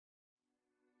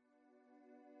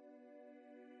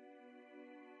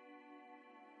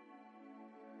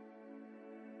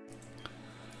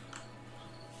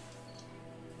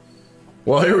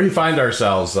Well, here we find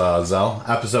ourselves, Zell.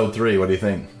 Episode 3. What do you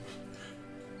think?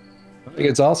 I think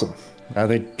it's awesome. I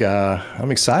think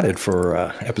I'm excited for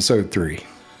episode 3.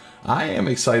 I am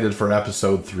excited for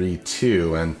episode 3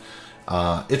 too, and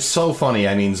it's so funny.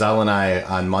 I mean, Zell and I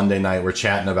on Monday night were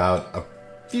chatting about a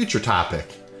future topic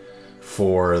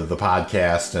for the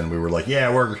podcast, and we were like,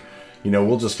 "Yeah,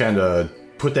 we'll just kind of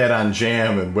put that on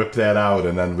jam and whip that out,"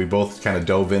 and then we both kind of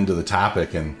dove into the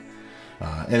topic, and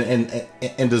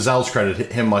to Zell's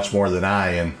credit, him much more than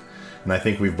I, and I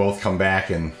think we've both come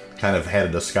back and kind of had a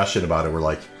discussion about it. We're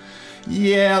like,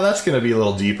 yeah, that's going to be a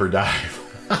little deeper dive.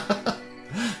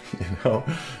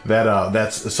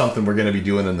 That's something we're going to be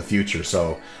doing in the future.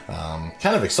 So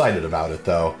kind of excited about it,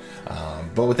 though.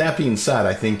 But with that being said,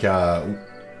 I think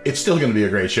it's still going to be a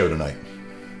great show tonight.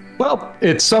 Well,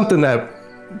 it's something that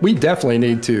we definitely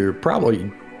need to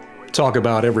probably talk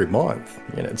about every month.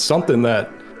 It's something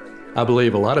that I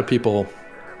believe a lot of people,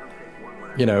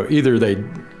 either they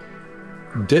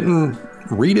didn't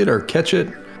read it or catch it,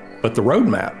 but the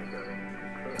roadmap,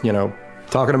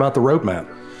 talking about the roadmap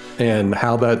and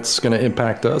how that's going to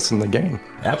impact us in the game.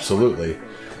 Absolutely.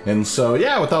 And so,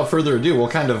 yeah, without further ado, we'll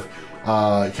kind of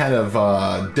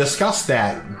discuss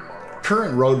that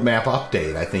current roadmap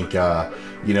update. I think,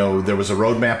 there was a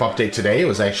roadmap update today. It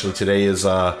was actually, today is,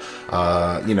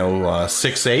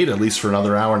 6/8, at least for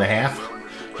another hour and a half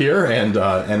here. And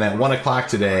at 1 o'clock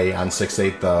today on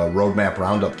 6/8, the Roadmap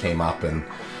Roundup came up, and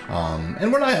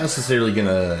we're not necessarily going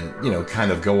to,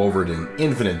 kind of go over it in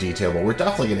infinite detail, but we're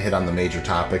definitely going to hit on the major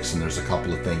topics, and there's a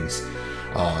couple of things,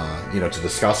 to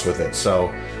discuss with it.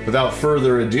 So without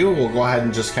further ado, we'll go ahead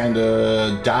and just kind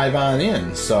of dive on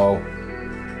in. So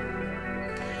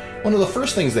one of the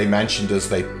first things they mentioned is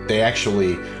they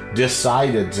actually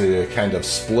decided to kind of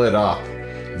split up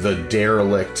the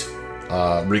derelict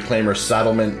reclaimer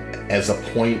settlement as a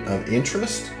point of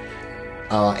interest.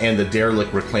 And the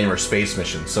derelict reclaimer space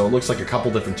mission. So it looks like a couple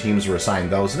different teams were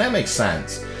assigned those, and that makes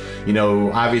sense.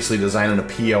 Obviously designing a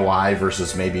POI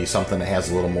versus maybe something that has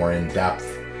a little more in-depth,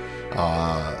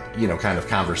 kind of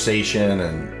conversation,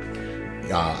 and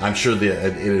I'm sure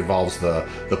it involves the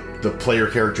player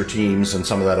character teams and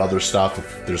some of that other stuff.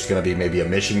 If there's going to be maybe a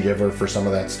mission giver for some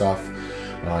of that stuff,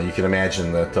 you can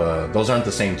imagine that those aren't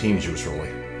the same teams usually.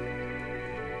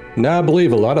 No, I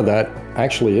believe a lot of that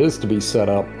actually is to be set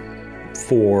up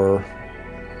for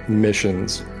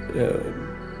missions,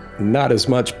 not as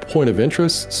much point of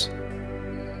interests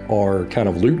or kind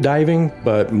of loot diving,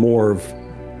 but more of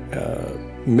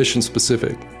mission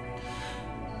specific.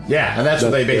 Yeah, and that's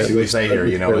what they basically say here.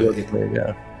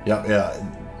 Yeah.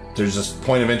 There's just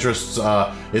point of interest.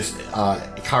 It's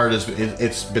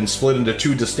been split into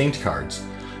 2 distinct cards.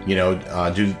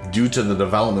 Due to the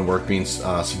development work being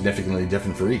significantly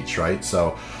different for each, right?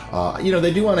 So,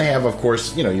 they do want to have, of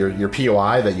course, your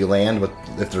POI that you land with.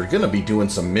 If they're going to be doing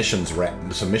some mission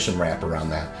wrap around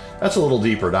that, that's a little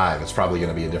deeper dive. It's probably going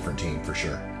to be a different team for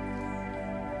sure.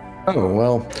 Oh,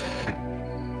 well,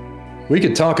 we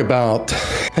could talk about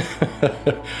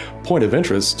point of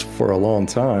interest for a long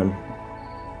time.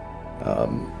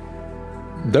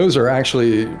 Those are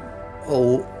actually...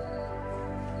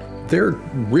 they're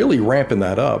really ramping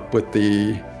that up with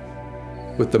the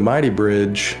Mighty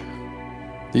Bridge.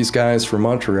 These guys from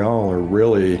Montreal are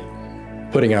really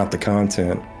putting out the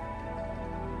content.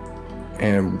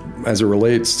 And as it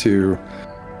relates to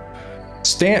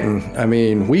Stanton, I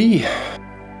mean, we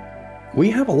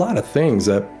have a lot of things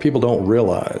that people don't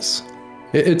realize.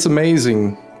 It's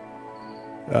amazing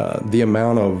the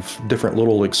amount of different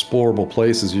little explorable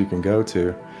places you can go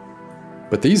to.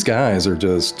 But these guys are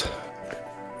just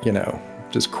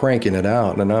cranking it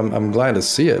out, and I'm glad to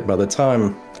see it. By the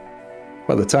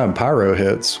time Pyro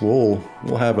hits, we'll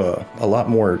have a lot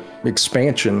more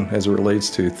expansion as it relates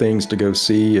to things to go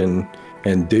see and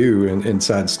do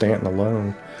inside Stanton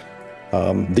alone.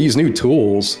 These new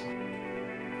tools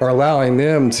are allowing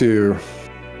them to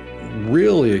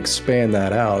really expand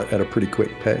that out at a pretty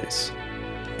quick pace.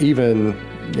 Even,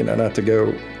 not to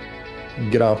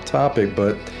get off topic,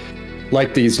 but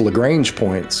like these Lagrange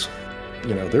points,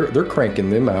 they're cranking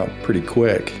them out pretty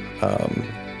quick.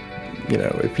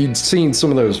 If you'd seen some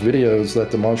of those videos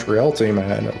that the Montreal team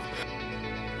had of,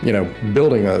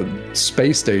 building a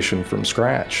space station from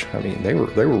scratch, I mean, they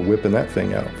were whipping that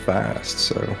thing out fast.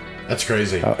 So that's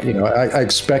crazy. I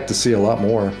expect to see a lot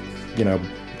more,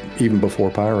 even before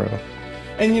Pyro.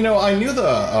 And I knew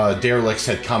the derelicts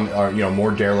had come, or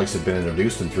more derelicts had been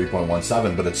introduced in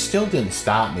 3.17, but it still didn't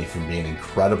stop me from being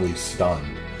incredibly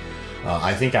stunned.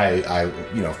 I think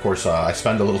of course, I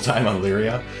spend a little time on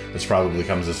Lyria. This probably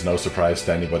comes as no surprise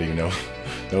to anybody who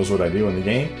knows what I do in the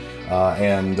game.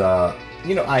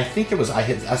 I think I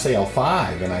hit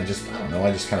SAL-5, and I don't know,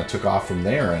 I just kind of took off from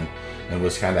there and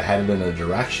was kind of headed in a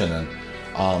direction. And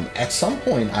at some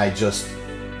point, I just,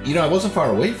 I wasn't far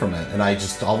away from it, and I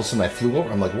just, all of a sudden I flew over.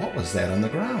 I'm like, what was that on the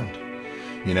ground?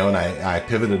 And I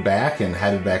pivoted back and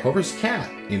headed back over. It's a cat.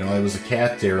 It was a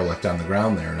cat derelict on the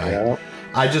ground there. And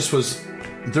I just was,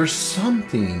 there's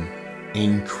something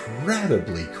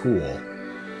incredibly cool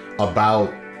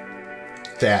about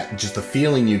that, just the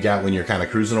feeling you got when you're kind of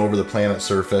cruising over the planet's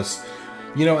surface.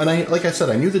 And like I said,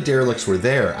 I knew the derelicts were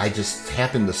there. I just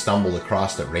happened to stumble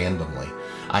across it randomly.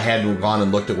 I hadn't gone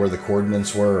and looked at where the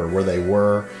coordinates were or where they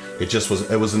were. It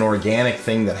was an organic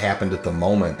thing that happened at the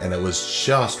moment. And it was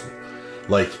just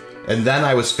like, and then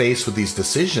I was faced with these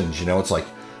decisions, it's like,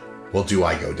 well, do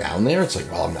I go down there? It's like,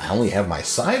 well, I only have my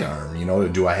sidearm,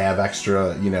 do I have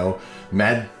extra,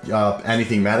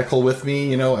 anything medical with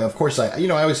me? Of course I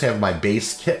always have my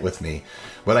base kit with me,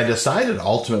 but I decided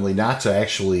ultimately not to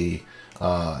actually,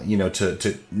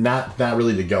 to not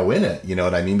really to go in it, you know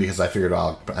what I mean? Because I figured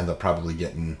I'll end up probably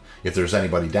getting, if there's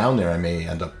anybody down there, I may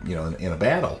end up, in a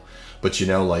battle. But,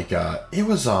 it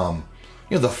was,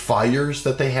 the fires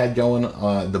that they had going,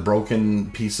 the broken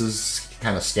pieces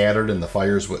kind of scattered in the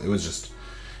fires. It was,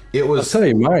 I'll tell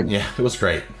you mine. Yeah, it was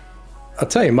great. I'll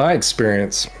tell you my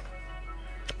experience,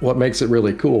 what makes it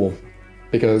really cool,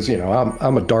 because,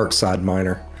 I'm a dark side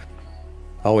miner.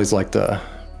 I always like to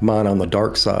mine on the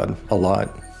dark side a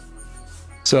lot.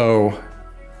 So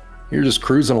you're just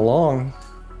cruising along,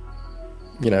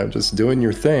 just doing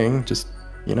your thing, just,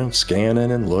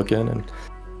 scanning and looking, and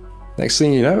next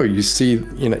thing you know, you see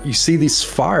this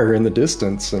fire in the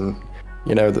distance, and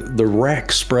the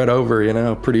wreck spread over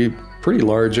a pretty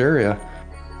large area.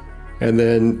 And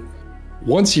then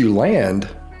once you land,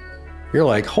 you're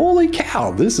like, holy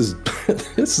cow, this is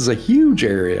this is a huge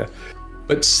area.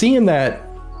 But seeing that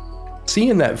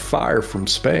fire from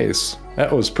space,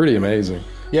 that was pretty amazing.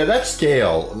 Yeah, that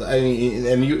scale, I mean,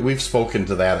 and we've spoken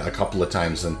to that a couple of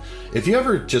times. And if you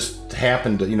ever just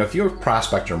happen to, if you're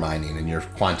prospector mining and you're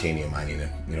Quantanium mining,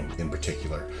 in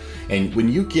particular, and when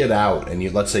you get out and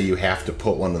let's say you have to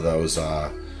put one of those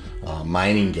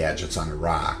mining gadgets on a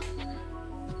rock,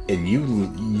 and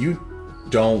you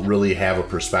don't really have a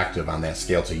perspective on that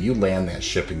scale till you land that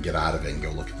ship and get out of it and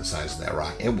go look at the size of that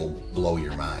rock, it will blow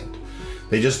your mind.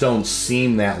 They just don't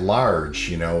seem that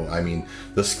large, I mean,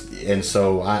 and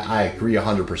so I agree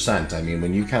 100%. I mean,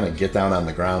 when you kind of get down on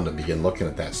the ground and begin looking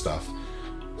at that stuff,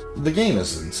 the game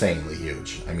is insanely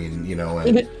huge. I mean,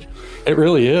 and it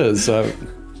really is.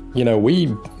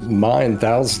 We mine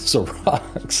thousands of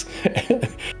rocks,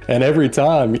 and every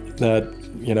time that,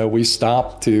 we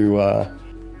stop to,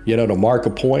 to mark a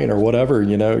point or whatever,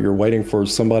 you're waiting for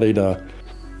somebody to,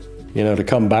 to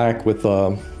come back with,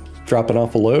 dropping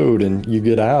off a load, and you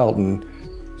get out and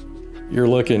you're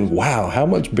looking, wow, how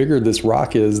much bigger this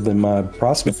rock is than my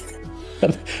prospect.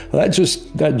 that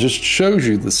just shows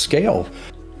you the scale.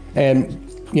 And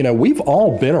we've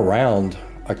all been around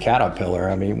a caterpillar.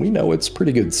 I mean, we know it's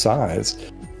pretty good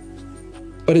size,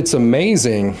 but it's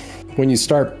amazing when you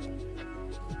start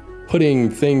putting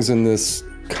things in this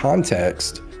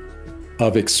context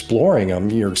of exploring them.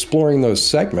 You're exploring those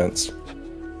segments,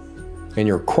 and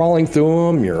you're crawling through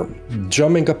them, you're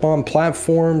jumping up on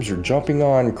platforms, you're jumping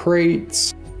on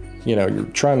crates, you're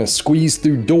trying to squeeze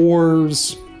through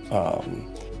doors.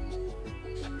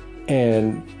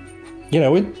 And,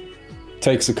 it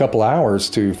takes a couple hours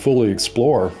to fully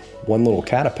explore one little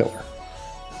caterpillar.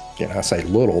 I say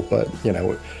little, but,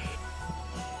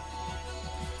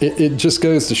 it just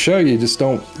goes to show you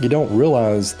don't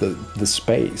realize the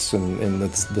space and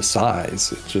the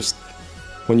size. It just,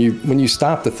 when you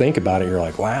stop to think about it, you're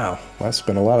like, wow, I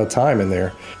spent a lot of time in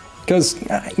there. Because,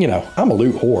 I'm a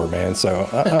loot whore, man, so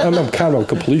I'm kind of a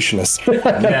completionist.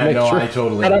 Yeah, no, I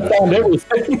totally and I found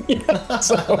everything.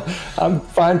 So I'm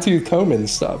fine-tooth combing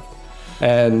stuff.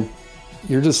 And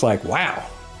you're just like, wow.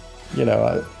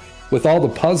 With all the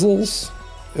puzzles,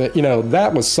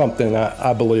 that was something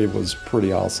I believe was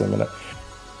pretty awesome. And,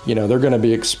 they're going to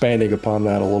be expanding upon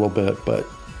that a little bit, but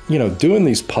doing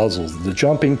these puzzles, the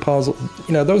jumping puzzle,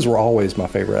 those were always my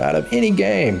favorite out of any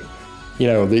game.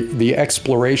 The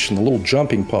exploration, the little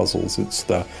jumping puzzles, it's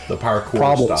the parkour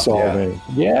problem stuff, solving.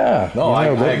 Yeah. No, I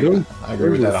agree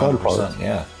with that 100%.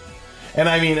 Yeah. And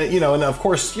I mean, and of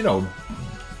course,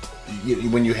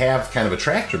 when you have kind of a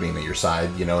tractor beam at your side,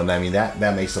 and I mean, that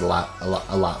makes it a lot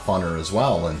funner as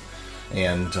well.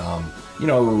 And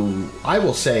I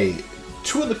will say,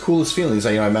 two of the coolest feelings,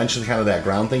 I mentioned kind of that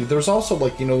ground thing. There's also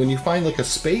when you find a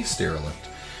space derelict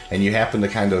and you happen to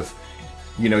kind of,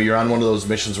 you're on one of those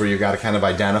missions where you got to kind of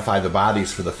identify the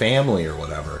bodies for the family or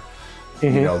whatever.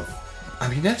 Mm-hmm. I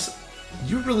mean,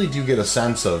 you really do get a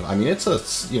sense of. I mean, it's a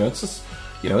scary.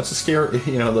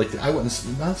 Like I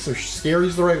wouldn't. Not so scary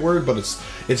is the right word, but it's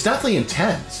definitely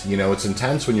intense. It's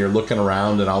intense when you're looking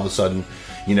around and all of a sudden,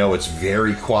 it's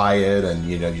very quiet and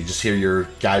you just hear your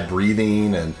guy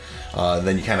breathing and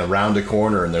then you kind of round a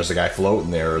corner and there's a guy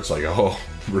floating there. It's like, oh,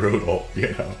 brutal.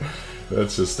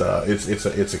 That's just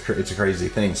it's a crazy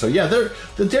thing. So yeah,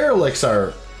 the derelicts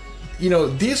are.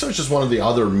 These are just one of the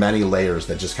other many layers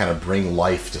that just kind of bring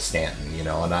life to Stanton,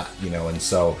 and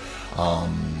so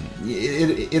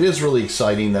it is really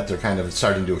exciting that they're kind of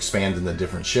starting to expand in the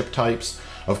different ship types.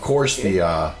 Of course,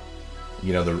 the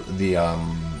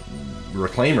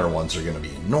Reclaimer ones are going to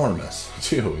be enormous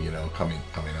too, coming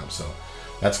up. So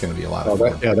that's going to be a lot of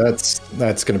fun.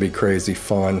 That's going to be crazy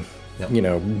fun. Yep.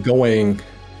 Going,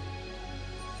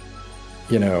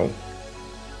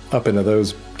 up into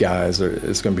those guys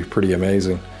is going to be pretty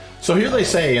amazing. So here they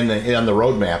say on the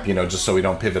roadmap, just so we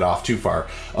don't pivot off too far,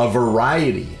 a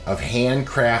variety of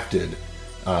handcrafted,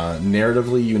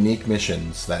 narratively unique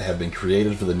missions that have been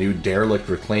created for the new derelict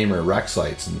Reclaimer wreck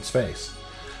sites in space.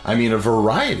 I mean, a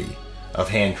variety of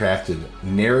handcrafted,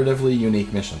 narratively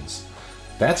unique missions.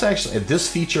 That's actually,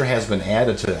 this feature has been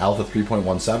added to Alpha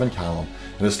 3.17 column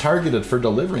and is targeted for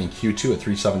delivery in Q2 at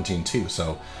 3.17.2.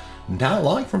 So not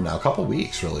long from now, a couple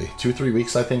weeks, really, 2-3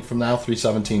 weeks, I think, from now,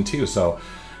 3.17.2. So,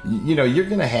 you're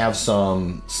going to have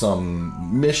some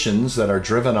missions that are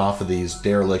driven off of these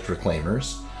derelict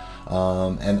Reclaimers,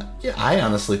 and yeah, I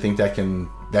honestly think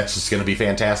that's just going to be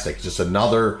fantastic. Just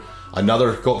another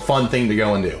fun thing to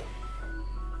go and do.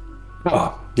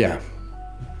 Oh yeah,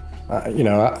 I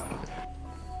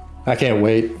can't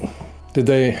wait. Did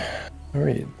they? All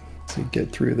right, let's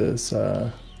get through this.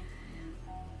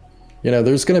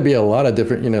 There's going to be a lot of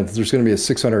different, there's going to be a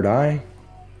 600i.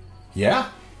 Yeah.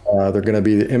 They're going to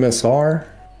be the MSR.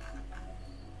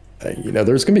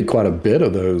 There's going to be quite a bit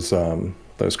of those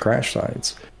crash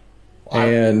sites. Wow.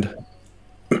 And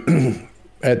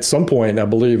at some point, I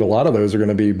believe a lot of those are going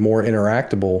to be more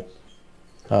interactable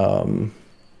than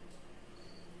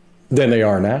they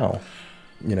are now,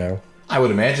 I would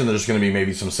imagine there's going to be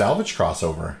maybe some salvage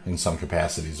crossover in some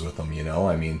capacities with them,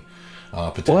 I mean,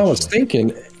 potentially. Well, I was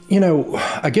thinking,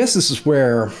 I guess this is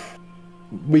where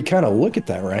we kind of look at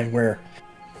that, right? Where,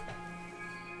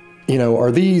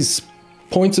 are these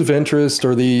points of interest,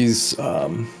 or these,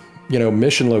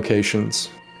 mission locations?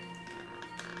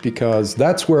 Because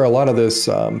that's where a lot of this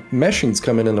meshing's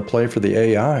coming into play for the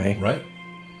AI, right?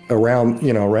 Around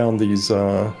these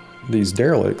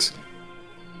derelicts.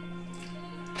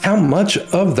 How much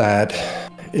of that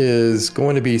is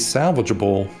going to be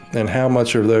salvageable, and how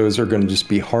much of those are going to just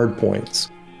be hard points?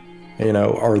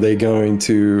 Are they going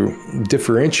to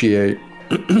differentiate?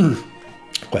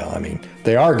 Well, I mean,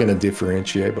 they are going to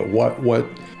differentiate, but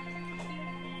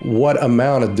what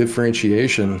amount of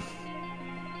differentiation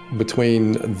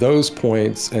between those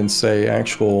points and, say,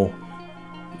 actual,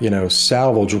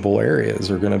 salvageable areas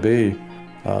are going to be?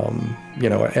 Am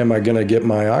I going to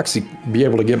be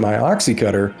able to get my oxy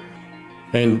cutter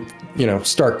and,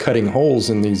 start cutting holes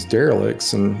in these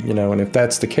derelicts? And, and if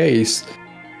that's the case,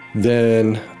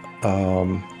 then,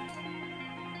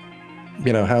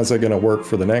 how's that going to work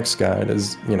for the next guy?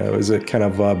 Is it kind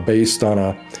of based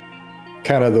on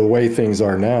the way things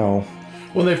are now?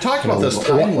 Well, they've talked about this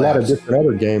time lapse. A lot of different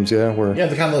other games, yeah.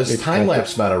 The kind of this time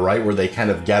lapse meta, right, where they kind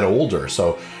of get older.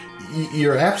 So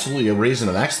you're absolutely raising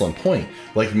an excellent point.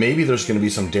 Like, maybe there's going to be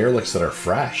some derelicts that are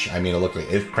fresh. I mean,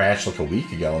 it crashed like a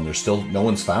week ago, and no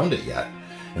one's found it yet,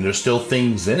 and there's still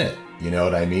things in it. You know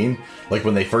what I mean? Like,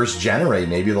 when they first generate,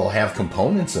 maybe they'll have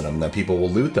components in them that people will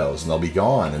loot those, and they'll be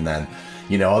gone, and then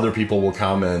other people will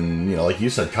come and like you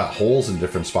said, cut holes in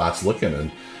different spots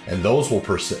looking, and those will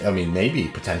persist. I mean, maybe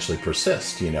potentially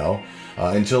persist.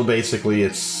 Until basically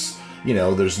it's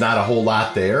there's not a whole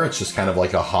lot there. It's just kind of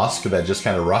like a husk that just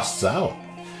kind of rusts out.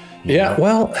 Yeah,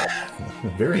 well,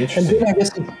 very interesting. And then I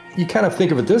guess you kind of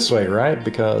think of it this way, right?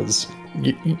 Because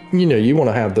you want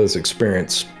to have those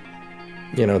experiences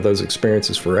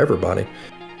for everybody.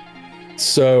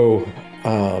 So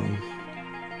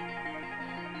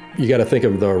you got to think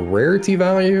of the rarity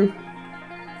value.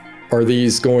 Are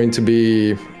these going to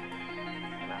be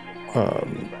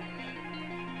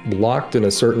locked in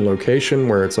a certain location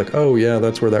where it's like, oh yeah,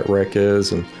 that's where that wreck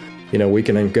is, and we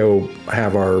can then go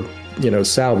have our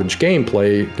salvage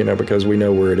gameplay, because we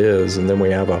know where it is, and then we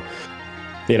have a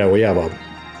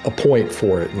point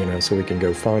for it, so we can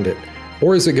go find it?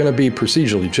 Or is it going to be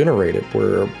procedurally generated,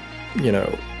 where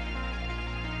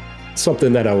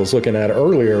something that I was looking at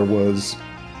earlier was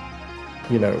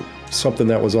something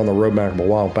that was on the roadmap a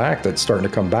while back that's starting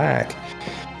to come back,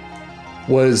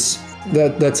 was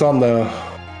that's on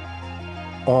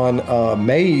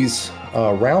May's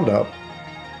roundup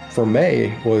for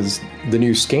May was the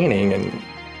new scanning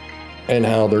and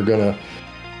how they're gonna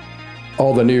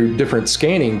all the new different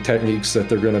scanning techniques that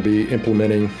they're going to be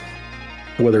implementing,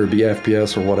 whether it be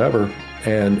FPS or whatever,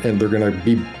 and they're going to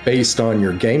be based on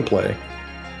your gameplay.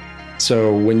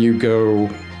 So when you go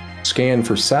scan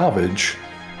for salvage,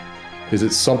 is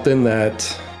it something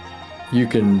that you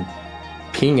can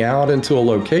ping out into a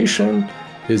location?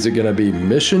 Is it going to be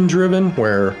mission driven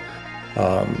where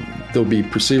they'll be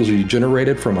procedurally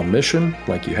generated from a mission?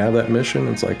 Like you have that mission,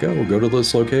 it's like, oh, go to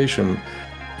this location,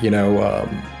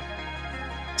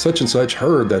 such and such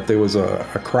heard that there was a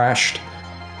crashed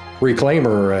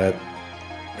reclaimer at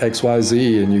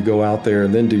XYZ, and you go out there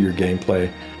and then do your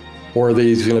gameplay. Or are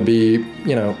these going to be,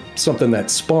 something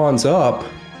that spawns up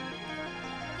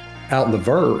out in the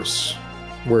verse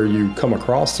where you come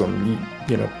across them,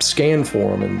 you scan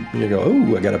for them, and you go,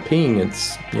 oh, I got a ping.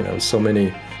 It's, so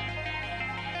many,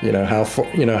 how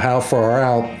far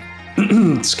out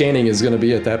scanning is going to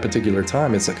be at that particular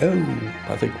time. It's like, oh,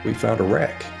 I think we found a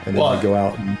wreck, and then we go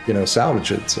out and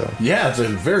salvage it. So yeah, it's a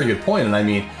very good point. And I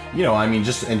mean,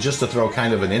 just to throw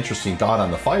kind of an interesting thought on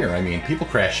the fire. I mean, people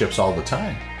crash ships all the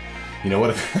time. What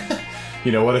if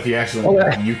what if you actually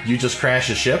you just crash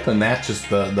a ship, and that's just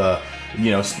the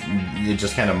it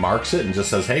just kind of marks it and just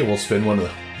says, hey, we'll spin one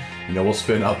of the we'll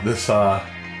spin up this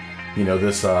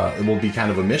it will be kind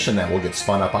of a mission that will get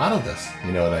spun up out of this.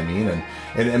 You know what I mean?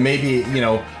 And maybe,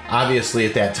 obviously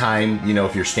at that time,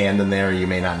 if you're standing there, you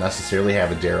may not necessarily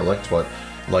have a derelict, but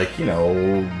like,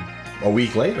 a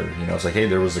week later, it's like, hey,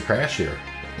 there was a crash here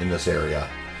in this area,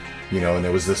 and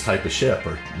there was this type of ship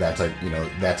or that type,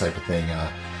 that type of thing.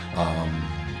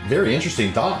 Very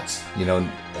interesting thoughts,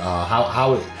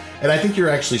 how it, and I think you're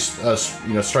actually,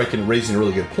 raising a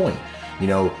really good point,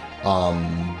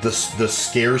 the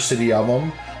scarcity of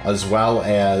them, as well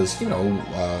as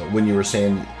when you were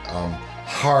saying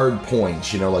hard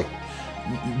points,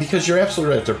 because you're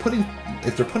absolutely right.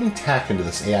 If they're putting tech into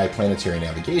this AI planetary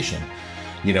navigation,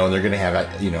 and they're going to have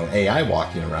AI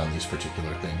walking around these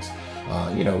particular things,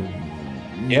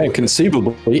 yeah,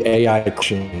 conceivably AI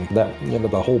that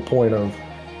the whole point of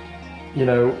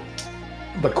the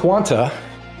quanta,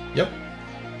 yep,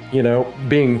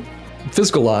 being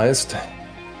physicalized.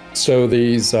 So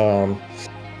these the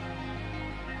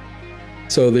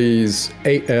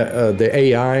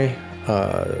AI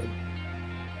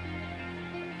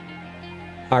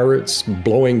pirates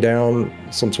blowing down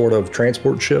some sort of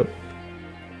transport ship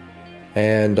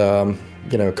and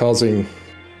causing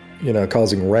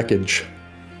wreckage,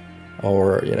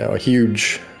 or a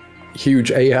huge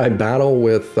AI battle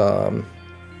with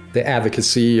the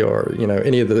advocacy or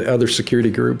any of the other security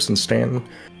groups in Stanton,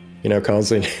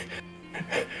 causing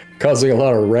a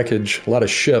lot of wreckage, a lot of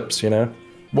ships,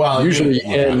 Well, usually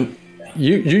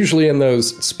in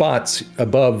those spots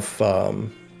above, the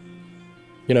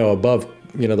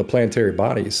planetary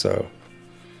bodies. So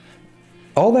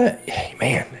all that,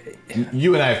 man.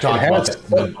 You and I have talked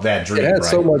about that dream. It has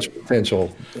so much potential,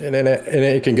 and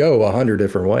it can go 100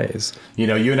 different ways.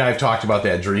 You and I have talked about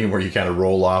that dream where you kind of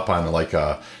roll up on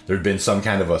there'd been some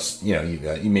kind of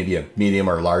maybe a medium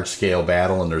or large scale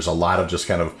battle, and there's a lot of just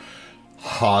kind of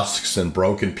husks and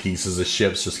broken pieces of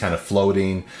ships just kind of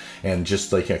floating, and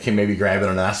just maybe grabbing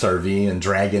an SRV and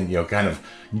dragging, kind of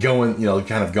going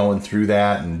through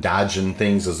that and dodging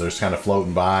things as they're just kind of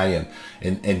floating by,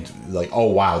 and like,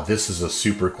 oh wow, this is a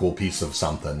super cool piece of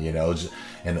something,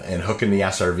 and hooking the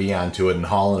SRV onto it and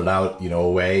hauling it out,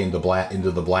 away into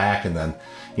the black, and then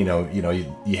you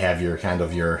have your kind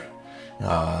of your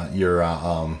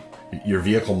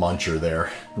vehicle muncher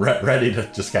there, ready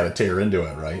to just kind of tear into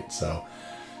it, right? So,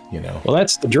 well,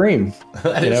 that's the dream.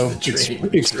 That is the dream.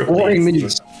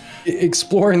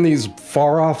 Exploring these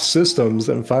far off systems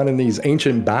and finding these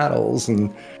ancient battles,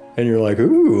 and you're like,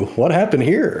 ooh, what happened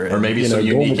here? Or maybe some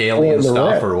unique alien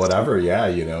stuff or whatever. Yeah,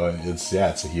 it's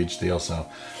a huge deal. So,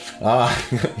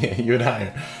 you and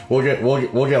I,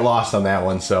 we'll get lost on that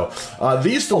one. So,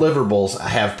 these deliverables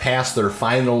have passed their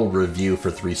final review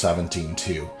for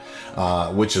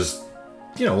 3.17.2, which is,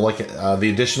 the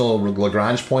additional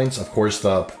Lagrange points, of course,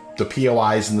 the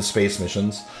POIs and the space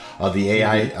missions, the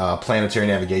AI planetary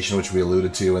navigation, which we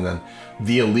alluded to, and then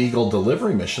the illegal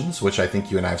delivery missions, which I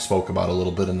think you and I have spoke about a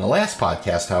little bit in the last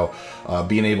podcast, how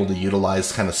being able to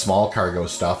utilize kind of small cargo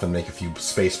stuff and make a few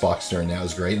space bucks during that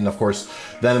was great. And of course,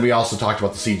 then we also talked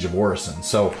about the Siege of Orison.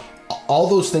 So all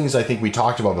those things I think we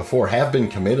talked about before have been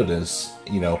committed as,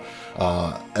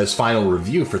 as final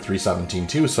review for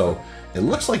 3.17.2. So it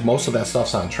looks like most of that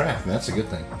stuff's on track, and that's a good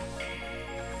thing.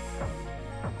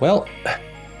 Well,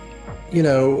 you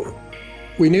know,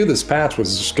 we knew this patch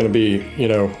was just going to be, you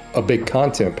know, a big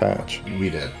content patch. We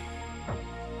did.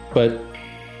 But,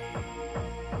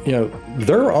 you know,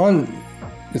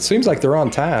 it seems like they're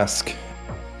on task.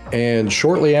 And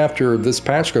shortly after this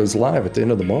patch goes live at the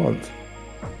end of the month,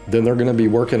 then they're going to be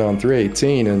working on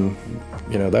 3.18, and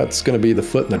you know, that's going to be the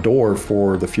foot in the door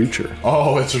for the future.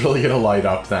 Oh, it's really going to light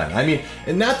up then. I mean,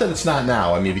 and not that it's not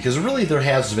now. I mean, because really there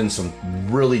has been some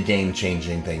really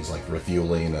game-changing things like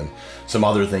refueling and some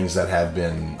other things that have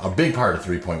been a big part of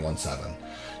 3.17.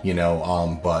 You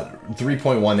know, but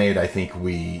 3.18, I think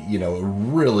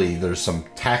really there's some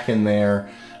tech in there.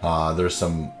 There's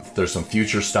some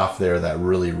future stuff there that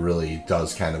really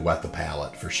does kind of whet the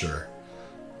palate for sure.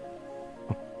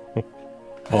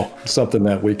 Oh, something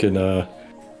that we can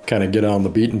kind of get on the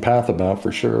beaten path about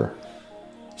for sure.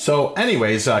 So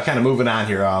anyways, kind of moving on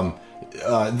here. And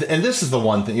this is the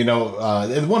one thing,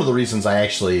 and one of the reasons I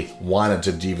actually wanted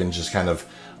to even just kind of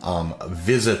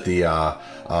visit the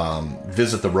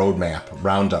Roadmap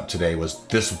Roundup today was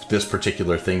this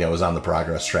particular thing that was on the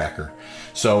progress tracker.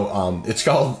 So it's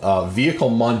called Vehicle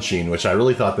Munching, which I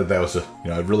really thought that was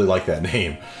I really like that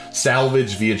name.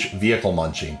 Salvage Vehicle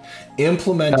Munching,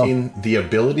 implementing the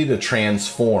ability to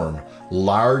transform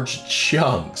large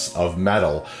chunks of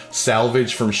metal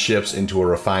salvaged from ships into a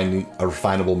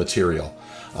refinable material.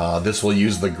 This will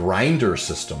use the grinder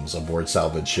systems aboard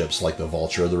salvage ships like the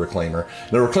Vulture or the Reclaimer.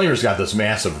 The Reclaimer's got this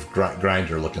massive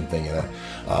grinder looking thing in it.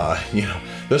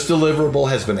 This deliverable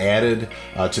has been added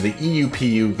to the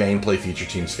EUPU gameplay feature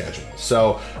team schedule.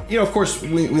 So, of course,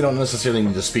 we don't necessarily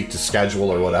need to speak to schedule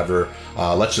or whatever.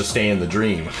 Let's just stay in the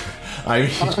dream. I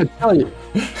mean, I'll tell you.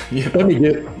 Let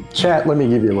me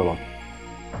give you a little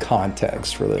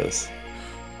context for this,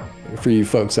 for you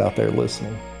folks out there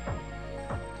listening.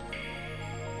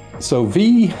 So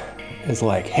V is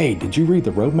like, hey, did you read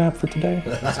the roadmap for today? I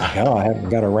was like, oh, I haven't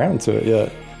got around to it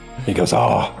yet. He goes,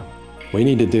 oh, we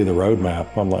need to do the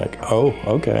roadmap. I'm like, oh,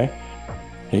 okay.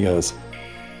 He goes,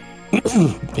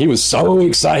 he was so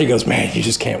excited. He goes, man, you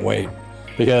just can't wait.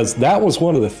 Because that was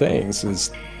one of the things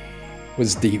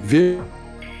was the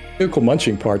vehicle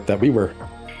munching part that we were,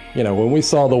 when we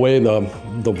saw the way the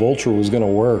Vulture was going to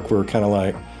work, we were kind of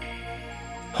like,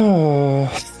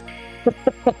 oh.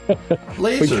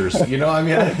 Lasers,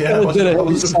 I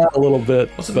was a little bit,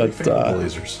 but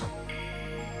lasers.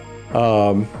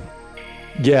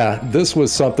 Yeah, this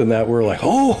was something that we're like,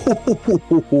 oh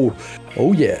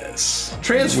yes.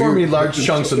 Transforming large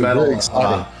chunks of metal is,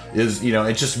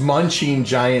 and just munching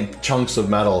giant chunks of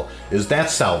metal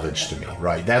that's salvage to me,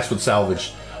 right? That's what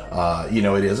salvage,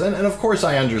 it is. And of course,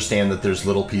 I understand that there's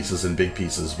little pieces and big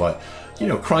pieces, but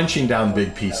crunching down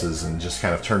big pieces and just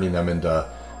kind of turning them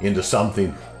into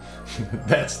something,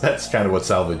 that's kind of what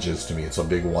salvage is to me. It's a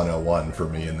big 101 for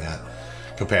me in that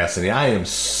capacity. I am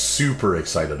super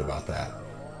excited about that.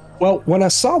 Well, when I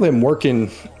saw them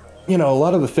working, a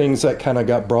lot of the things that kind of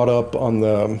got brought up on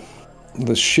the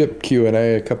ship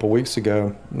Q&A a couple weeks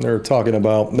ago, they're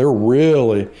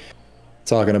really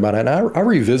talking about it. And I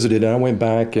revisited and I went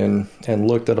back and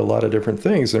looked at a lot of different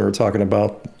things. They were talking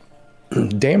about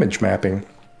damage mapping.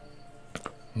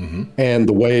 Mm-hmm. And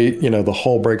the way, the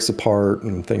hull breaks apart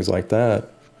and things like that.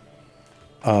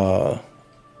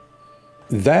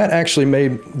 That actually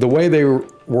made the way they were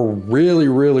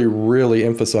really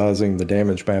emphasizing the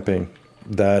damage mapping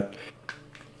that,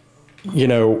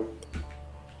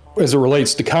 as it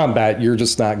relates to combat, you're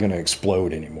just not going to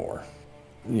explode anymore.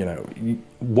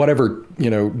 Whatever,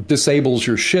 disables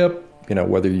your ship,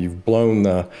 whether you've blown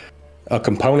a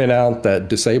component out that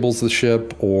disables the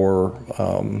ship or,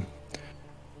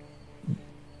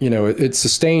 it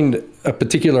sustained a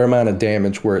particular amount of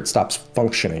damage where it stops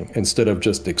functioning instead of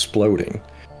just exploding.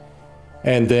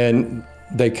 And then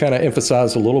they kind of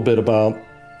emphasized a little bit about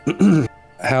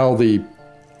how the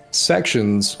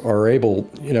sections are able,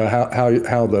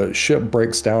 how the ship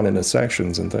breaks down into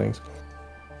sections and things.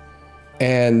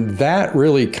 And that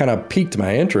really kind of piqued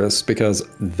my interest because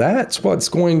that's what's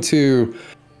going to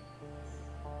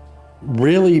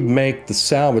really make the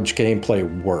salvage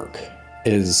gameplay work,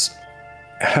 is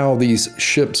how these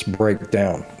ships break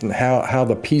down and how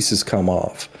the pieces come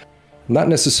off. Not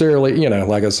necessarily,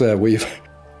 like I said, we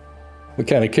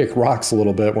kind of kick rocks a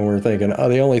little bit when we were thinking,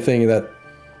 the only thing that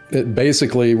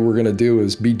basically we're going to do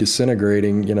is be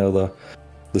disintegrating,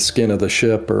 the skin of the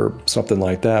ship or something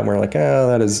like that. And we're like,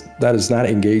 that is not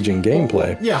engaging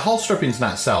gameplay. Well, yeah, hull stripping's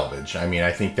not salvage. I mean,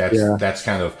 I think that's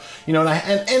kind of, and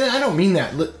I don't mean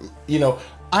that,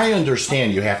 I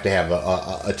understand you have to have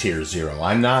a tier 0.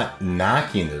 I'm not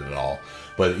knocking it at all,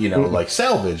 but like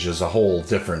salvage is a whole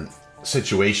different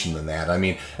situation than that. I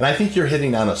mean, and I think you're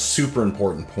hitting on a super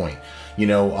important point. You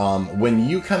know, when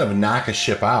you kind of knock a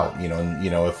ship out,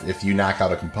 if you knock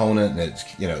out a component and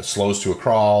it slows to a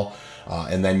crawl,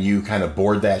 and then you kind of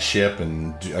board that ship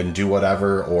and do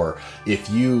whatever, or if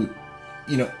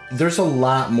there's a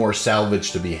lot more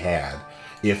salvage to be had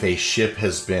if a ship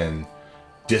has been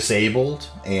disabled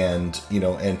and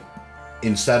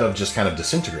instead of just kind of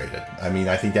disintegrated. I mean,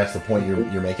 I think that's the point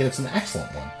you're making. It's an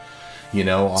excellent one.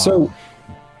 So,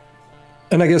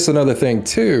 and I guess another thing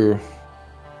too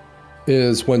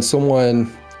is when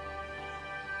someone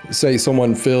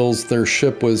feels their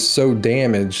ship was so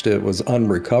damaged it was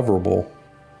unrecoverable,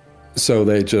 so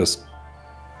they just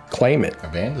claim it,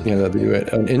 abandon they do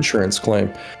an insurance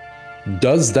claim.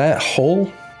 Does that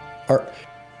hull, or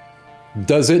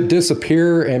does it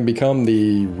disappear and become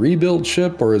the rebuild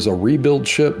ship, or is a rebuild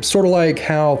ship sort of like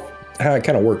how it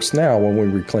kind of works now when we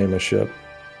reclaim a ship?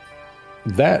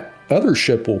 That other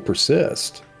ship will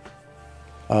persist.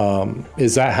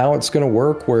 Is that how it's going to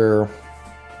work, where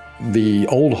the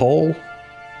old hull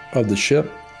of the ship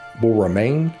will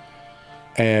remain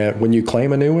and when you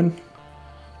claim a new one?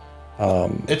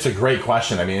 It's a great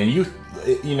question. I mean,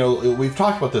 and we've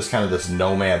talked about this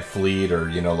nomad fleet, or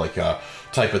like a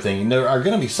type of thing. And there are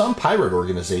going to be some pirate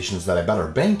organizations that I bet are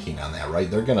banking on that, right?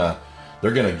 They're gonna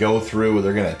go through,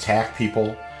 they're gonna attack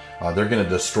people, they're gonna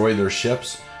destroy their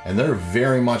ships, and they're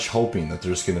very much hoping that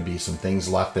there's going to be some things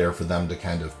left there for them to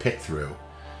kind of pick through.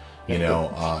 They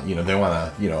want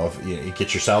to, if you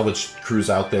get your salvage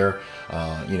crews out there,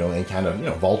 and kind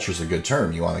of, vulture's a good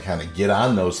term. You want to kind of get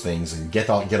on those things and get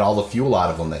all the fuel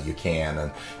out of them that you can,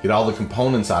 and get all the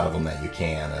components out of them that you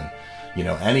can, and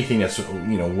anything that's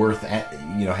worth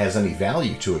has any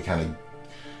value to it, kind of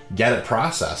get it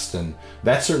processed. And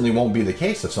that certainly won't be the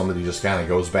case if somebody just kind of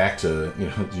goes back to,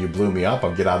 you blew me up,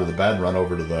 I'll get out of the bed, run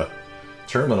over to the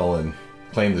terminal and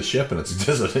claim the ship, and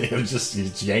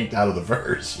it's yanked out of the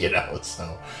verse,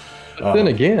 so. But then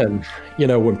again,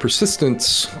 when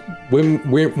persistence, when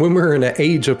we're in an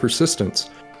age of persistence,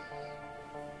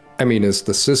 I mean, is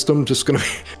the system just going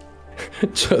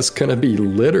to be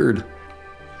littered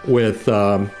with,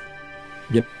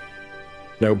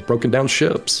 broken down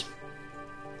ships?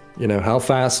 How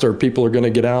fast are people going to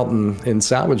get out and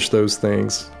salvage those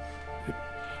things?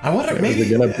 I wonder, maybe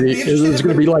is it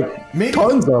going to be like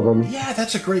tons of them? Yeah,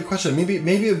 that's a great question. Maybe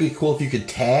it'd be cool if you could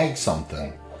tag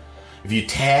something. If you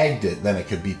tagged it, then it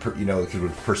could be, it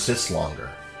would persist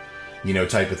longer.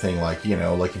 Type of thing. Like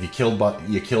if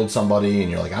you killed somebody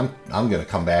and you're like, I'm going to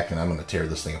come back and I'm going to tear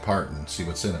this thing apart and see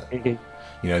what's in it.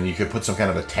 Mm-hmm. And you could put some kind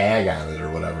of a tag on it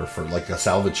or whatever for like a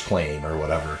salvage claim or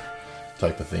whatever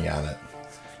type of thing on it.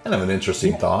 Kind of an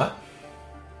interesting thought.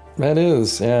 That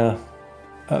is, yeah.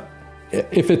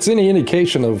 If it's any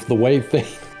indication of the way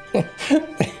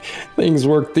things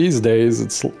work these days,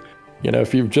 it's,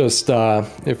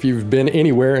 if you've been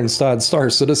anywhere inside Star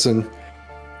Citizen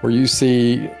where you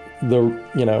see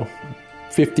the,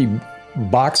 50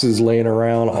 boxes laying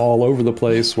around all over the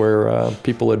place where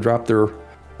people had dropped their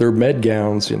med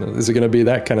gowns, is it going to be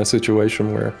that kind of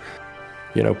situation where,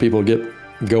 people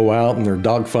go out and they're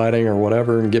dogfighting or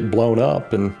whatever and get blown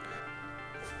up, and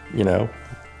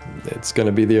it's going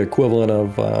to be the equivalent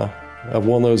of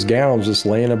one of those gowns just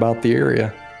laying about the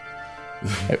area.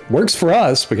 It works for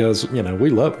us because we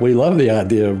love the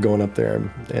idea of going up there,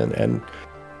 and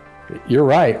you're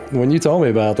right. When you told me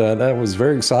about that, that was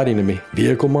very exciting to me.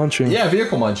 Vehicle munching. Yeah,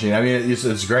 vehicle munching. I mean,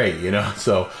 it's great,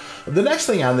 So the next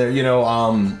thing on there,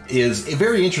 is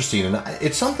very interesting, and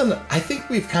it's something that I think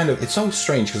we've it's so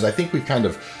strange because I think we've kind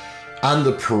of on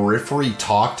the periphery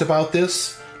talked about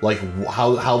this, like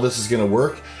how this is going to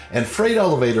work. And freight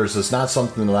elevators is not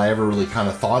something that I ever really kind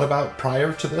of thought about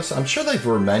prior to this. I'm sure they've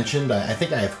were mentioned. I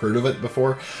think I have heard of it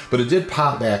before, but it did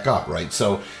pop back up, right?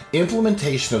 So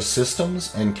implementation of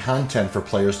systems and content for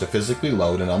players to physically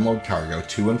load and unload cargo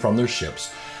to and from their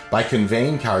ships by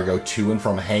conveying cargo to and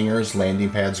from hangars, landing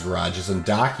pads, garages, and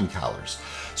docking collars.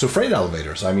 So freight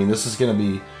elevators, I mean, this is going to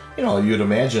be, you'd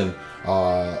imagine,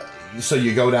 so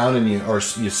you go down and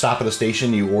you stop at a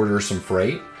station, you order some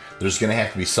freight. There's going to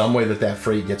have to be some way that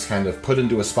freight gets kind of put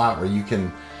into a spot where you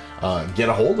can get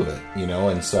a hold of it,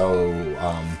 and so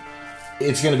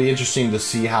it's going to be interesting to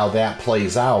see how that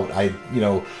plays out.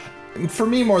 For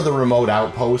me, more the remote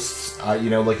outposts,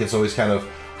 like it's always kind of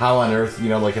how on earth,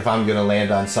 like if I'm going to land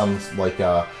on some like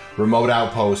remote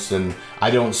outpost and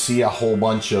I don't see a whole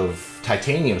bunch of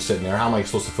titanium sitting there, how am I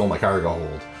supposed to fill my cargo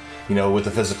hold? With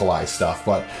the physicalized stuff.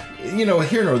 But,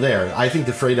 here nor there, I think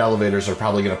the freight elevators are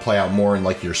probably going to play out more in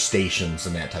like your stations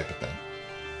and that type of thing.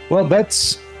 Well,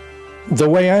 that's the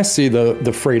way I see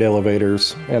the freight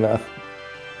elevators. And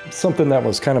something that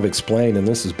was kind of explained, and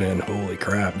this has been, holy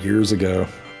crap, years ago.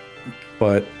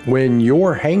 But when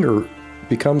your hanger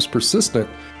becomes persistent,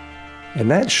 and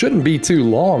that shouldn't be too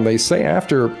long, they say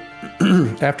after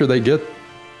after they get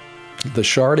the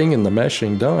sharding and the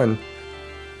meshing done,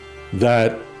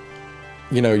 that,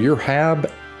 you know, your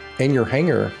hab and your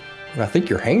hanger, and I think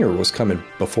your hanger was coming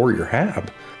before your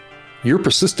hab, your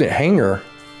persistent hanger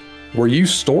where you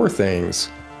store things,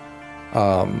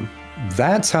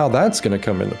 that's how that's going to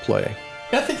come into play.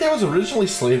 Yeah, I think that was originally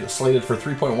slated for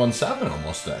 3.17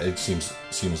 almost. It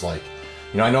seems like,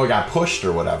 you know, I know it got pushed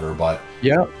or whatever, but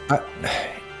yeah,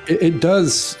 it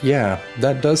does. Yeah,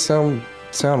 that does sound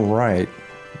right.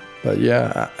 But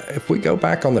yeah, if we go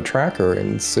back on the tracker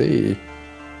and see,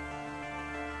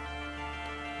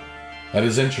 that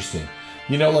is interesting.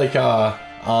 You know, like I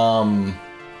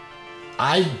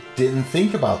didn't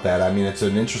think about that. I mean, it's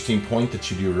an interesting point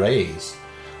that you do raise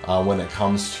when it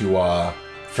comes to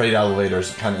freight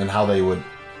elevators, kind of, and how they would,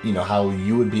 you know, how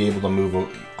you would be able to move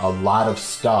a lot of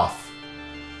stuff,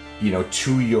 you know,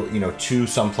 to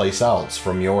someplace else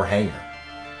from your hangar.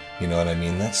 You know what I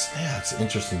mean? That's an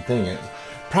interesting thing. It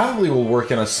probably will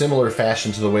work in a similar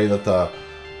fashion to the way that the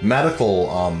medical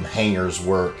hangars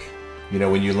work. You know,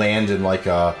 when you land in like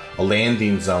a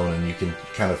landing zone, and you can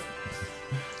kind of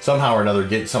somehow or another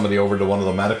get somebody over to one of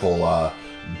the medical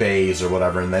bays or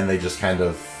whatever, and then they just kind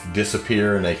of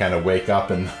disappear and they kind of wake up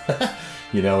and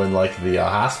you know, in like the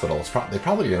hospital. They're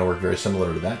probably going to work very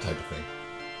similar to that type of thing.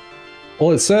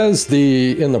 Well, it says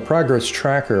in the progress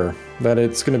tracker that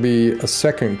it's going to be a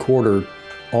second quarter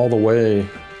all the way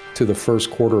to the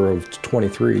first quarter of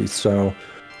 23. So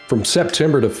from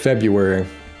September to February,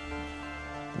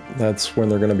 that's when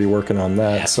they're going to be working on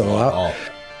that. That's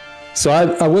So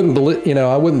I wouldn't believe, you know,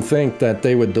 I wouldn't think that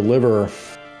they would deliver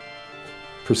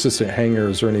persistent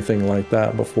hangers or anything like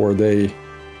that before they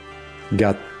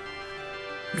got,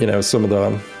 you know, some of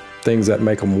the things that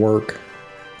make them work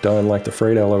done, like the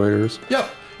freight elevators. Yep.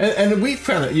 And we've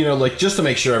kind of, you know, like, just to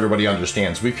make sure everybody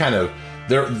understands, we've kind of,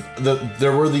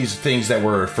 there were these things that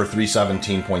were for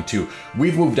 317.2.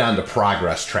 We've moved on to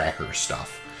progress tracker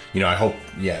stuff. You know, I hope,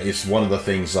 yeah, it's one of the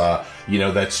things, you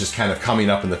know, that's just kind of coming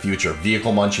up in the future.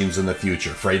 Vehicle munchings in the future.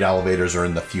 Freight elevators are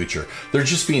in the future. They're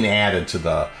just being added to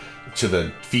the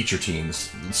feature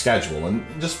team's schedule. And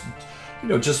just, you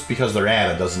know, just because they're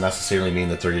added doesn't necessarily mean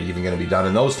that they're even going to be done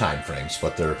in those time frames.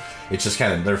 But they're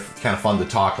kind of fun to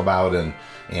talk about, and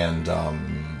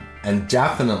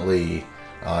definitely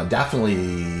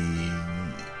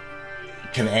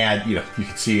can add, you know, you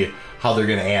can see how they're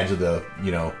going to add to the,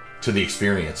 you know, to the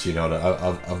experience, you know,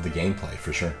 of the gameplay,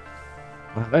 for sure.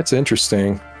 Well, that's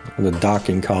interesting. The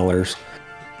docking collars.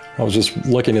 I was just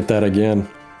looking at that again.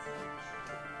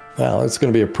 Wow, it's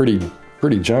going to be a pretty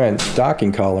giant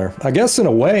docking collar. I guess in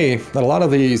a way that a lot of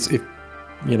these,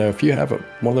 if you have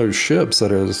one of those ships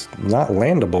that is not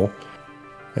landable,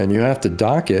 and you have to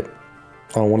dock it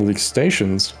on one of these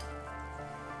stations,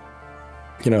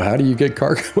 you know, how do you get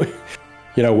cargo?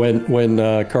 You know, when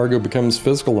cargo becomes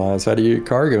physicalized, how do you get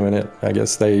cargo in it? I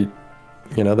guess they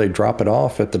drop it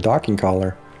off at the docking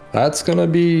collar. That's going to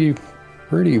be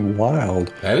pretty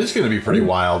wild. That is going to be pretty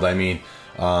wild. I mean,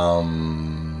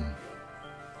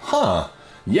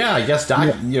 yeah, I guess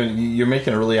you know, you're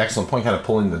making a really excellent point, kind of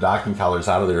pulling the docking collars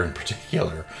out of there in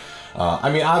particular. I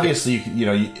mean, obviously, you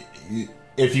know,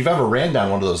 if you've ever ran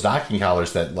down one of those docking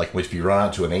collars that, like, if you run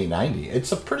out to an 890,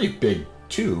 it's a pretty big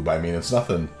tube. I mean, it's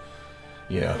nothing.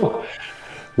 Yeah,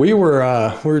 we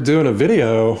were doing a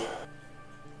video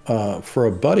for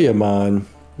a buddy of mine,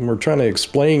 and we're trying to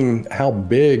explain how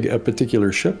big a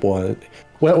particular ship was.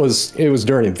 Well, it was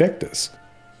during Invictus,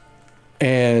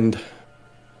 and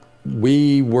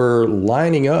we were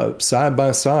lining up side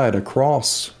by side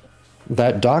across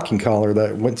that docking collar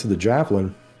that went to the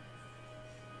Javelin,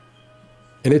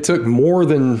 and it took more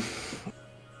than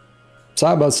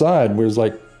side by side. It was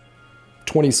like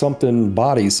 20-something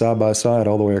bodies side by side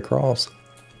all the way across.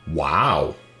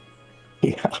 Wow.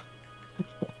 Yeah.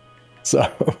 So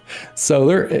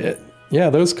they're, yeah,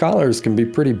 those collars can be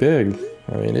pretty big.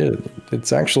 I mean,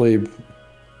 it's actually,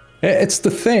 it's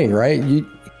the thing, right?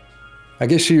 I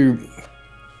guess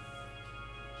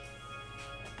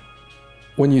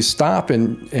when you stop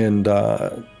and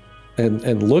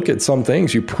look at some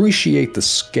things, you appreciate the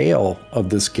scale of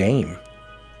this game.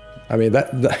 I mean,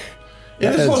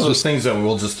 it is one of those things that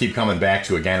we'll just keep coming back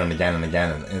to again and again and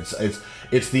again. And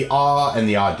it's the awe and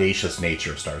the audacious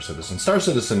nature of Star Citizen. Star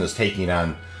Citizen is taking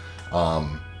on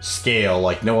scale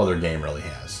like no other game really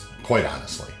has, quite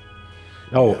honestly.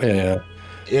 Oh, yeah.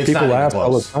 It's people ask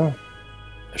all the time,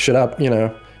 should I, you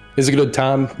know, is it a good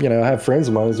time, you know, I have friends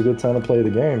of mine, is it a good time to play the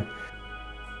game?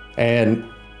 And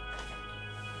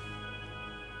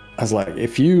I was like,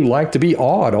 if you like to be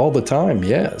awed all the time,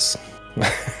 yes.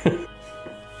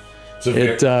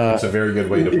 It's a very good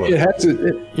way to put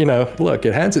it. Look,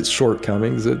 it has its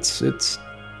shortcomings. It's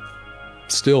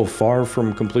still far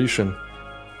from completion.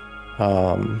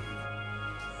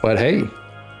 But hey,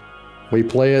 we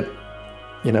play it,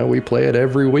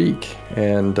 every week,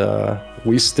 and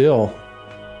we still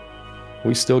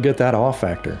get that awe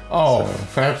factor. Oh,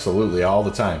 so. Absolutely, all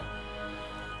the time.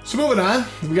 So moving on,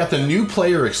 we got the new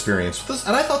player experience.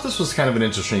 And I thought this was kind of an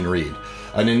interesting read.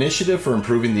 An initiative for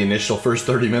improving the initial first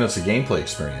 30 minutes of gameplay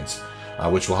experience,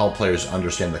 which will help players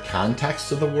understand the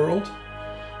context of the world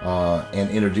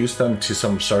and introduce them to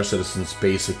some of Star Citizen's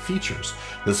basic features.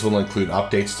 This will include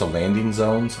updates to landing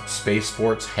zones,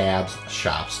 spaceports, hubs,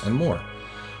 shops, and more.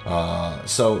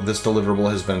 So this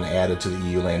deliverable has been added to the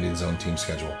EU landing zone team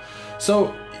schedule.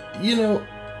 So,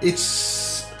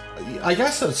 it's, I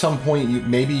guess at some point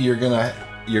maybe you're gonna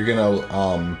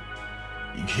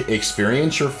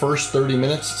experience your first 30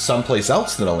 minutes someplace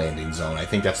else than a landing zone. I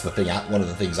think that's one of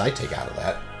the things I take out of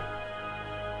that.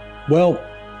 Well,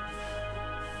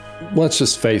 let's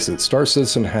just face it, Star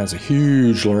Citizen has a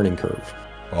huge learning curve.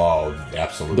 Oh,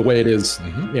 absolutely. The way it is,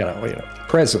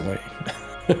 presently.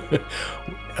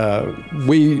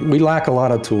 We lack a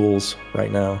lot of tools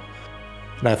right now.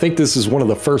 And I think this is one of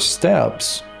the first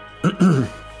steps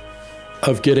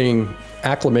of getting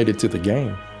acclimated to the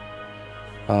game.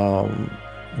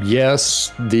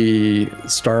 Yes, the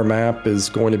star map is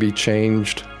going to be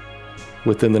changed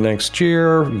within the next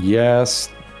year. Yes,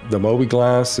 the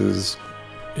Mobi-Glass is,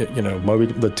 the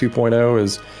 2.0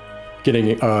 is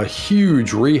getting a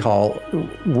huge rehaul.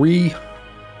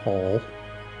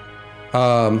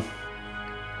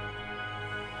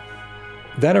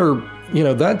 That are,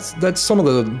 that's some of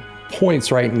the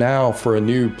points right now for a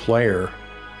new player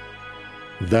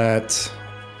that,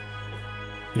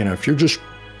 if you're just,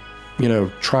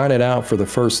 trying it out for the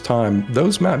first time,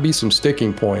 those might be some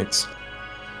sticking points.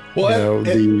 Well,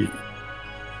 the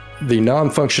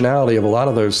non-functionality of a lot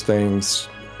of those things,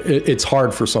 it's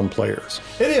hard for some players.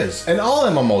 It is, and all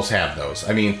MMOs have those.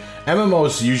 I mean,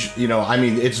 MMOs usually,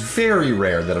 it's very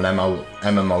rare that an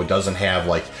MMO doesn't have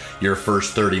like your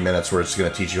first 30 minutes where it's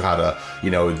going to teach you how to,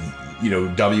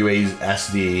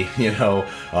 WASD,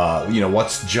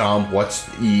 what's jump, what's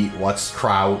eat, what's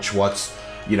crouch, what's,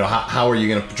 how are you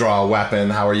going to draw a weapon?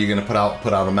 How are you going to put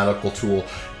out a medical tool?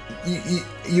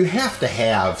 You have to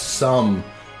have some,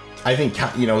 I think,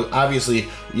 obviously,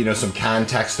 some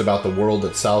context about the world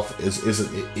itself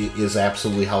is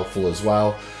absolutely helpful as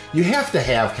well. You have to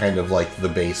have kind of like the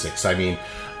basics. I mean,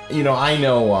 I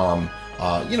know,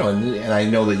 and I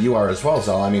know that you are as well,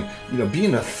 Zel. I mean,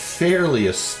 being a fairly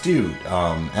astute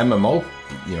MMO,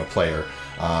 player,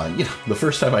 the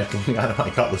first time I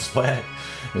got this flag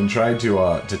and tried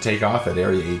to take off at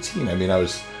Area 18, I mean, I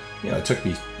was, it took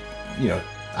me,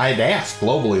 I had to ask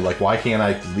globally, like, why can't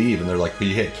I leave? And they're like, well,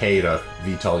 you hit K to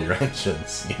VTOL your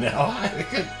engines.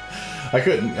 I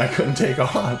couldn't take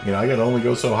off. I could only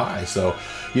go so high. So,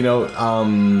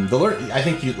 I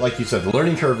think like you said, the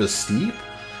learning curve is steep,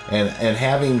 and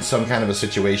having some kind of a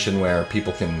situation where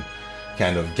people can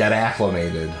kind of get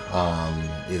acclimated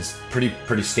is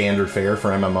pretty standard fare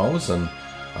for MMOs, and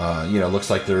looks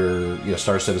like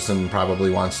Star Citizen probably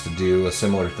wants to do a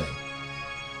similar thing.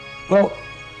 Well,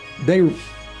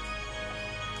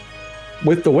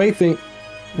 with the way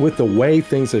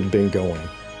things have been going,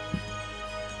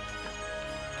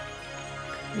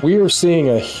 we are seeing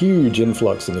a huge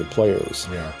influx of new players.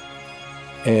 Yeah.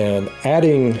 And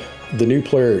adding the new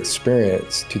player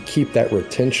experience to keep that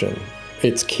retention,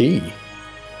 it's key.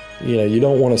 You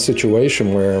don't want a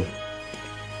situation where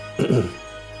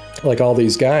like all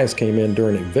these guys came in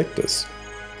during Invictus,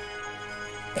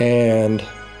 and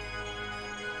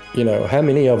how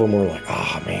many of them were like,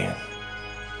 oh man,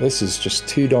 this is just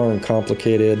too darn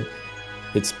complicated.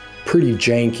 It's pretty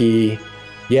janky.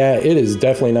 Yeah, it is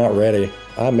definitely not ready.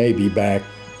 I may be back.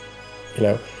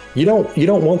 You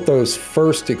don't want those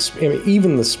first,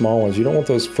 even the small ones, you don't want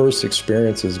those first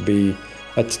experiences be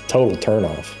a total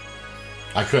turnoff.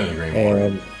 I couldn't agree more.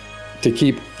 And to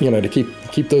keep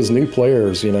those new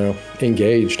players,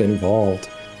 engaged, involved.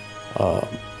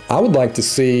 I would like to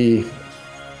see,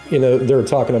 they're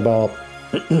talking about,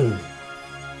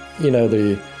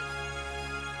 the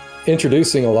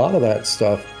introducing a lot of that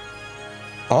stuff.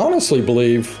 I honestly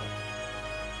believe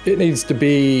it needs to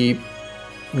be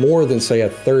more than, say, a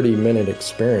 30-minute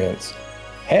experience.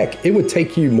 Heck, it would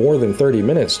take you more than 30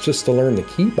 minutes just to learn the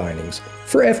key bindings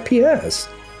for FPS,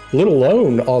 let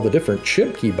alone all the different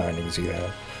chip key bindings you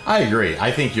have. I agree.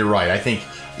 I think you're right. I think,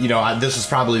 this is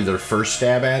probably their first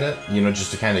stab at it,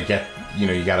 just to kind of get,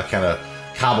 you got to kind of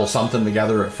cobble something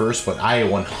together at first, but I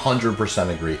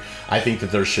 100% agree. I think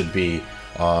that there should be,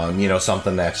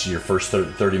 something that's your first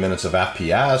 30 minutes of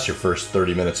FPS, your first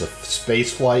 30 minutes of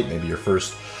space flight, maybe your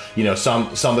first,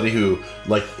 somebody who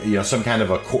some kind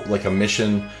of a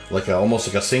mission, almost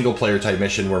like a single player type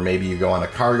mission where maybe you go on a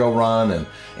cargo run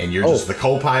and you're just the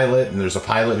co-pilot, and there's a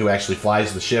pilot who actually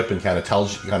flies the ship and kind of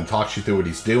talks you through what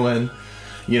he's doing,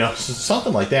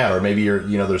 something like that. Or maybe you're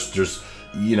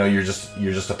you're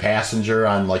just a passenger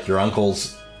on like your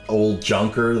uncle's old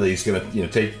junker that he's gonna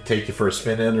take you for a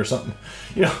spin in or something,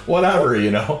 whatever,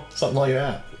 something like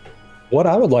that. What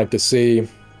I would like to see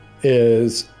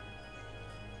is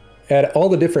at all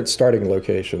the different starting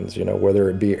locations, whether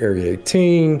it be Area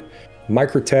 18,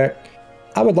 Microtech,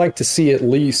 I would like to see at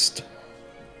least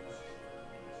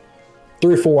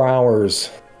 3 or 4 hours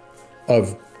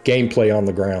of gameplay on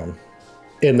the ground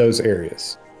in those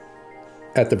areas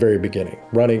at the very beginning,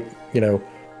 running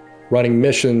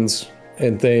missions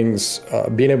and things,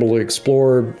 being able to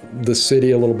explore the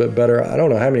city a little bit better. I don't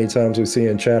know how many times we see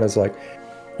in chat is like,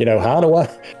 how do I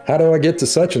get to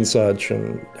such and such,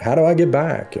 and how do I get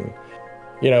back? And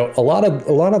a lot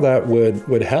of that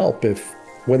would help if,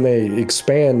 when they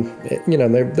expand,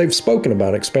 they've spoken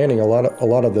about expanding a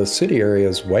lot of the city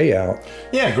areas way out.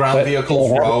 Yeah, ground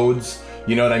vehicles, roads.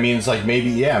 You know what I mean? It's like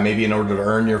maybe in order to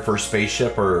earn your first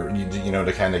spaceship, or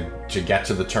to get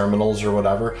to the terminals or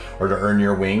whatever, or to earn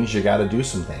your wings, you got to do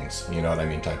some things. You know what I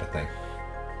mean, type of thing.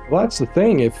 Well, that's the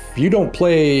thing. If you don't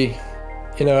play,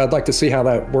 I'd like to see how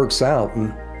that works out,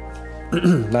 and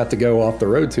not to go off the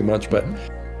road too much, but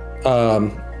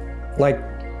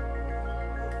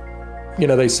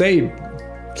they say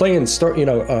playing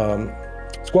Squadron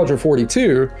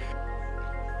 42,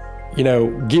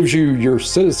 gives you your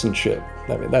citizenship.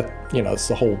 I mean, that, it's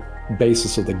the whole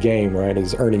basis of the game, right?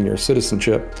 Is earning your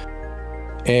citizenship.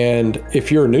 And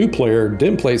if you're a new player,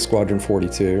 didn't play Squadron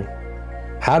 42,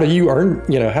 how do you earn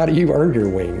your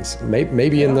wings?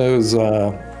 Maybe in those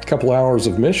couple hours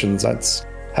of missions, that's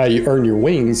how you earn your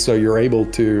wings, so you're able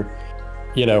to,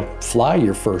 fly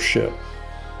your first ship.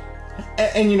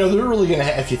 And they're really going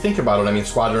to, if you think about it, I mean,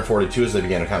 Squadron 42, as they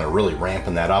began to kind of really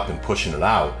ramping that up and pushing it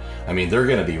out, I mean, they're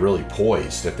going to be really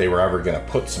poised if they were ever going to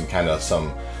put some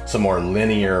more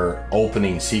linear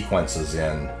opening sequences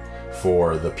in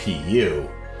for the PU.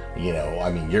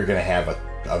 I mean, you're going to have a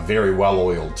very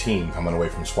well-oiled team coming away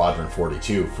from Squadron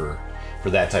 42 for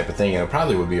that type of thing, and it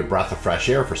probably would be a breath of fresh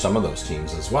air for some of those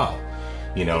teams as well.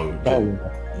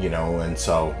 And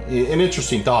so an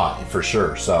interesting thought for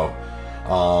sure. So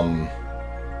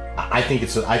I think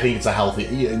it's a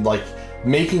healthy, like,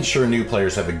 making sure new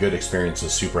players have a good experience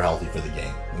is super healthy for the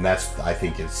game, and I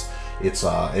think it's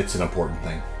an important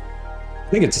thing. I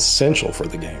think it's essential for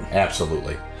the game.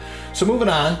 Absolutely. So moving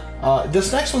on,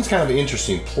 this next one's kind of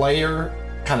interesting. Player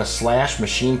kind of /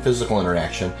 machine physical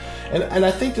interaction, and I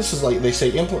think this is, like they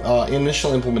say,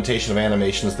 initial implementation of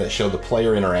animations that show the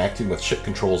player interacting with ship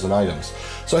controls and items.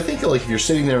 So I think, like, if you're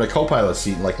sitting there in a co-pilot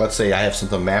seat, and, like, let's say I have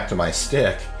something mapped to my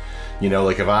stick,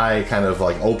 like if I kind of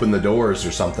like open the doors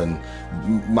or something,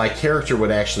 my character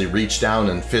would actually reach down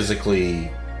and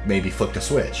physically maybe flick a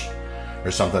switch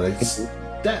or something. It's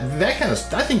that kind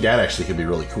of, I think that actually could be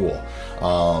really cool. They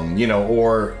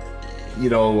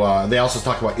also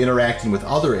talk about interacting with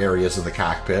other areas of the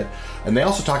cockpit, and they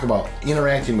also talk about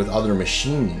interacting with other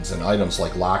machines and items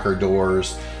like locker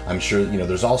doors. I'm sure,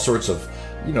 there's all sorts of,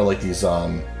 like these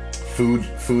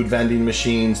food vending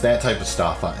machines, that type of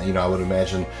stuff. I would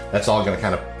imagine that's all going to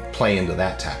kind of play into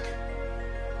that tech.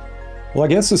 Well, I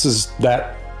guess this is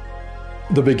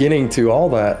the beginning to all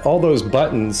that. All those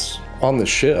buttons on the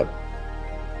ship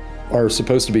are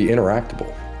supposed to be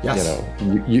interactable. Yes.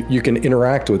 You can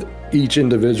interact with each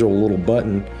individual little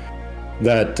button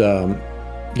that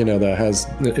that has,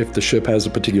 if the ship has a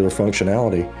particular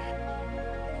functionality.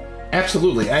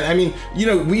 Absolutely. And I mean,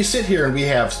 we sit here and we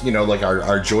have, like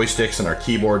our joysticks and our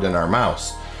keyboard and our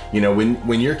mouse.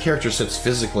 When your character sits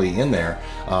physically in there,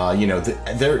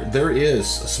 there is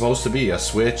supposed to be a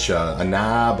switch, a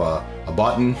knob, a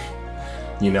button,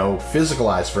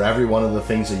 physicalized for every one of the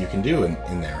things that you can do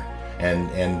in there.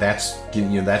 And that's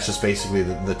just basically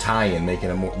the tie-in,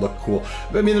 making it look cool.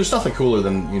 I mean, there's nothing cooler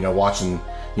than watching,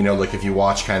 like if you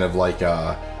watch kind of like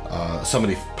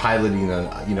somebody piloting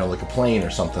like a plane or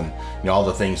something, all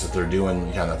the things that they're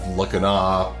doing, kind of looking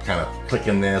up, kind of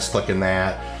clicking this, clicking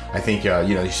that. I think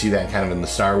you see that kind of in the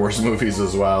Star Wars movies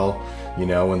as well,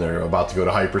 when they're about to go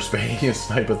to hyperspace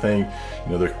type of thing.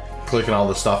 They're clicking all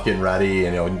the stuff, getting ready,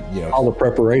 and all the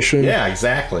preparation. Yeah,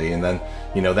 exactly. And then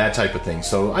that type of thing.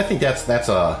 So I think that's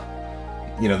a,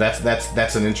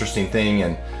 that's an interesting thing.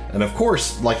 And of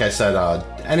course, like I said,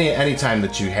 any time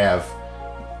that you have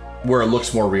where it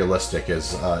looks more realistic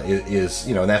is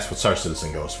and that's what Star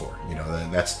Citizen goes for.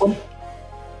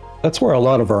 That's where a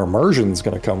lot of our immersion is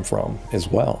going to come from as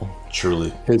well.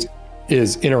 Truly,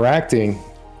 is interacting.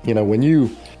 When you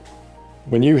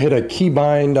hit a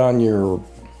keybind on your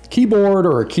keyboard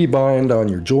or a keybind on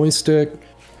your joystick,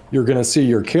 you're going to see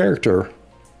your character,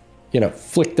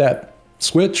 flick that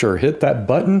switch or hit that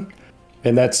button,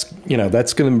 and that's going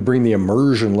to bring the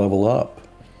immersion level up.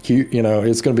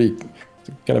 It's going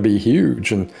to be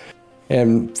huge,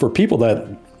 and for people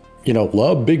that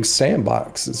love big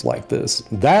sandboxes like this,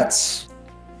 that's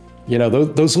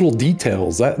those little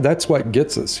details, that's what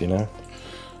gets us.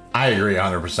 I agree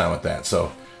 100% with that.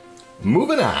 So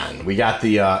moving on, we got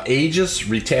the Aegis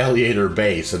Retaliator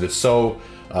base, and it's so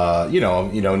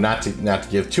not to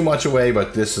give too much away,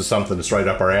 but this is something that's right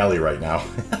up our alley right now.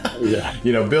 Yeah.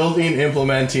 Building,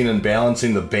 implementing, and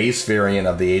balancing the base variant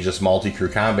of the Aegis multi-crew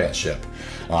combat ship.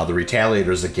 The Retaliator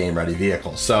is a game-ready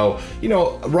vehicle. So,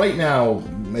 right now,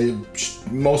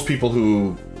 most people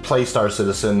who play Star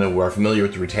Citizen who are familiar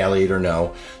with the Retaliator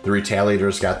know the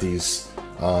Retaliator's got these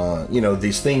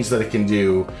these things that it can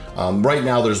do. Right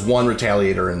now, there's one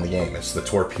Retaliator in the game. It's the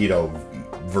torpedo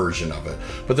version of it.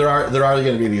 But there are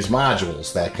going to be these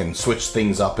modules that can switch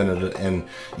things up and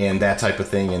that type of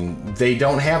thing. And they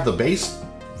don't have the base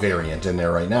variant in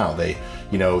there right now. They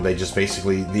just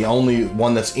basically, the only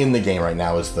one that's in the game right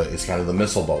now is kind of the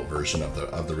missile boat version of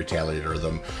the Retaliator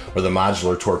or the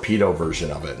modular torpedo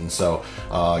version of it. And so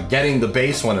getting the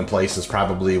base one in place is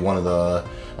probably one of the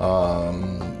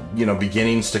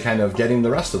beginnings to kind of getting the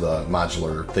rest of the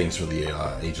modular things for the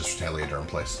Aegis Retaliator in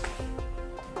place.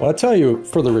 Well, I'll tell you,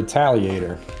 for the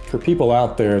Retaliator, for people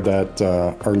out there that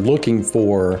are looking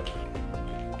for,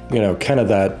 kind of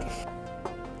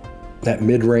that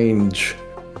mid-range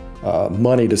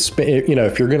money to spend,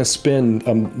 if you're going to spend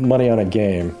money on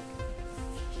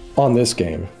this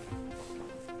game,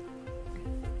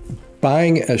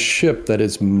 buying a ship that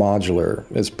is modular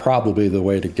is probably the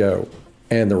way to go.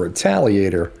 And the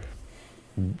Retaliator,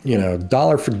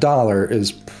 dollar for dollar,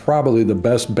 is probably the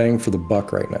best bang for the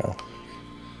buck right now.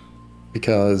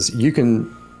 Because you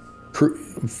can,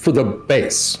 for the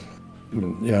base,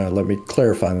 let me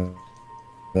clarify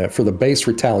that. For the base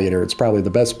Retaliator, it's probably the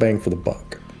best bang for the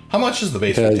buck. How much is the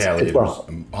base Retaliator?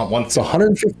 It's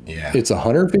 $150. Yeah. It's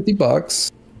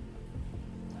 $150.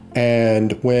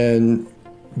 And when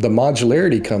the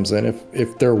modularity comes in,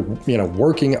 if they're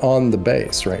working on the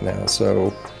base right now,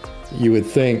 so you would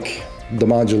think the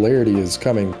modularity is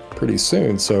coming pretty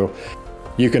soon. So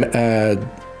you can add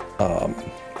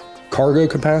cargo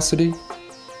capacity.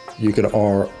 You could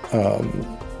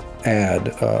add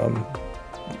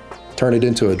turn it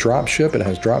into a drop ship. It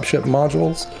has drop ship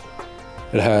modules.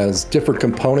 It has different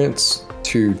components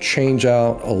to change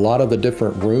out a lot of the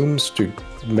different rooms to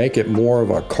make it more of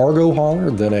a cargo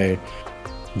hauler than a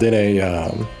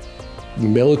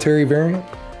military variant.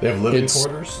 They have living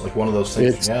quarters, like one of those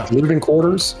things. It's living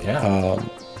quarters. Yeah.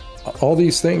 All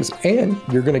these things, and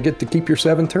you're going to get to keep your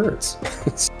 7 turrets.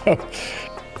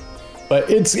 But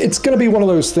it's going to be one of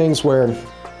those things where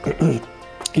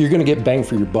you're going to get bang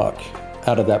for your buck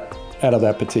out of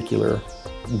that particular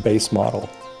base model,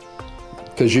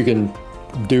 because you can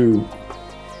do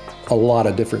a lot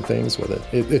of different things with it.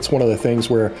 It's one of the things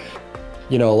where,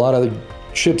 a lot of the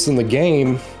ships in the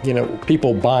game,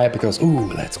 people buy it because,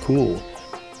 ooh, that's cool.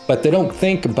 But they don't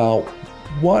think about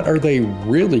what are they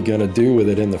really going to do with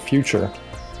it in the future.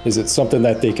 Is it something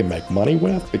that they can make money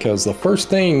with? Because the first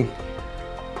thing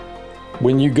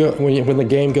when the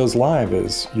game goes live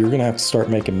is you're going to have to start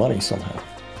making money somehow.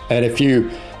 And if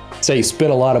you say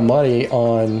spend a lot of money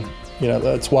on,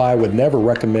 that's why I would never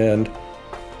recommend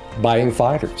buying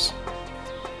fighters,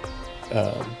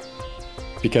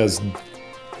 because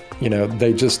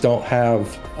they just don't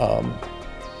have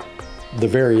the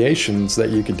variations that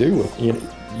you could do with.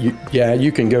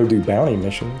 You can go do bounty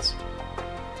missions,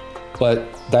 but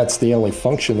that's the only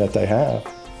function that they have.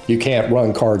 You can't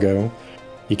run cargo.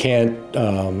 You can't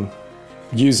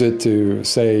use it to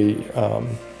say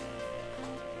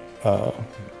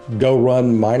go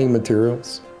run mining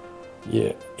materials.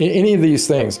 Yeah, any of these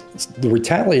things. The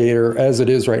Retaliator, as it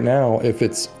is right now, if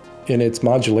it's in its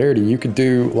modularity, you could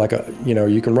do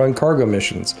you can run cargo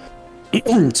missions,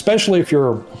 especially if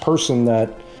you're a person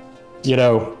that,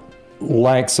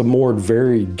 lacks a more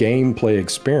varied gameplay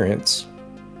experience.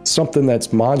 Something that's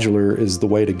modular is the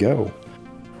way to go.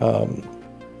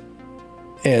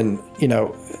 And,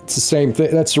 it's the same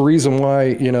thing. That's the reason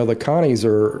why, the Connies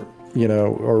are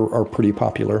are pretty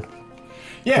popular.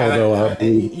 Yeah, Although I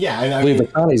believe the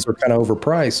Connies are kind of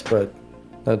overpriced, but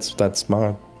that's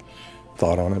my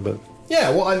thought on it. But yeah,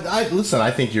 well, I listen.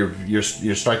 I think you're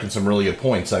striking some really good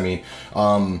points. I mean,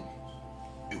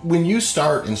 when you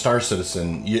start in Star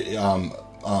Citizen,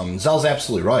 Zell's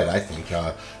absolutely right. I think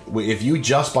if you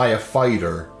just buy a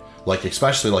fighter, like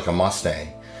especially like a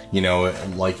Mustang,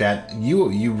 like that,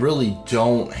 you really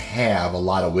don't have a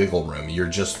lot of wiggle room. You're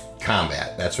just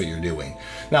combat. That's what you're doing.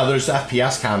 Now there's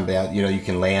FPS combat. You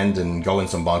can land and go in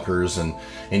some bunkers, and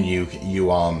you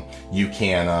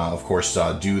can of course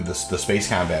do the space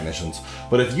combat missions.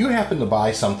 But if you happen to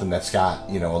buy something that's got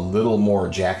a little more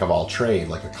jack of all trade,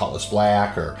 like a Cutlass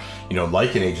Black or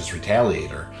like an Aegis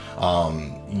Retaliator,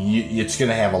 it's going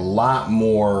to have a lot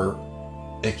more.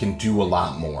 It can do a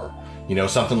lot more.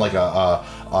 Something like a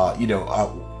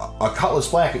Cutlass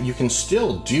Black, you can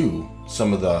still do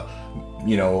some of the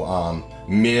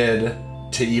mid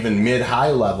to even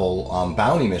mid-high level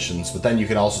bounty missions, but then you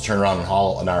can also turn around and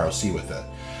haul an ROC with it.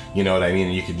 You know what I mean?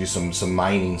 And you can do some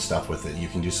mining stuff with it. You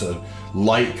can do some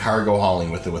light cargo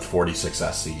hauling with it with 46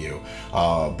 SCU.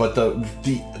 But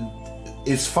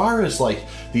as far as like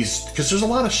these, because there's a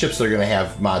lot of ships that are going to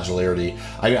have modularity.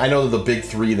 I know that the big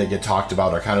three that get talked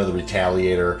about are kind of the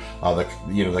Retaliator,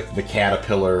 the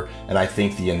Caterpillar, and I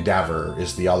think the Endeavor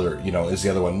is the other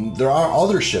one. There are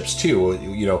other ships too,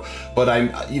 but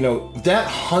that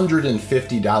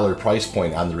 $150 price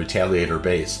point on the Retaliator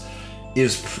base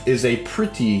is a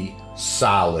pretty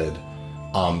solid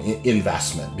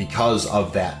investment because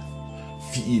of that.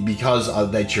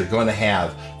 That you're going to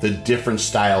have the different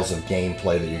styles of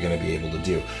gameplay that you're going to be able to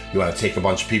do. You want to take a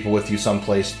bunch of people with you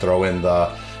someplace, throw in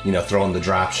the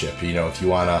dropship. If you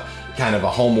want to kind of a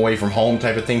home away from home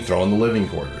type of thing, throw in the living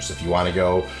quarters. If you want to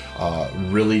go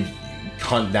really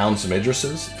hunt down some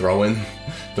Idrises, throw in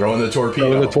the torpedo.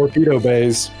 Throw in the torpedo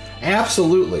bays.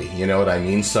 Absolutely, you know what I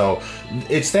mean. So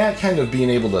it's that kind of being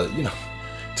able to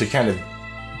to kind of.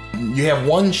 You have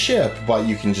one ship, but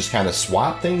you can just kind of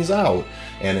swap things out,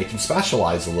 and it can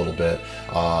specialize a little bit.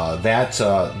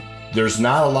 There's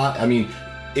not a lot. I mean,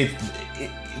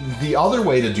 the other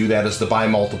way to do that is to buy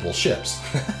multiple ships.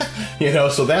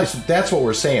 So that's what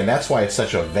we're saying. That's why it's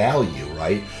such a value,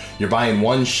 right? You're buying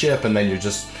one ship, and then you're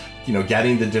just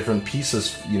getting the different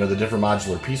pieces, the different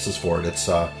modular pieces for it. It's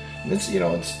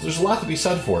there's a lot to be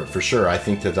said for it, for sure. I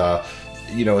think that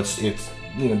it's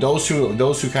those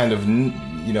who kind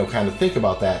of think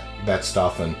about that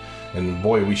stuff, and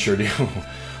boy, we sure do.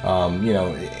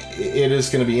 It is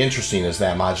going to be interesting as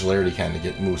that modularity kind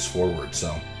of moves forward.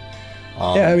 So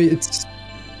yeah, I mean,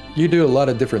 you do a lot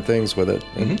of different things with it,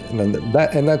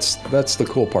 and that's the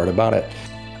cool part about it.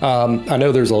 I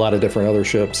know there's a lot of different other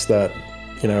ships that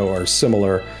are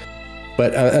similar,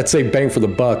 but I'd say bang for the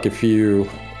buck if you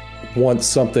want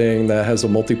something that has a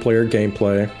multiplayer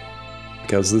gameplay.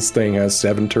 Because this thing has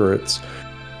 7 turrets,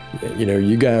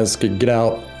 you guys could get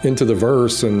out into the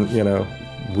verse and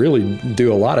really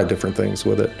do a lot of different things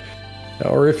with it.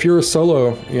 Or if you're a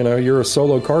solo, you're a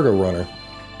solo cargo runner,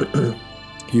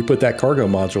 you put that cargo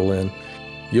module in,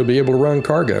 you'll be able to run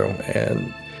cargo.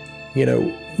 And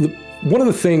one of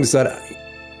the things that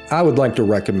I would like to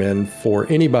recommend for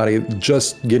anybody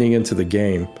just getting into the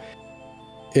game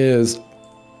is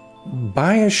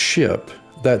buy a ship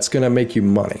that's going to make you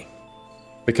money.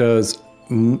 Because,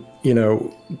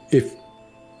 if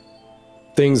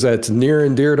things that's near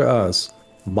and dear to us,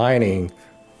 mining,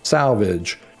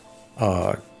 salvage,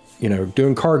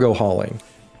 doing cargo hauling,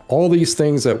 all these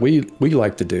things that we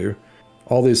like to do,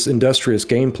 all this industrious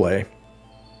gameplay,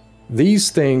 these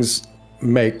things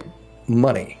make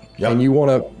money. Yep. And you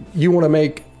want to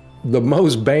make the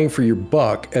most bang for your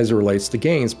buck as it relates to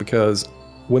games, because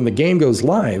when the game goes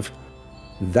live,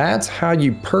 that's how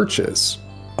you purchase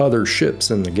other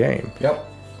ships in the game. Yep.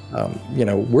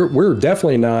 We're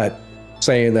definitely not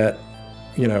saying that,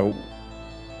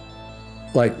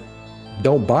 like,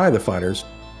 don't buy the fighters,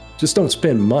 just don't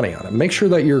spend money on it. Make sure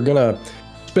that you're gonna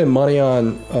spend money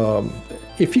on,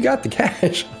 if you got the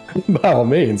cash, by all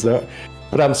means. But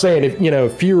I'm saying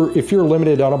if you're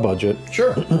limited on a budget,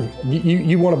 sure,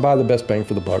 you want to buy the best bang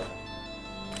for the buck.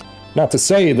 Not to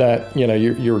say that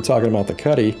you were talking about the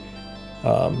Cuddy.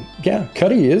 Yeah,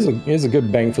 Cuddy is a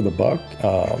good bang for the buck.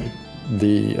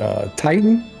 The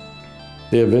Titan,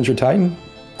 the Avenger Titan,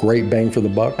 great bang for the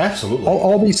buck. Absolutely.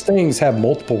 All these things have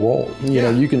multiple roles.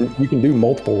 You can do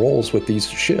multiple roles with these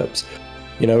ships.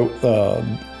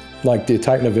 Like the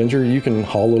Titan Avenger, you can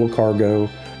haul little cargo.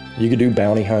 You can do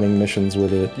bounty hunting missions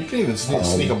with it. You can even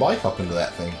sneak a bike up into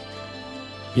that thing.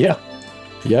 Yeah.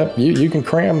 Yep. You can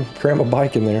cram a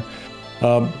bike in there.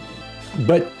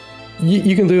 But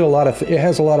you can do a lot of. It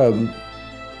has a lot of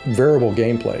variable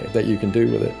gameplay that you can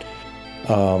do with it.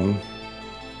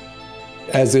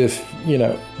 As if,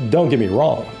 don't get me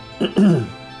wrong.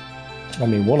 I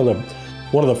mean, one of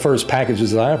the first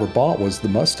packages that I ever bought was the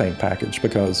Mustang package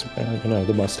because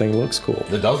the Mustang looks cool.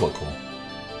 It does look cool.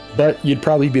 But you'd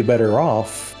probably be better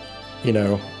off,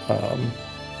 getting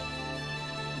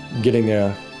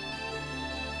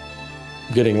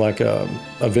like a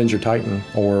Avenger Titan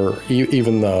or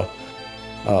even the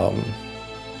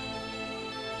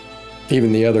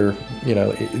other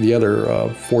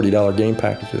 $40 game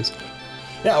packages.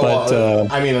 Yeah,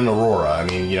 well, I mean, an Aurora. I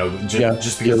mean,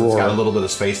 just because it's got a little bit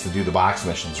of space to do the box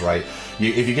missions, right?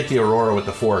 If you get the Aurora with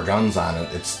the 4 guns on it,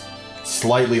 it's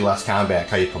slightly less combat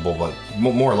capable, but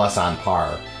more or less on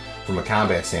par from a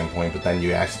combat standpoint. But then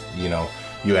you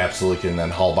absolutely can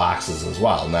then haul boxes as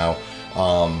well. Now,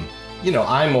 I'm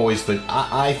always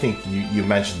I think you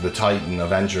mentioned the Titan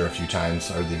Avenger a few times,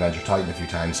 or the Avenger Titan a few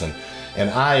times, and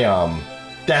I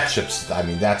that ship's, I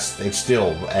mean, it's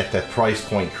still at that price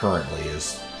point currently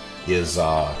is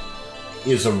a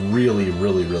really,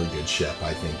 really, really good ship.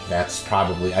 I think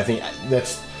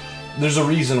there's a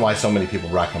reason why so many people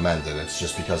recommend it. It's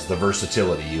just because of the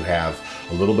versatility. You have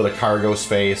a little bit of cargo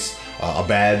space, a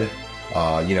bed,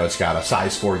 it's got a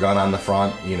size 4 gun on the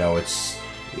front.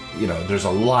 There's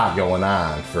a lot going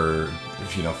on for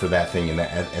that thing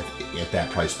at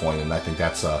that price point, and I think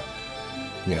that's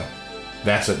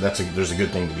there's a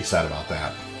good thing to be said about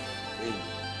that.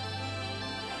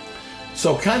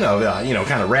 So kind of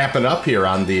wrapping up here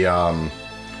on the old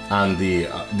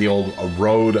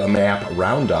Roadmap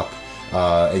Roundup,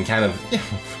 and kind of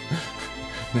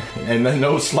and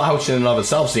no slouch in and of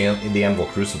itself, the Anvil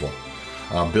Crucible.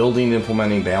 Building,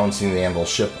 implementing, balancing the Anvil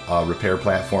ship repair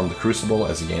platform, the Crucible,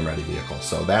 as a game-ready vehicle.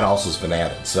 So that also has been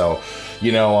added. So,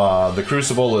 the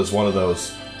Crucible is one of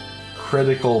those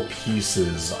critical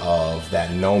pieces of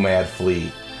that Nomad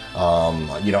fleet,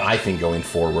 I think going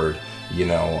forward,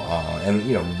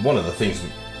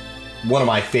 one of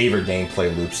my favorite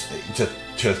gameplay loops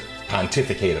to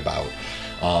pontificate about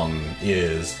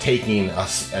is taking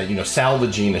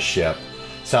salvaging a ship,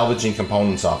 salvaging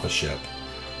components off a ship,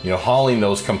 hauling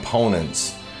those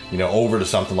components, over to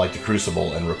something like the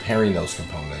Crucible and repairing those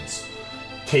components,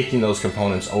 taking those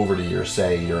components over to your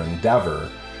Endeavor,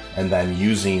 and then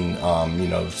using,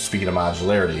 speaking of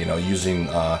modularity, using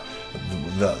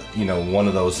one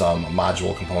of those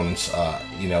module components,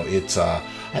 it's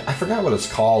I forgot what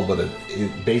it's called, but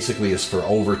it basically is for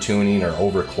over-tuning or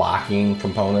overclocking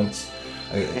components.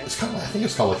 I think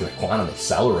it's called like a quantum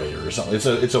accelerator or something.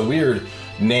 It's a weird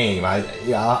name.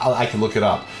 I can look it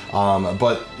up.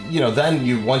 But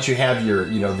then once you have your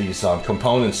these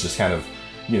components just kind of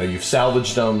you've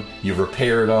salvaged them, you've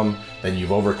repaired them, then you've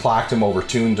overclocked them,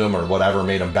 overtuned them, or whatever,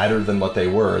 made them better than what they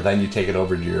were. Then you take it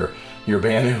over to your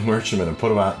abandoned merchantman and put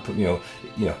them out.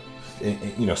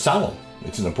 Sell them.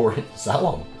 It's an important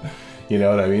sell them. You know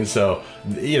what I mean? So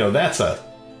that's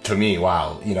to me,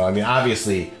 wow.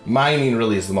 Obviously, mining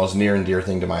really is the most near and dear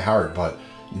thing to my heart, but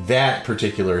that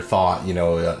particular thought,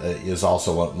 is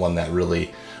also one that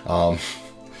really,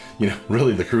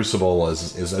 really the Crucible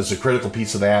is a critical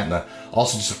piece of that, and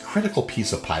also just a critical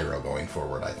piece of Pyro going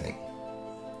forward, I think.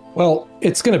 Well,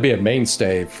 it's going to be a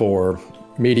mainstay for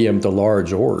medium to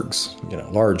large orgs.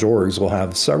 Large orgs will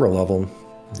have several of them.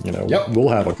 Yep. We'll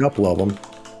have a couple of them,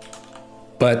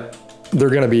 but they're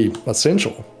going to be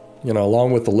essential.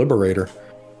 Along with the Liberator,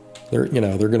 they're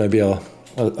going to be a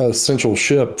essential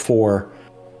ship for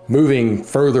moving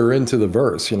further into the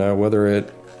verse. Whether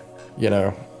it,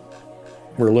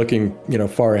 we're looking,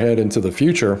 far ahead into the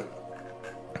future.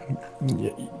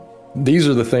 These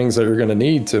are the things that you're going to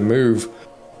need to move,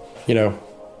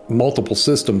 multiple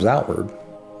systems outward.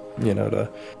 To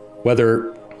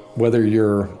whether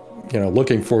you're,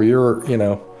 looking for your,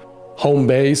 home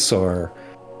base or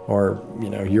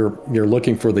you're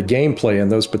looking for the gameplay in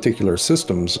those particular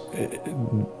systems.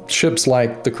 Ships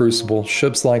like the Crucible,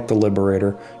 ships like the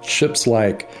Liberator, ships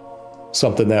like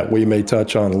something that we may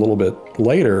touch on a little bit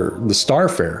later, the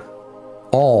Starfare,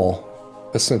 all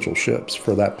essential ships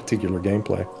for that particular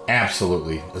gameplay.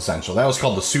 Absolutely essential. That was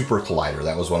called the Super Collider.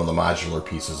 That was one of the modular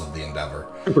pieces of the Endeavor.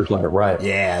 Super Collider, right.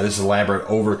 Yeah, this elaborate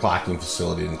overclocking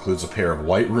facility includes a pair of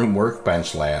White Room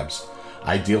workbench labs,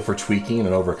 ideal for tweaking and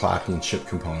overclocking ship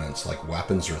components like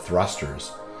weapons or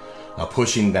thrusters,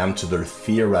 pushing them to their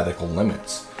theoretical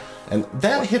limits. And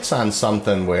that hits on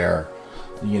something where,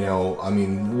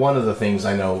 one of the things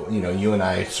I know, you and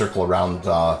I circle around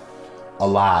a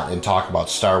lot and talk about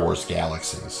Star Wars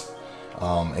Galaxies.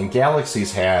 And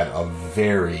Galaxies had a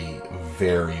very,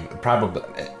 very, probably,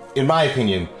 in my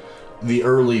opinion, the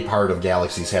early part of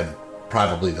Galaxies had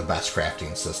probably the best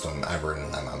crafting system ever in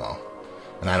an MMO.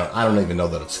 And I don't even know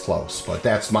that it's close, but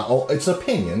that's it's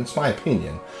opinion. It's my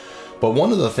opinion. But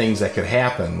one of the things that could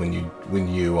happen when you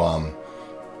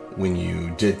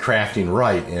did crafting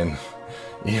right in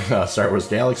Star Wars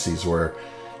Galaxies, where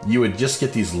you would just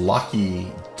get these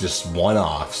lucky just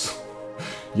one-offs,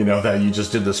 that you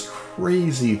just did this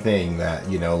crazy thing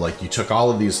that, like you took all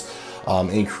of these,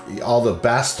 all the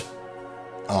best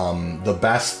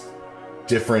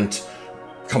different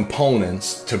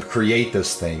components to create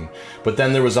this thing. But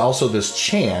then there was also this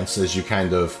chance as you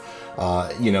kind of,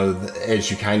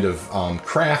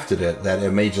 crafted it, that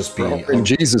it may just be... And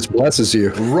Jesus blesses you.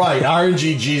 Right.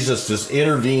 RNG Jesus just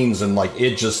intervenes and like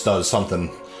it just does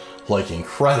something like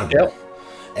incredible. Yep.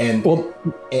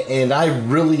 And I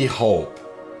really hope,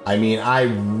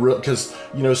 because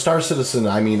Star Citizen,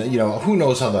 who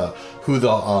knows who the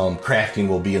crafting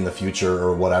will be in the future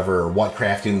or whatever, or what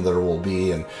crafting there will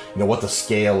be, and what the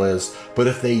scale is. But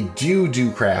if they do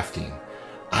crafting,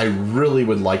 I really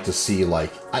would like to see it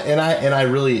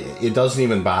doesn't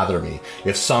even bother me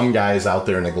if some guy's out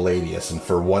there in a Gladius and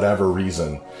for whatever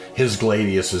reason his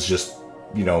Gladius is just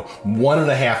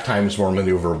 1.5 times more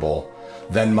maneuverable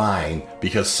than mine,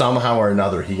 because somehow or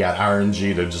another he got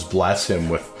RNG to just bless him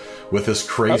with this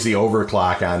crazy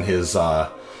overclock on his on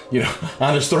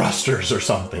his thrusters or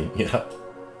something.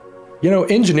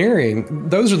 Engineering,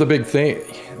 those are the big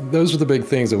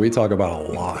things that we talk about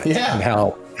a lot. Yeah. And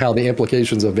how the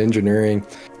implications of engineering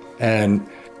and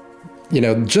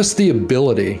just the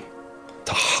ability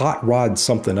to hot rod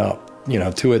something up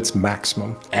to its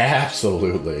maximum.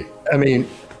 Absolutely.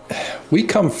 We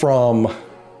come from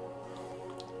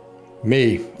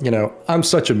me, I'm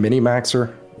such a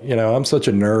mini-maxer, I'm such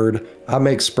a nerd. I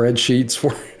make spreadsheets for,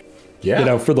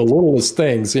 for the littlest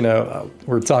things.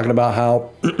 We're talking about how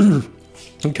I'm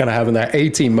kind of having that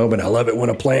A-team moment. I love it when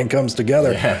a plan comes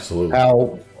together. Yeah, absolutely.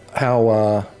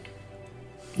 How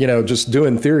just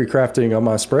doing theory crafting on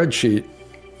my spreadsheet,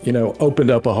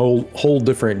 opened up a whole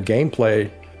different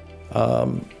gameplay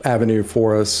avenue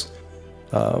for us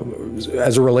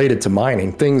as related to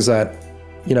mining. Things that,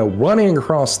 running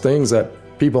across things that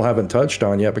people haven't touched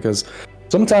on yet, because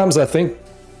sometimes I think,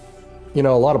 a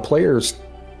lot of players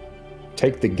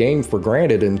take the game for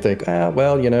granted and think, a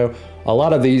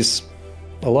lot of these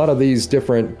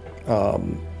different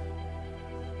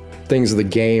things of the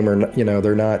game are,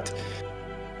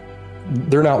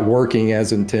 they're not working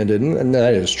as intended, and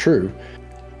that is true.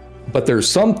 But there's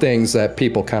some things that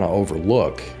people kind of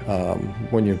overlook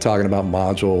when you're talking about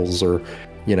modules or,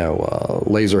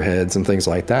 laser heads and things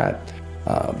like that.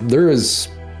 There is,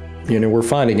 we're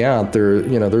finding out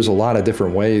there's a lot of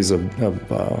different ways of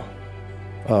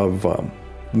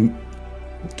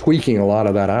tweaking a lot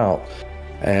of that out.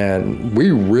 And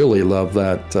we really love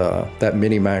that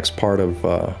mini-max part of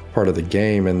the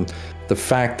game, and the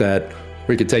fact that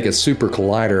we could take a super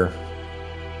collider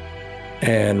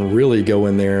and really go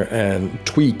in there and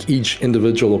tweak each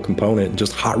individual component and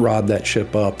just hot rod that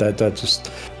ship up. That's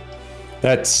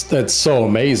so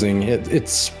amazing.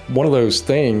 It's one of those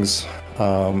things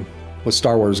with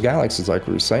Star Wars Galaxies, like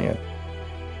we were saying.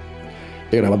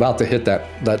 I'm about to hit that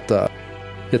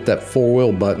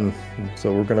 4-wheel button,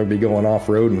 so we're going to be going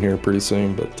off-roading here pretty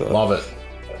soon. But love it.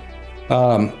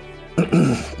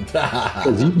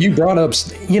 You brought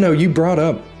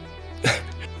up.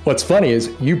 What's funny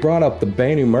is you brought up the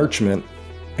Banu Merchant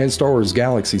and Star Wars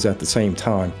Galaxies at the same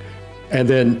time, and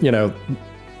then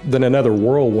then another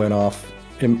whirlwind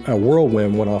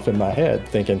went off in my head,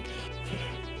 thinking,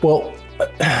 well,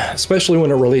 especially when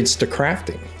it relates to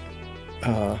crafting.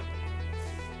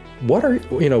 What are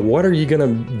you going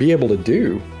to be able to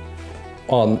do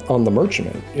on the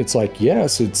Merchantman? It's like,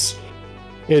 yes, it's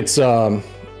going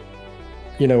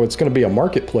to be a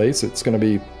marketplace. It's going to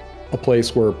be a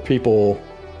place where people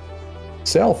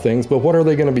sell things, but what are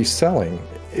they going to be selling?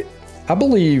 I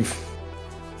believe,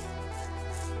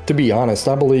 to be honest,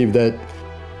 that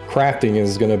crafting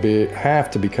is going to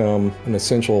have to become an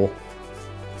essential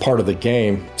part of the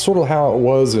game, sort of how it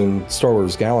was in Star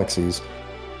Wars Galaxies.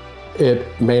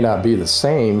 It may not be the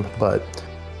same, but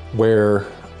where,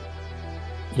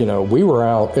 we were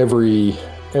out every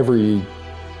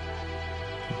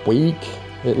week,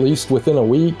 at least within a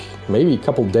week, maybe a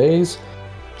couple days,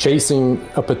 chasing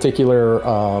a particular,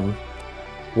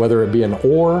 whether it be an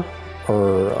ore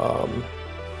or,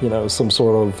 some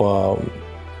sort of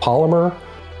polymer.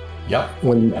 Yep.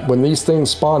 When these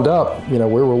things spawned up, we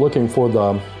were looking for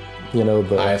the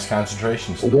highest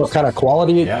concentrations. What kind of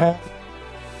quality it had.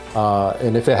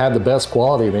 And if it had the best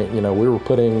quality, we were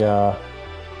putting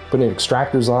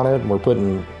extractors on it, and we're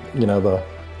putting,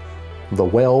 the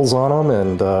wells on them,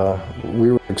 and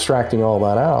we were extracting all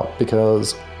that out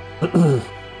because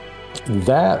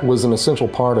that was an essential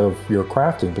part of your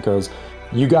crafting, because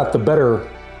you got the better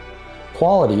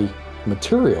quality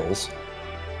materials,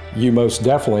 you most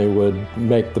definitely would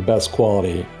make the best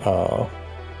quality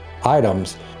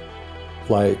items.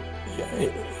 Like,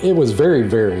 it was very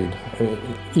varied. I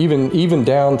mean, even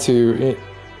down to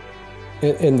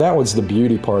it, and that was the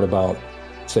beauty part about,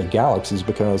 say, Galaxies,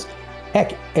 because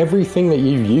heck, everything that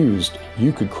you used,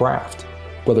 you could craft,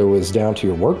 whether it was down to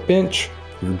your workbench,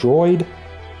 your droid,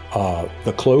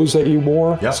 the clothes that you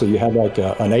wore. Yep. So you had like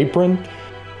an apron.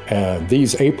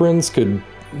 These aprons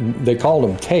they called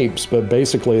them tapes, but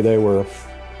basically they were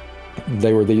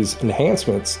these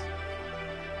enhancements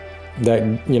that,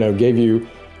 gave you,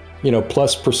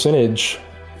 plus percentage,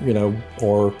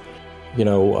 or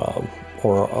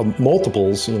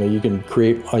multiples. You can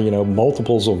create,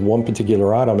 multiples of one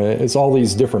particular item. And it's all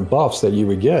these different buffs that you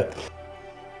would get.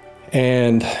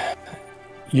 And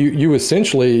you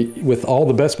essentially, with all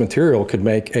the best material, could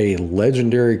make a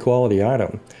legendary quality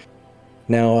item.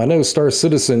 Now, I know Star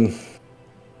Citizen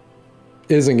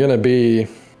isn't going to be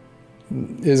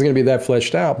that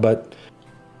fleshed out, but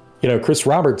Chris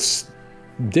Roberts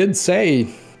did say,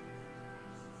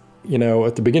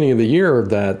 at the beginning of the year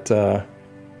that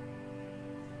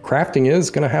crafting is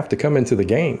going to have to come into the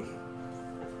game.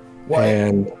 What?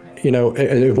 And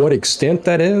at what extent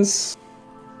that is,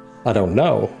 I don't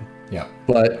know. Yeah.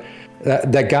 But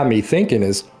that got me thinking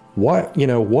is, what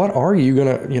are you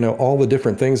gonna, all the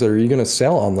different things that are you gonna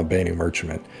sell on the Banu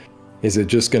Merchantment? Is it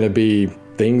just gonna be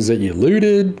things that you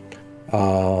looted?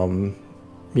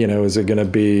 Is it gonna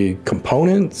be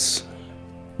components?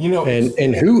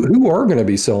 And who are gonna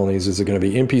be selling these? Is it gonna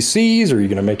be NPCs? Or are you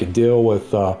gonna make a deal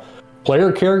with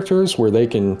player characters where they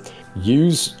can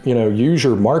use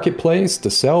your marketplace to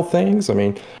sell things? I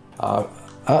mean,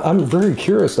 I'm very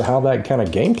curious to how that kind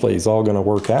of gameplay is all going to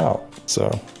work out.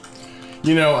 So,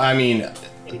 I mean,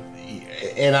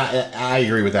 and I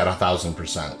agree with that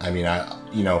 1,000%. I mean,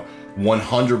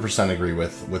 100% agree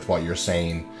with what you're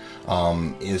saying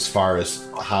as far as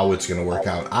how it's going to work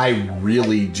out. I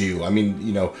really do. I mean,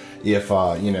 if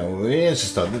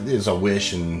it's a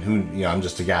wish, and I'm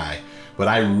just a guy. But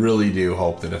I really do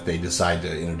hope that if they decide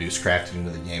to introduce crafting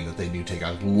into the game, that they do take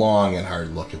a long and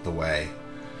hard look at the way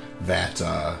that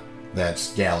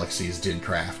Galaxies did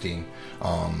crafting.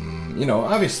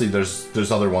 Obviously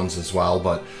there's other ones as well,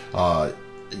 but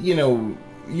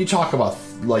you talk about,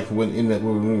 like, when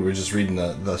we were just reading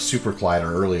the Super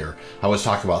Collider earlier, I was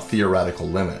talking about theoretical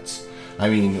limits. I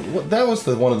mean, that was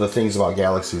one of the things about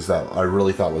Galaxies that I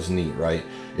really thought was neat, right?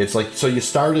 It's like, so you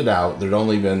started out, there'd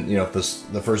only been, if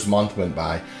the first month went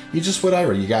by, you just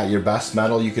whatever, you got your best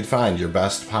metal you could find, your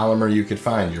best polymer you could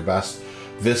find, your best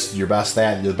this, your best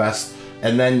that, your best,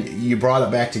 and then you brought it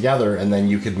back together, and then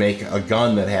you could make a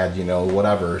gun that had,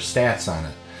 whatever stats on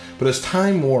it. But as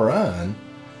time wore on,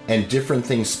 and different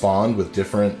things spawned with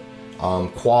different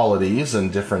qualities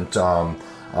and different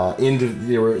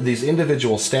there were these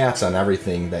individual stats on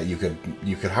everything that you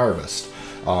could harvest.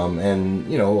 And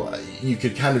you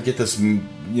could kind of get this,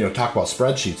 talk about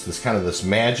spreadsheets, this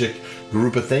magic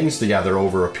group of things together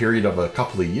over a period of a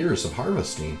couple of years of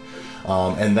harvesting.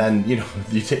 And then, you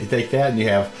take that and you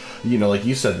have, like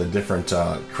you said, the different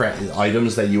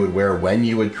items that you would wear when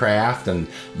you would craft, and,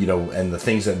 and the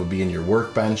things that would be in your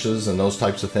workbenches and those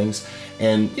types of things.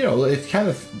 And,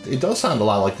 it does sound a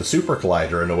lot like the Super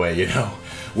Collider in a way,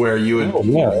 where you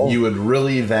would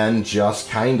really then just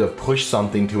kind of push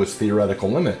something to its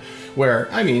theoretical limit. Where,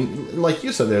 I mean, like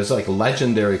you said, there's like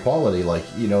legendary quality. Like,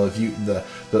 if you,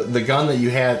 the gun that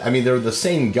you had, I mean, they're the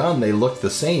same gun, they look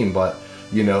the same, but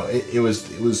it was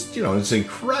it's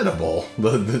incredible,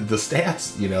 the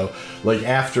stats, like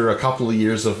after a couple of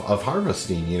years of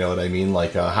harvesting, you know what I mean,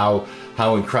 like how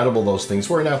incredible those things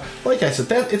were. Now, like I said,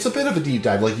 that it's a bit of a deep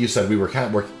dive. Like you said, we're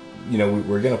going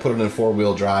to put it in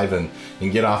 4-wheel drive and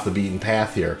get off the beaten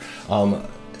path here.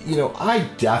 I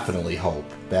definitely hope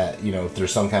that if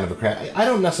there's some kind of a craft, I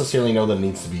don't necessarily know that it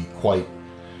needs to be quite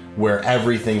where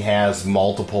everything has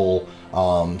multiple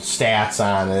stats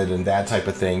on it and that type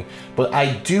of thing, but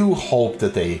I do hope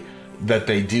that they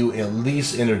do at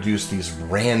least introduce these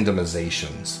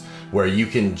randomizations where you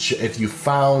can, if you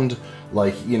found,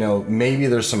 like, maybe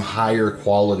there's some higher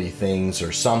quality things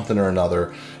or something or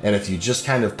another, and if you just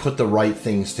kind of put the right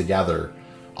things together,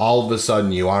 all of a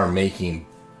sudden you're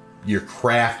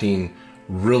crafting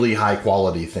really high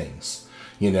quality things,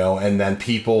 and then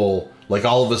people, like,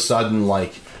 all of a sudden,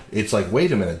 like, it's like,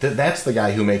 wait a minute, that's the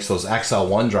guy who makes those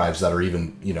XL1 drives that are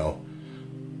even,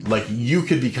 Like you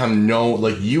could become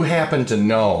like you happen to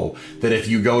know that if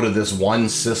you go to this one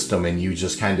system and you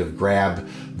just kind of grab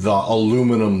the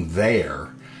aluminum there,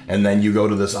 and then you go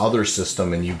to this other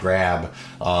system and you grab,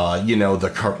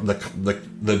 the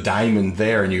diamond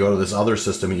there, and you go to this other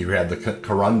system and you grab the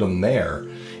corundum there,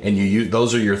 and you use,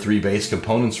 those are your 3 base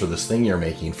components for this thing you're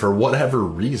making. For whatever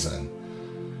reason,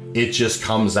 it just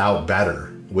comes out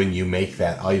better when you make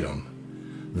that item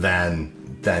than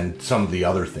some of the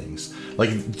other things.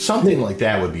 Like something like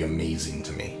that would be amazing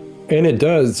to me. And it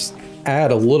does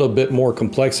add a little bit more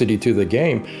complexity to the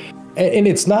game. And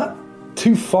it's not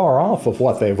too far off of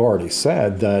what they've already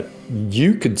said, that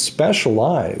you could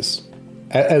specialize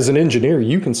as an engineer.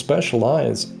 You can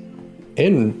specialize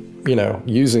in,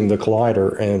 using the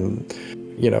collider and,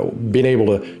 being able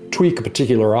to tweak a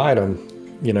particular item,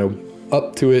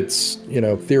 up to its,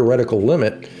 theoretical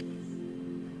limit.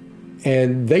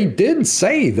 And they did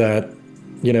say that,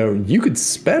 you could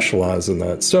specialize in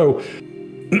that. So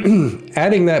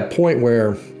adding that point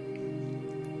where,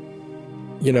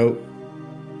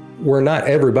 where not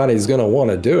everybody's going to want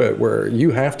to do it, where you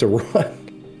have to run,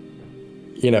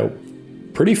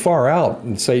 pretty far out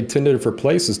and say 10 different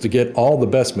places to get all the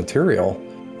best material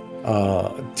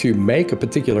to make a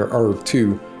particular, or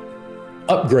to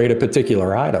upgrade a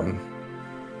particular item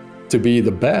to be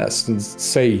the best, and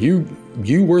say you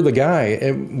were the guy.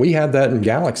 And we had that in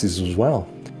Galaxies as well.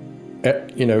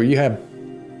 You had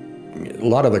a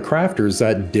lot of the crafters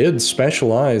that did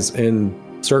specialize in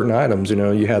certain items.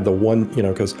 You had the one,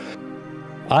 because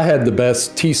I had the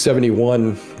best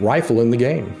T-71 rifle in the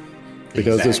game,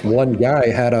 because this one guy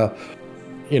had a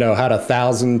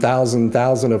 1,000 of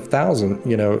 1,000,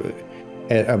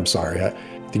 and I'm sorry,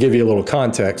 to give you a little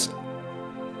context,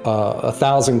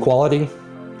 1,000 quality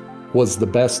was the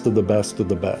best of the best of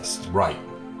the best. Right.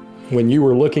 When you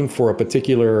were looking for a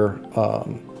particular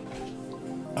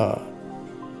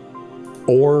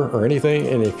ore or anything,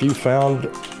 and if you found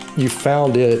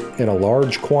it in a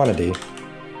large quantity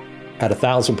at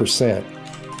 1,000%,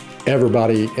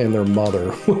 everybody and their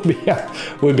mother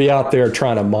would be out there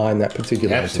trying to mine that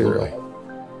particular material.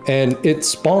 And it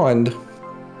spawned,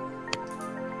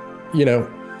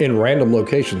 in random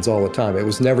locations all the time. It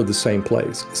was never the same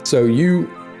place. So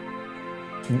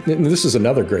this is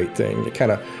another great thing. To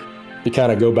kind of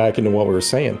go back into what we were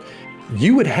saying.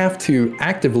 You would have to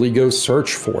actively go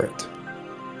search for it.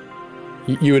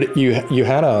 You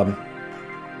had a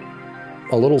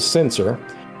little sensor,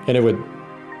 and it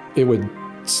would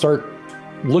start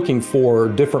looking for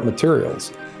different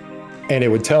materials, and it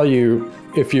would tell you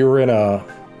if you're in a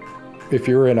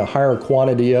higher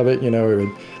quantity of it.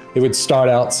 It would start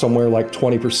out somewhere like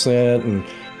 20%, and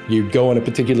you'd go in a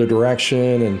particular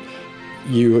direction, and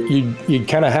you'd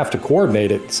kind of have to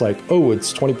coordinate it. It's like, oh,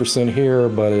 it's 20% here,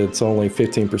 but it's only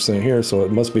 15% here, so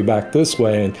it must be back this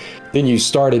way. And then you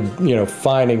started,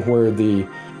 finding where it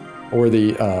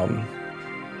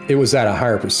was at a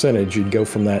higher percentage. You'd go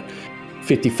from that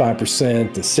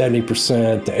 55% to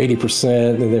 70% to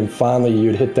 80%, and then finally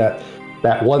you'd hit that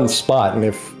one spot. And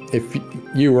if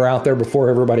you were out there before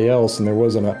everybody else, and there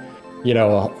wasn't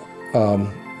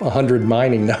 100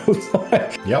 mining nodes,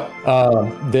 yep,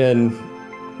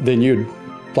 then you'd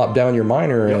plop down your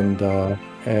miner, yep,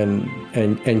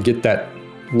 and get that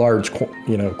large,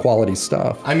 quality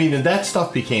stuff. I mean, and that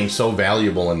stuff became so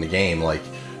valuable in the game, and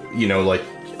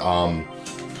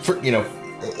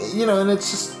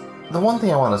it's just the one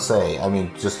thing I want to say. I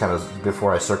mean, just kind of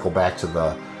before I circle back to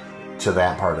that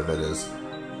part of it, is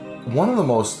one of the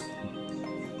most,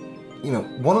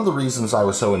 one of the reasons I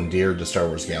was so endeared to Star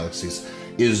Wars Galaxies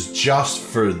is just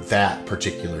for that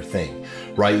particular thing,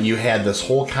 right? You had this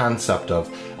whole concept of,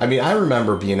 I mean, I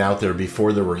remember being out there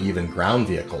before there were even ground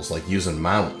vehicles, like using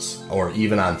mounts or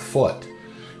even on foot,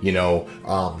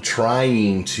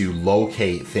 trying to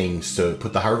locate things to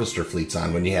put the harvester fleets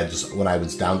on. When I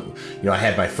was down, I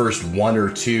had my first 1 or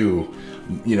 2,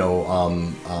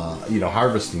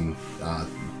 harvesting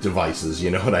devices,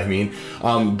 you know what I mean?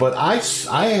 But I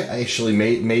actually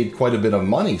made quite a bit of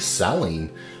money selling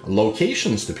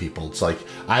locations to people. It's like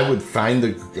I would find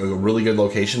a really good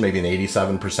location, maybe an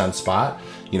 87% spot,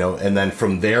 and then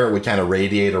from there it would kind of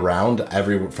radiate around.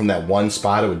 From that one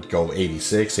spot it would go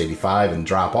 86, 85 and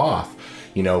drop off,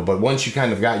 but once you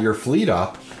kind of got your fleet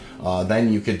up,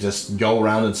 then you could just go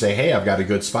around and say, hey, I've got a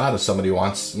good spot if somebody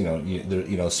wants,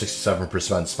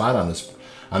 67% spot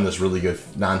on this really good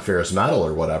non-ferrous metal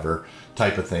or whatever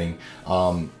type of thing.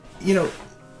 One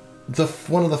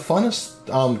of the funnest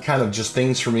kind of just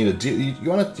things for me to do. You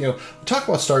want to talk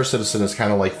about Star Citizen as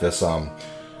kind of like this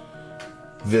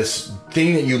this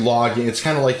thing that you log in. It's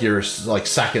kind of like your like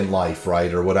Second Life,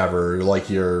 right, or whatever. Like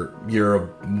you're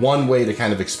one way to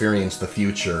kind of experience the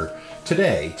future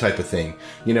today type of thing.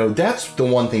 You know, that's the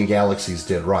one thing Galaxies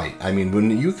did right. I mean,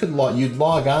 when you'd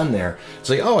log on there, it's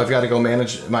like, oh, I've got to go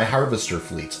manage my harvester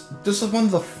fleets. This is one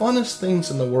of the funnest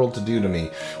things in the world to do to me,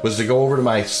 was to go over to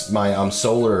my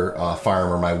solar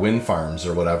farm or my wind farms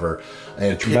or whatever,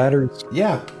 and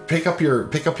pick up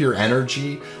your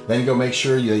energy, then go make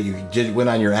sure you went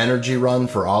on your energy run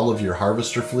for all of your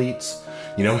harvester fleets.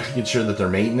 You know, making sure that their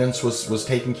maintenance was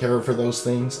taken care of for those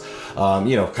things.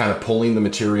 You know, kind of pulling the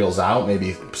materials out,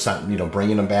 maybe, you know,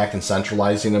 bringing them back and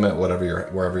centralizing them at wherever your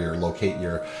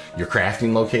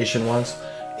crafting location was.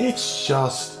 It's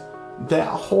just that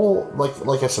whole,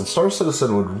 like I said, Star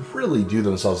Citizen would really do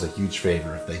themselves a huge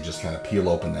favor if they just kind of peel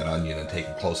open that onion and take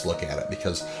a close look at it,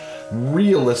 because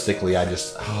realistically,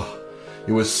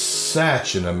 it was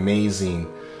such an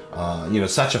amazing. You know,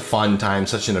 such a fun time,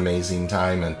 such an amazing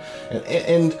time, and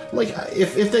like,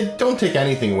 if they don't take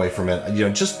anything away from it, you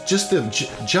know, just the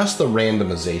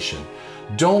randomization.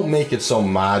 Don't make it so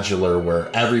modular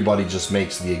where everybody just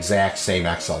makes the exact same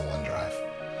XL1 drive.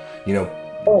 You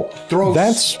know,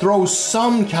 throw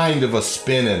some kind of a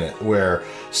spin in it where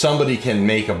somebody can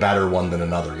make a better one than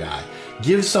another guy.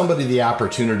 Give somebody the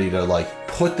opportunity to like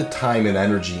put the time and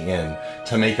energy in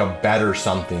to make a better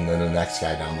something than the next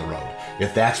guy down the road,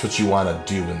 if that's what you want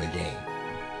to do in the game.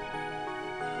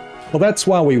 Well, that's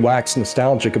why we wax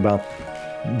nostalgic about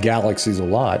Galaxies a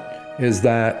lot, is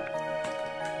that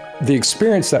the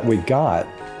experience that we got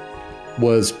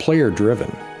was player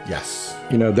driven. Yes.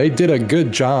 You know, they did a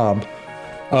good job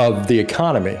of the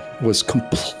economy, was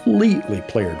completely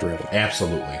player driven.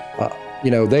 Absolutely. You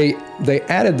know, they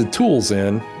added the tools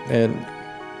in, and,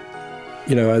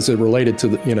 you know, as it related to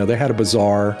the, you know, they had a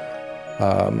bazaar,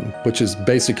 which is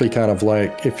basically kind of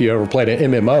like, if you ever played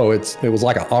an MMO, it was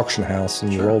like an auction house,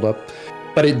 and you rolled up,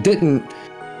 but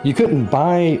you couldn't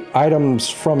buy items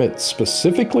from it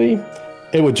specifically.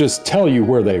 It would just tell you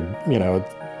where they, you know,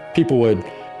 people would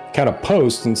kind of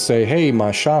post and say, hey,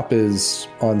 my shop is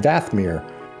on Dathmere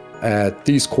at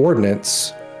these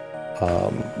coordinates.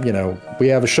 You know, we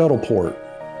have a shuttle port.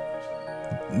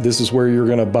 This is where you're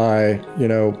going to buy, you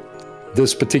know,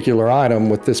 this particular item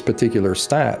with this particular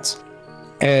stats.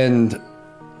 And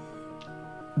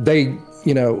they,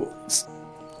 you know,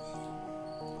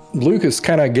 Lucas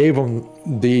kind of gave them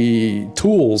the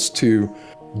tools to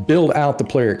build out the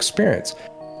player experience.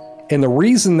 And the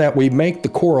reason that we make the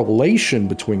correlation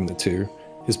between the two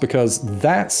is because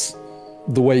that's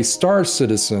the way Star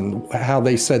Citizen, how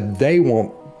they said they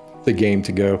want the game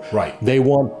to go. Right. They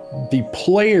want the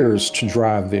players to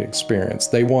drive the experience.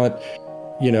 They want,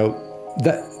 you know,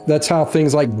 that's how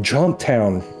things like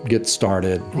Jumptown get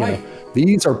started. Right. You know,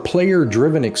 these are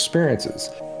player-driven experiences.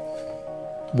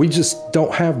 We just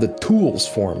don't have the tools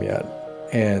for them yet.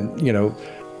 And, you know,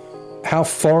 how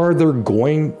far they're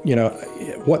going, you know,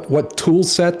 what tool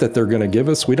set that they're going to give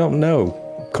us, we don't know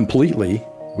completely.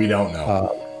 We don't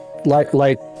know. Like,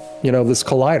 you know, this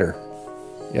collider.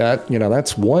 Yeah, you know,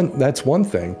 that's one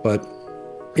thing. But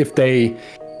if they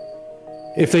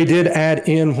did add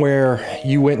in where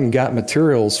you went and got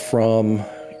materials from,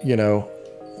 you know,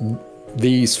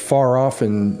 these far off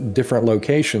and different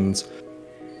locations,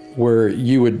 where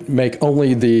you would make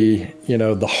only the, you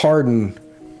know, the hardened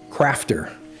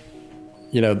crafter,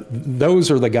 you know,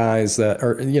 those are the guys that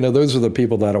are, you know, those are the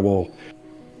people that will,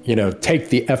 you know, take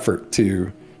the effort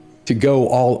to go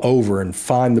all over and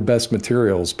find the best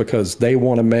materials, because they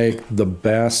want to make the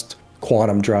best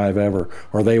quantum drive ever,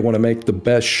 or they want to make the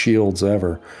best shields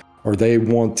ever, or they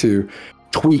want to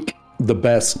tweak the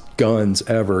best guns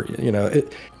ever. You know,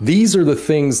 these are the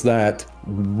things that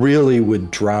really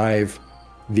would drive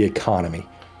the economy.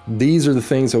 These are the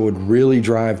things that would really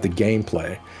drive the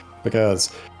gameplay,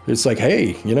 because it's like,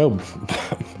 hey, you know,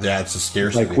 yeah, it's a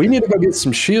scarcity. Like, we need to go get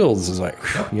some shields. It's like,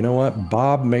 you know what?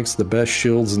 Bob makes the best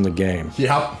shields in the game.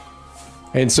 Yep.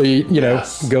 And so you know,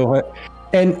 go.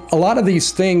 And a lot of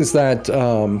these things that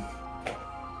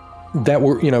that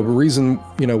were, you know, reason,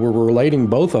 you know, we're relating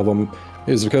both of them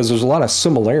is because there's a lot of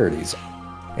similarities,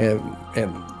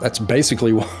 and that's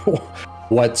basically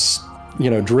what's, you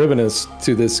know, driven us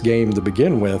to this game to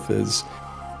begin with, is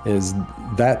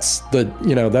that's the,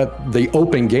 you know, that the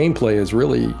open gameplay is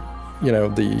really, you know,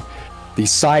 the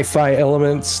sci-fi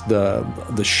elements,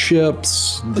 the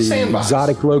ships, the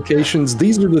exotic locations.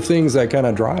 These are the things that kind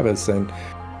of drive us. And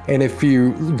if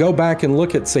you go back and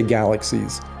look at, say,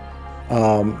 Galaxies,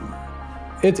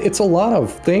 it's a lot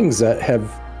of things that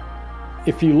have,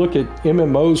 if you look at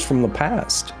MMOs from the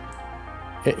past,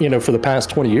 you know, for the past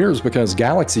 20 years, because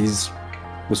Galaxies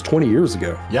was 20 years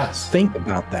ago. Yes. Think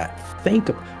about that. Think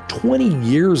of 20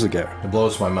 years ago. It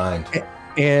blows my mind.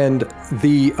 And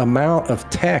the amount of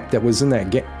tech that was in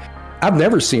that game, I've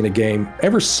never seen a game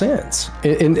ever since.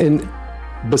 And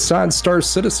besides Star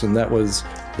Citizen, that was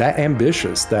that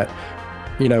ambitious, that,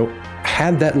 you know,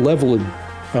 had that level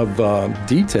of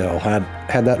detail, had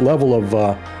that level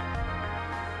of,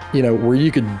 you know, where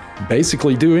you could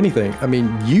basically do anything. I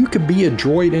mean, you could be a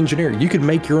droid engineer. You could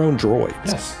make your own droids.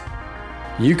 Yes.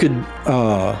 You could,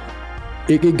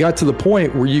 it got to the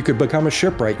point where you could become a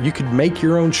shipwright. You could make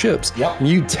your own ships. Yep.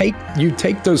 You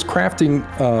take those crafting,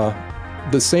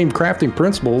 the same crafting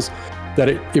principles that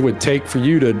it would take for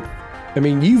you to, I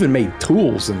mean, you even made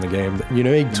tools in the game. You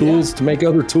know, made tools to make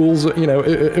other tools. You know,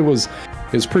 it was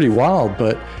pretty wild,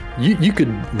 but you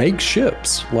could make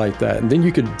ships like that. And then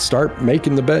you could start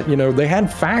making you know, they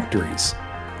had factories,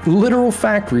 literal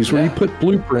factories where you put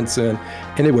blueprints in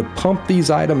and it would pump these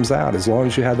items out as long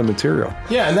as you had the material.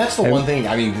 Yeah, and that's the one thing,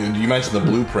 I mean, you mentioned the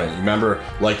blueprint. You remember,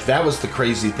 like, that was the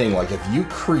crazy thing. Like, if you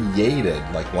created,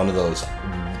 like, one of those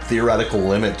theoretical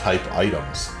limit type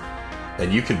items,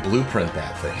 then you could blueprint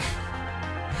that thing.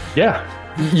 Yeah.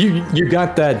 You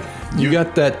got that. You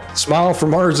got that smile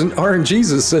from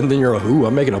RNGesus, and then you're like, ooh,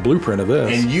 I'm making a blueprint of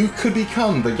this. And you could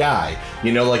become the guy.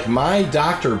 You know, like, my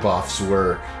doctor buffs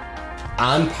were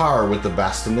on par with the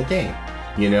best in the game.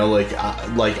 You know, like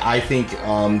I think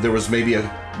there was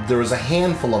a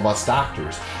handful of us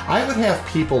doctors. I would have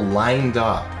people lined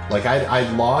up. Like,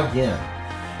 I'd log in,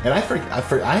 and I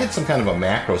had some kind of a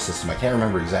macro system. I can't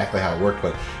remember exactly how it worked,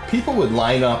 but people would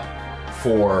line up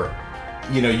for,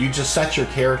 you know, you just set your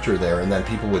character there, and then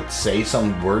people would say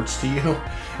some words to you,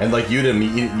 and like you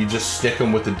just stick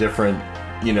them with the different,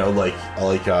 you know, like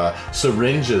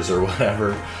syringes or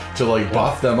whatever to like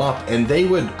buff them up, and they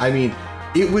would. I mean,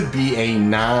 it would be a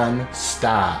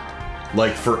non-stop,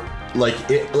 like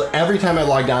every time I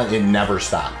logged on, it never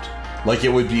stopped. Like, it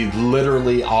would be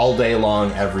literally all day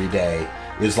long, every day.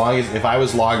 As long as if I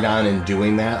was logged on and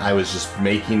doing that, I was just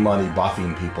making money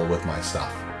buffing people with my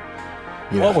stuff.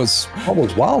 You know? What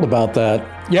was wild about that?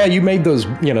 Yeah, you made those,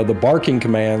 you know, the barking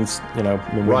commands. You know,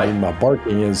 what I mean by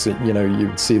barking is that, you know,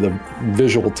 you'd see the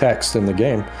visual text in the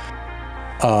game.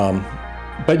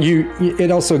 But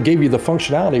it also gave you the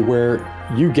functionality where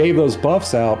you gave those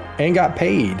buffs out and got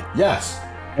paid. Yes.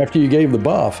 After you gave the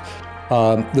buff.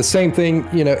 The same thing,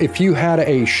 you know, if you had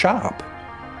a shop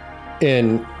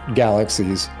in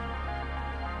Galaxies,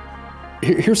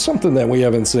 here's something that we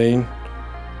haven't seen,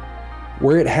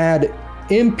 where it had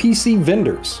NPC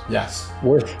vendors. Yes.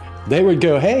 Where they would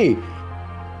go, hey,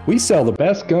 we sell the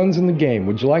best guns in the game.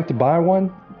 Would you like to buy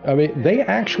one? I mean, they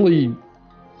actually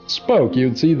spoke.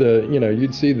 You'd see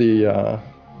the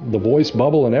voice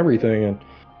bubble and everything, and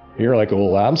you're like,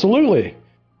 well, absolutely.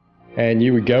 And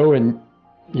you would go and,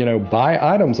 you know, buy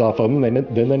items off of them, and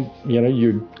then you know,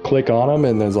 you'd click on them,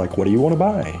 and there's like, what do you want to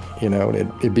buy? You know,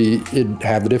 and it'd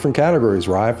have the different categories: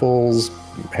 rifles,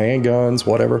 handguns,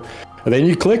 whatever. And then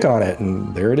you click on it,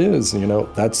 and there it is. You know,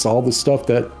 that's all the stuff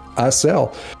that I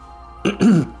sell.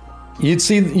 You'd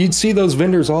see those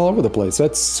vendors all over the place.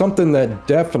 That's something that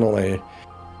definitely,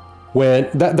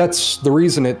 that's the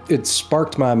reason it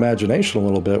sparked my imagination a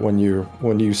little bit when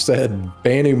you said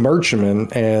Banu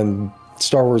Merchantman and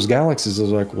Star Wars Galaxies. I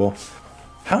was like, well,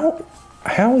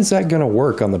 how is that going to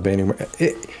work on the Banu?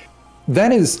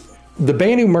 That is the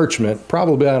Banu Merchantman,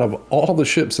 probably out of all the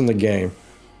ships in the game.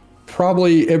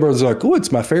 Probably everyone's like, oh,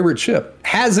 it's my favorite ship.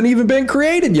 Hasn't even been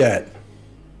created yet.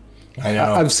 I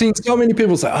know. I've seen so many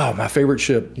people say, oh, my favorite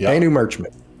ship, Banu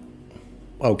Merchantman.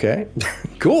 Okay,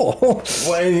 cool.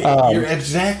 Well, you're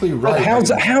exactly right.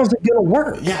 How's it going to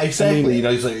work? Yeah, exactly. I mean, you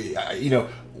know, he's like, you know,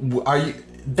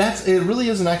 it really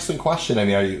is an excellent question. I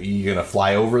mean, are you going to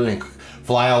fly over and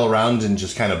fly all around and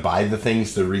just kind of buy the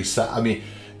things to reset? I mean,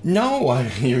 no, I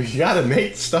mean, you got to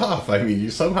make stuff. I mean,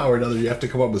 you somehow or another, you have to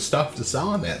come up with stuff to sell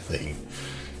on that thing.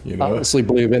 You know? I honestly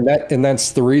believe in that, and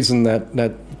that's the reason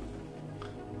that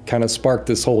kind of sparked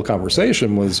this whole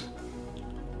conversation was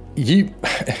you're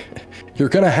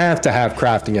going to have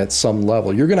crafting at some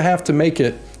level. You're going to have to make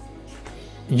it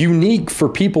unique for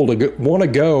people to want to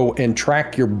go and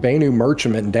track your Banu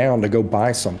Merchantman down to go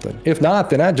buy something. If not,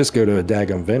 then I'd just go to a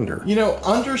daggum vendor. You know,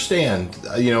 understand,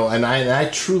 you know, and I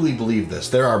truly believe this.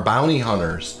 There are bounty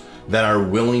hunters that are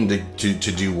willing to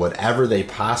do whatever they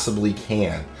possibly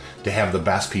can to have the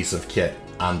best piece of kit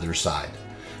on their side.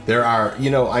 There are,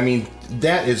 you know, I mean,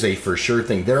 that is a for sure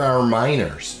thing. There are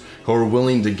miners who are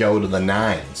willing to go to the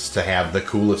nines to have the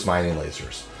coolest mining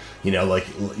lasers. You know, like,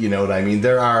 you know what I mean?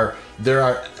 There are,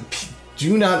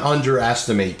 do not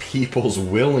underestimate people's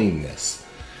willingness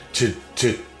to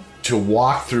to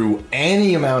walk through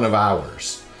any amount of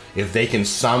hours if they can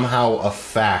somehow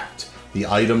affect the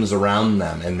items around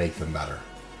them and make them better.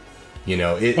 You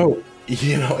know, it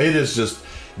is just,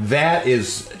 that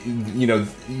is,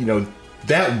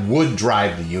 that would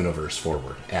drive the universe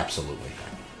forward. Absolutely.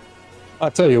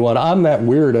 I'll tell you what, I'm that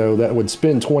weirdo that would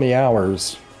spend 20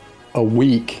 hours a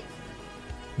week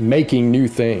making new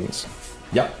things.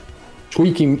 Yep.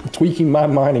 Tweaking my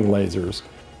mining lasers,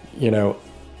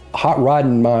 hot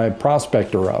rodding my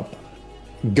prospector up,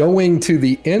 going to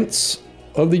the nths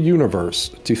of the universe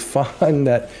to find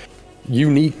that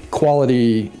unique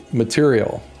quality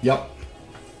material. Yep.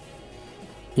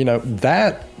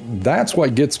 That's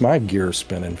what gets my gear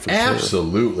spinning for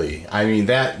Absolutely. Sure. I mean,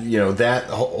 that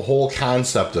whole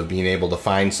concept of being able to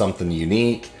find something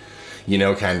unique, and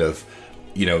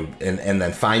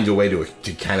then find a way to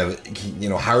kind of,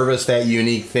 harvest that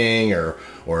unique thing or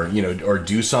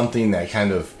do something that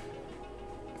kind of,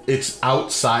 it's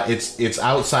outside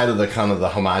of the kind of the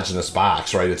homogeneous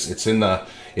box, right? It's in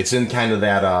kind of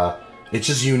that, it's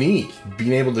just unique,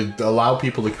 being able to allow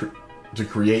people to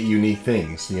create unique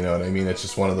things. You know what I mean? It's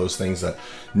just one of those things that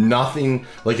nothing,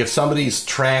 like if somebody's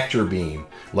tractor beam,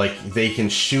 like they can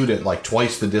shoot it like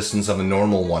twice the distance of a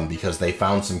normal one because they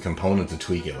found some component to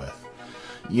tweak it with.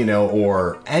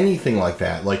 Or anything like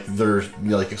that. Like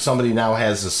if somebody now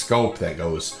has a scope that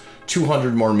goes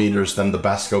 200 more meters than the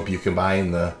best scope you can buy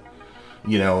in the,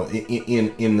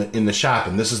 in the shop,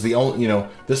 and this is the only,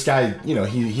 this guy,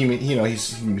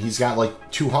 he's got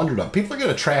like 200 of them. People are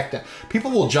going to track that.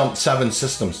 People will jump 7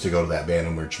 systems to go to that Van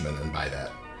Enrichment and buy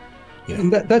that.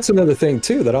 And that's another thing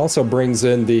too that also brings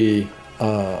in the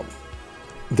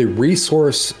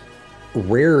resource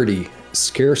rarity.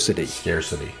 Scarcity,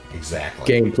 exactly.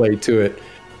 Gameplay to it.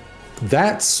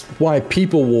 That's why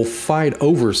people will fight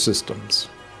over systems,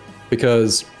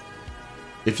 because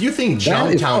if you think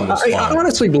Jumptown was fun, I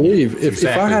honestly believe if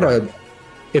I had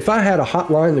a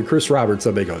hotline to Chris Roberts,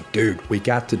 I'd be going, dude, we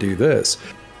got to do this.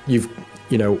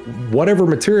 Whatever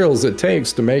materials it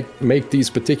takes to make these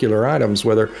particular items.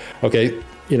 Whether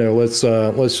let's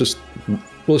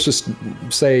just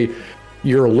say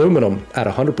your aluminum at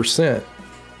 100%.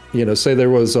 Say there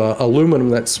was aluminum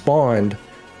that spawned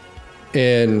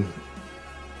in,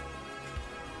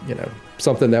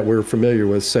 something that we're familiar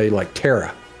with, say like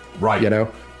Terra. Right.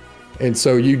 And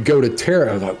so you'd go to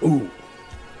Terra, like, ooh,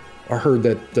 I heard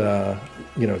that,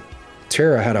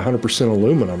 Terra had 100%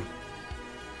 aluminum.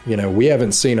 We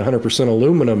haven't seen 100%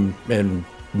 aluminum in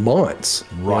months.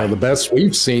 Right. The best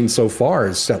we've seen so far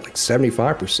is at like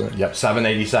 75%. Yep,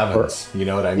 787s. You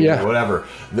know what I mean? Yeah. Whatever.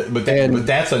 But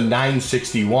that's a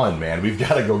 961, man. We've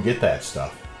got to go get that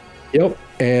stuff. Yep.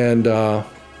 And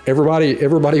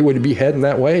everybody would be heading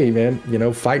that way, man.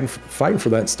 Fighting for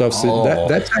that stuff. So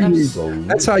that's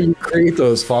how you create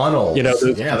those funnels.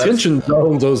 Those detention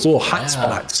zones, those little hot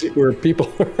spots where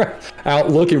people are out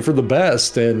looking for the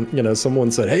best. And someone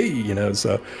said, hey,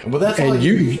 so. Well, that's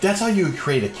how you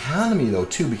create economy though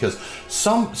too, because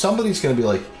somebody's going to be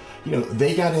like,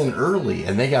 they got in early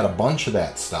and they got a bunch of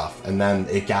that stuff, and then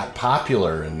it got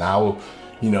popular, and now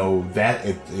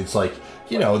it's like.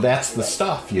 That's the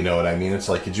stuff, you know what I mean? It's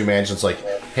like, could you imagine? It's like,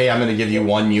 hey, I'm going to give you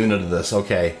 1 unit of this.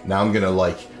 Okay, now I'm going to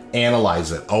like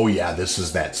analyze it. Oh yeah, this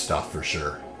is that stuff for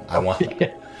sure. I want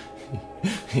it.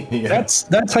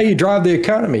 That's how you drive the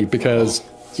economy, because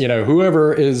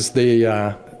whoever is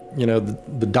the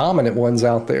the dominant ones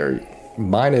out there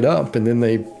mine it up, and then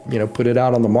they put it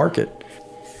out on the market,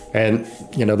 and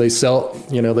they sell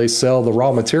the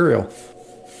raw material.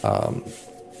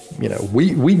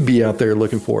 We'd be out there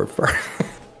looking for it first.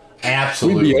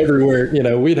 Absolutely. We'd be everywhere.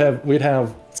 We'd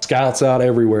have scouts out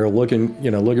everywhere looking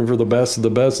for the best of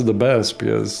the best of the best,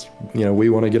 because we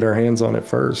want to get our hands on it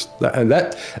first.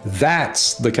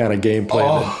 That's the kind of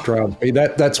gameplay that drives me.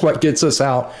 That's what gets us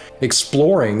out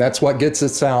exploring. That's what gets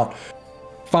us out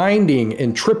finding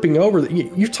and tripping over.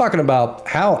 You're talking about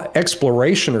how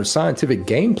exploration or scientific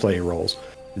gameplay rolls.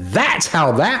 That's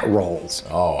how that rolls.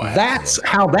 Oh, absolutely. That's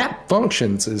how that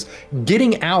functions, is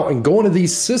getting out and going to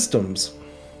these systems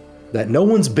that no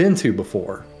one's been to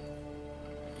before.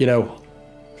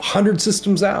 100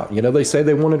 systems out. They say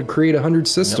they wanted to create 100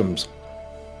 systems.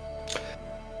 Yep.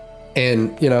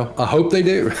 And, I hope they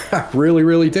do. I really,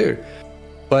 really do.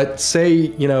 But say,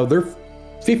 they're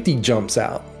 50 jumps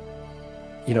out.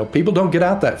 People don't get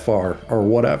out that far or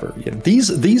whatever.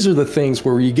 These are the things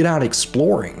where you get out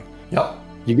exploring. Yep.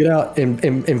 You get out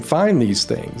and find these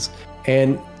things,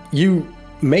 and you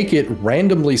make it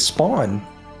randomly spawn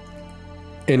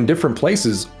in different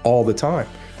places all the time.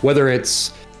 Whether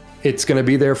it's going to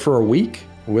be there for a week,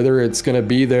 whether it's going to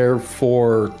be there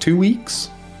for 2 weeks,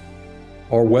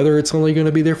 or whether it's only going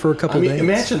to be there for a couple days.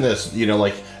 Imagine this,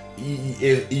 like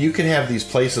you can have these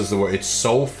places where it's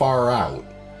so far out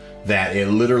that it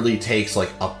literally takes like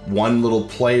one little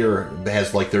player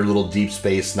has like their little Deep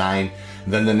Space Nine,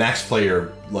 then the next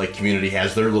player like community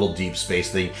has their little Deep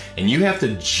Space thing, and you have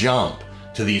to jump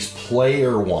to these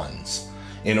player ones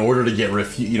in order to get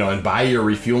and buy your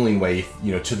refueling way,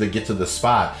 get to the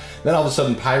spot. Then all of a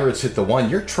sudden pirates hit the one,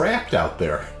 you're trapped out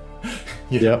there.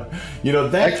 Yep.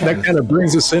 That kind of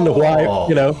brings us into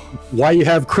why you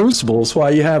have crucibles,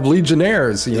 why you have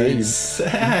legionnaires.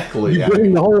 Exactly. You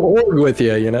bring the whole org with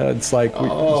you. It's like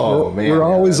we're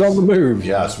always on the move.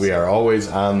 Yes, we are always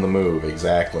on the move.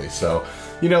 Exactly. So,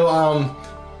 you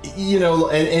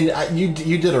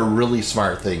did a really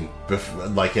smart thing,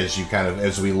 like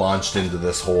as we launched into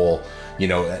this whole,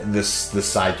 this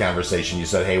side conversation. You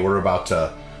said, hey, we're about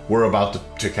to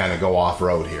kind of go off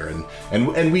road here,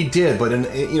 and we did, but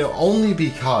only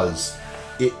because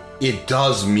it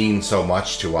does mean so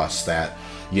much to us that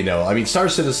Star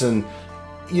Citizen,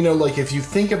 like if you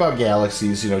think about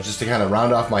Galaxies, just to kind of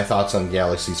round off my thoughts on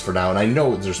Galaxies for now, and I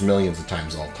know there's millions of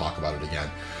times I'll talk about it again,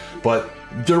 but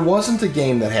there wasn't a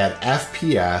game that had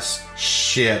FPS,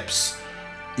 ships,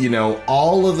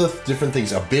 all of the different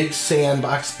things, a big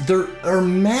sandbox. There are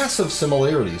massive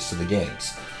similarities to the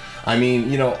games.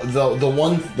 The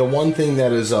one thing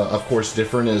that is of course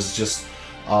different is just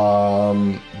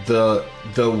the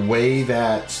way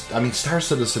that Star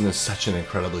Citizen is such an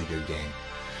incredibly good game.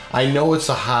 I know it's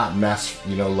a hot mess,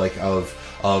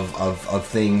 of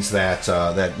things that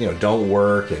don't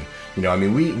work, and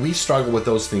we struggle with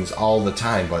those things all the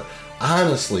time. But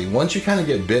honestly, once you kind of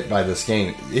get bit by this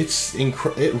game,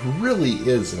 it really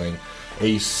is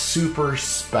a super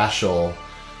special.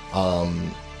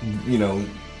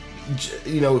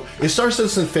 If Star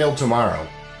Citizen failed tomorrow,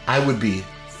 I would be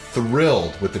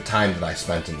thrilled with the time that I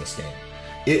spent in this game.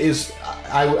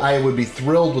 I would be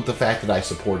thrilled with the fact that I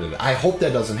supported it. I hope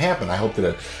that doesn't happen. I hope that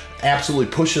it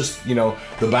absolutely pushes, the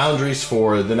boundaries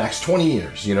for the next 20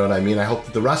 years. You know what I mean? I hope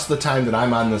that the rest of the time that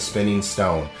I'm on this spinning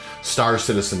stone, Star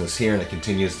Citizen is here and it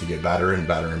continues to get better and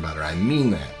better and better. I mean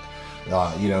that.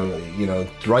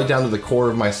 Right down to the core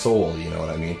of my soul. You know what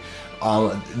I mean?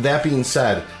 That being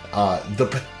said,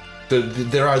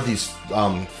 there are these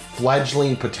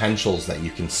fledgling potentials that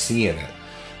you can see in it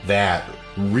that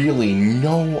really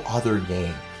no other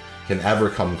game can ever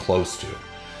come close to.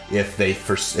 If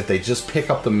they just pick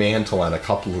up the mantle on a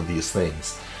couple of these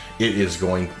things, it's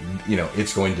going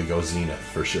to go zenith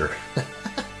for sure.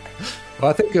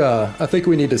 Well, I think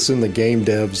we need to send the game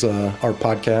devs our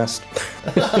podcast.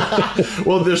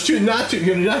 Well, you're not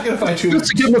going to find too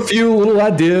just to give them a few little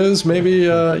ideas, maybe.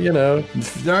 There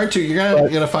aren't too. You're not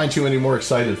going to find too many more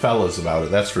excited fellas about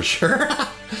it. That's for sure.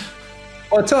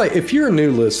 Well, I'll tell you, if you're a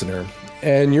new listener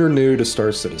and you're new to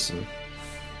Star Citizen,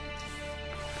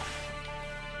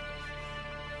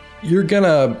 you're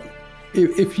gonna,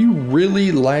 if you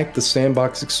really like the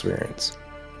sandbox experience,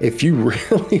 if you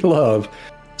really love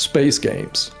space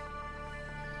games,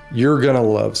 you're gonna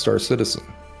love Star Citizen.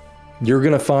 You're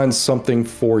gonna find something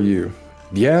for you.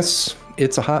 Yes,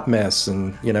 it's a hot mess,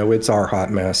 and it's our hot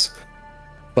mess,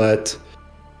 but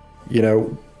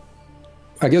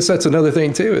I guess that's another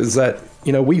thing too, is that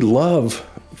we love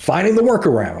finding the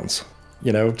workarounds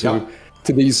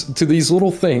to these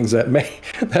little things that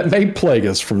may plague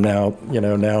us from now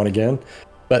and again.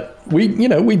 But we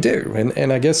do,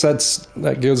 and I guess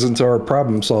that goes into our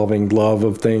problem-solving love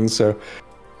of things. So,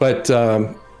 but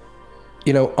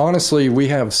honestly, we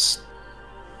have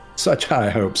such high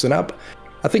hopes, and I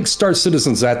think Star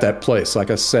Citizen's at that place. Like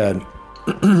I said,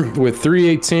 with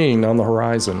 318 on the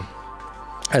horizon,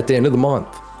 at the end of the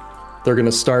month, they're going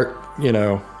to start,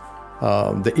 the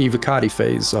evocati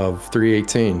phase of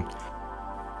 318.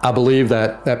 I believe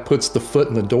that puts the foot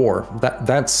in the door.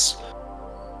 That's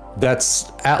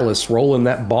Atlas rolling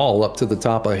that ball up to the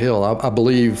top of a hill. I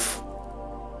believe,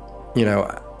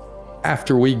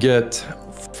 after we get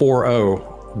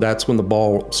 4-0, that's when the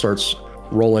ball starts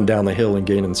rolling down the hill and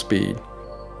gaining speed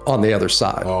on the other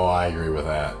side. Oh, I agree with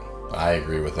that.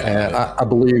 And I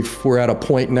believe we're at a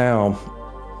point now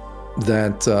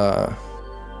that,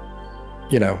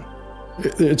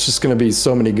 it's just going to be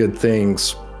so many good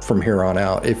things from here on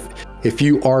out. If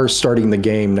you are starting the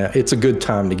game now, it's a good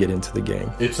time to get into the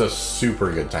game. It's a super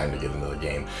good time to get into the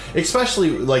game,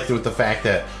 especially with the fact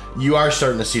that you are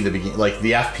starting to see the beginning,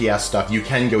 the FPS stuff. You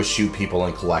can go shoot people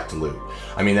and collect loot.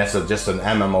 That's just an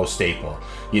MMO staple.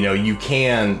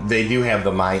 They do have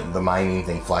the mining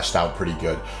thing fleshed out pretty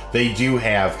good. They do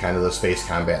have kind of the space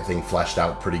combat thing fleshed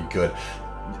out pretty good.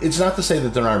 it's not to say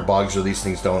that there aren't bugs or these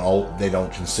things they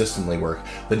don't consistently work.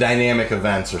 The dynamic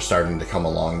events are starting to come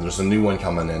along. There's a new one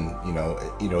coming in,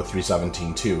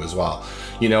 3.17.2 as well.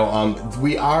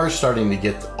 We are starting to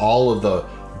get all of the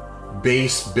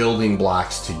base building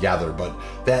blocks together, but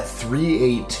that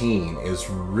 3.18 is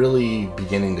really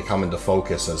beginning to come into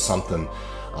focus as something.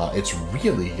 It's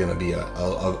really going to be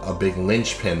a big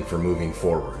linchpin for moving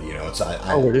forward.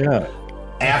 Yeah,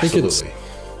 absolutely.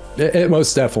 It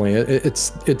most definitely.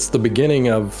 It's the beginning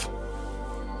of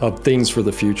things for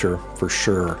the future, for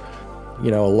sure.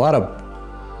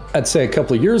 I'd say a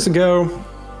couple of years ago,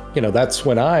 that's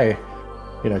when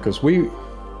because we've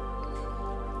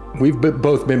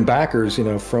both been backers,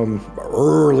 from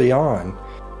early on.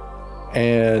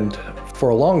 And for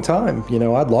a long time,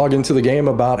 I'd log into the game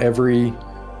about every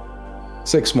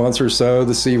 6 months or so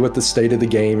to see what the state of the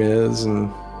game is and,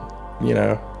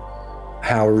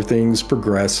 how everything's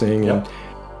progressing. Yep.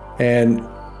 And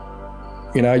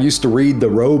I used to read the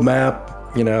roadmap,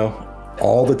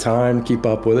 all the time, keep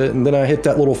up with it. And then I hit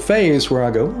that little phase where I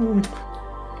go,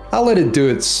 I'll let it do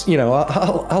its,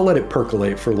 I'll let it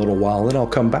percolate for a little while, then I'll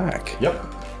come back. Yep.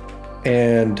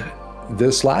 And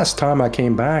this last time I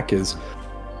came back is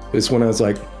when I was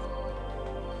like,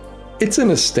 it's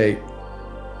in a state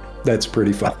that's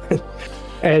pretty fun.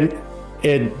 and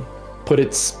it put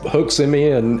its hooks in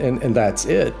me and that's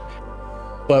it.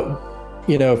 But,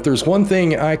 if there's one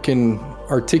thing I can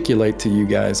articulate to you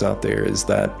guys out there is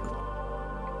that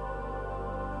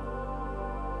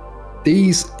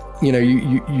these,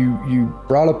 you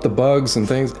brought up the bugs and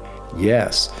things.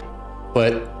 Yes.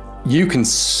 But you can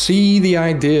see the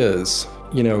ideas,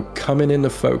 coming into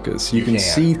focus. You can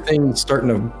see things starting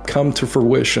to come to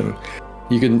fruition.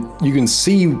 You can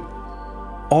see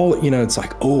all, it's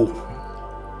like, oh,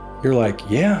 you're like,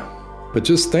 yeah, but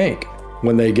just think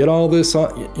when they get all this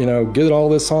on, get all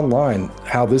this online,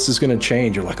 how this is going to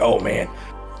change. You're like, oh man,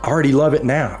 I already love it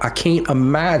now. I can't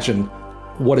imagine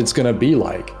what it's going to be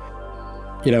like,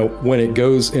 when it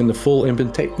goes into full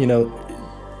implementation,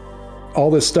 all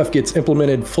this stuff gets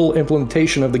implemented, full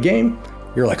implementation of the game.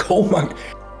 You're like, oh my,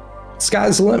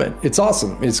 sky's the limit. It's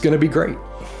awesome. It's going to be great.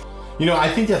 I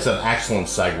think that's an excellent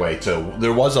segue to,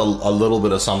 there was a little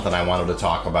bit of something I wanted to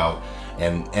talk about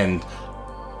and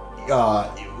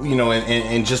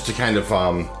just to kind of,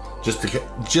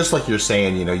 just like you're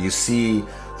saying, you see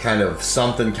kind of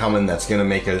something coming that's going to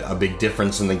make a big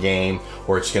difference in the game,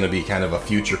 or it's going to be kind of a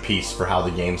future piece for how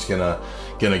the game's gonna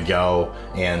go,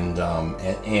 and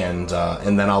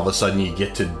then all of a sudden you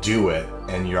get to do it,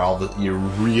 and you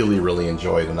really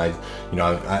enjoy it. And I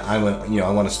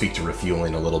want to speak to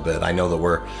refueling a little bit. I know that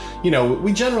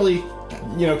we generally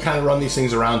kind of run these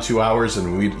things around 2 hours,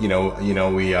 and we want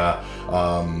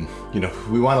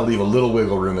to leave a little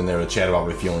wiggle room in there to chat about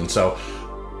refueling. So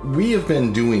we have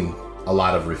been doing a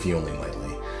lot of refueling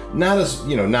lately. Not as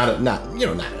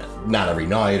not every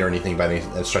night or anything by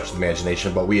any stretch of the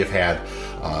imagination, but we have had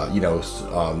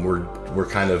we're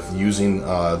kind of using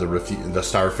the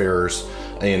Starfarers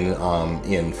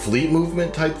in fleet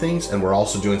movement type things, and we're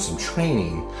also doing some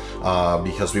training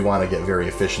because we want to get very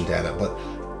efficient at it. But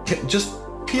just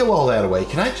peel all that away.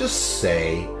 Can I just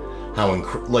say how I'm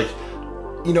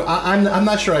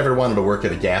not sure I ever wanted to work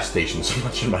at a gas station so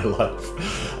much in my life.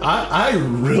 I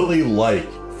really like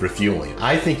refueling.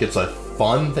 I think it's a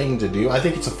fun thing to do. I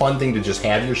think it's a fun thing to just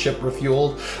have your ship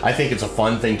refueled. I think it's a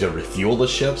fun thing to refuel the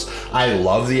ships. I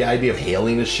love the idea of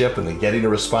hailing a ship and then getting a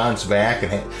response back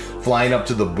and flying up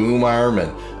to the boom arm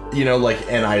and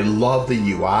and I love the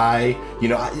UI.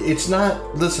 It's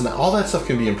not, listen, all that stuff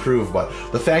can be improved, but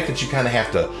the fact that you kind of have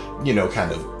to,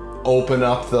 kind of open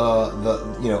up the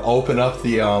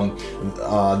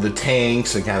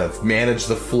tanks and kind of manage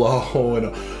the flow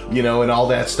and and all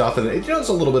that stuff, and it's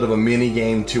a little bit of a mini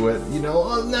game to it.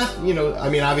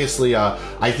 Obviously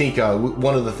I think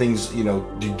one of the things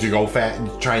to go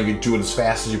fast, try and do it as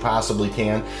fast as you possibly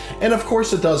can, and of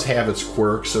course it does have its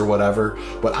quirks or whatever,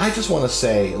 but I just want to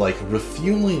say, like,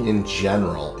 refueling in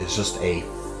general is just a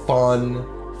fun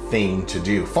thing to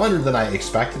do, funner than I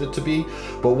expected it to be,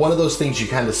 but one of those things you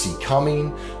kind of see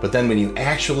coming, but then when you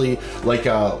actually, like,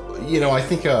 I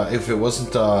think if it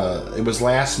wasn't, it was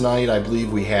last night, I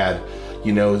believe we had,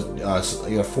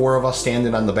 4 of us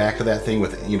standing on the back of that thing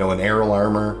with, an aerial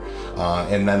armor,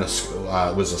 and then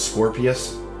it was a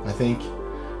Scorpius, I think.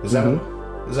 Is that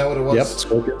what it was? Yep,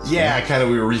 Scorpius. Yeah, kind of,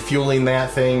 we were refueling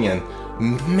that thing, and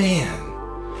man,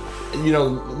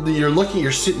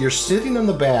 you're sitting on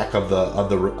the back of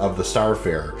the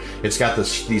Starfarer. It's got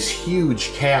these huge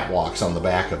catwalks on the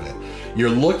back of it. You're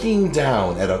looking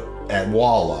down at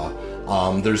Walla.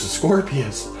 There's a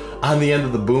Scorpius on the end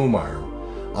of the boom arm.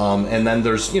 And then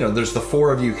there's the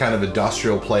four of you kind of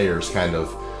industrial players kind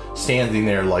of standing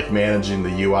there like managing the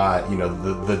UI,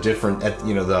 the different,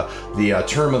 the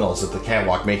terminals at the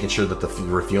catwalk, making sure that the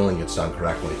refueling gets done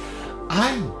correctly.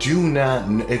 I do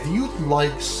not, if you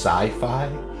like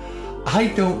sci-fi, I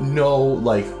don't know,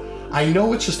 like, I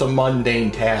know it's just a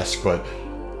mundane task, but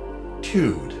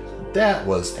dude, that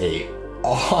was a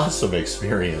awesome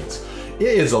experience.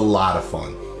 It is a lot of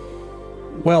fun.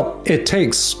 Well, it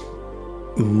takes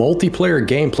multiplayer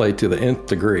gameplay to the nth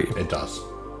degree. It does.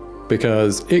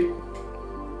 Because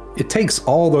it takes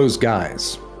all those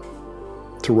guys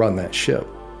to run that ship.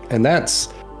 And it's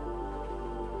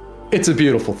a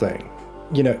beautiful thing.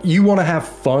 You want to have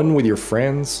fun with your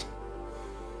friends,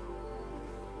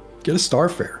 get a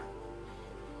Starfare.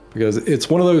 Because it's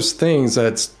one of those things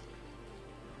there's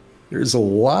a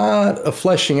lot of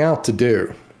fleshing out to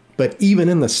do. But even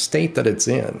in the state that it's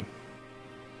in,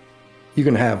 you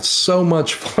can have so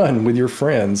much fun with your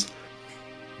friends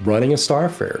running a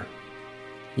Starfare.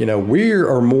 We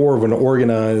are more of an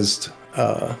organized,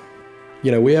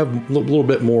 we have a little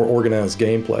bit more organized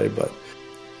gameplay,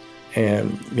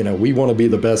 we want to be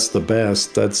the best.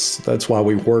 That's why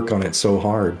we work on it so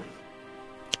hard.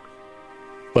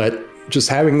 But just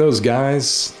having those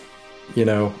guys,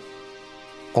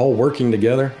 all working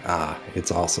together,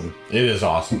 it's awesome. It is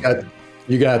awesome.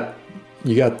 You got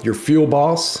your fuel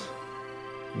boss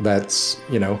that's,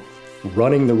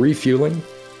 running the refueling.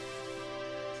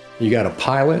 You got a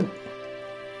pilot.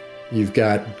 You've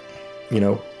got,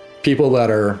 people that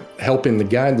are helping to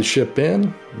guide the ship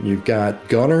in. You've got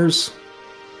gunners.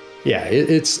 Yeah,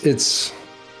 it's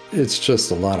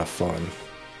just a lot of fun.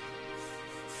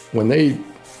 When they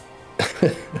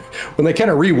when they kind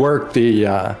of rework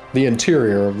the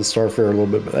interior of the Starfare a little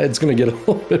bit, it's going to get a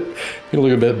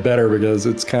little bit better because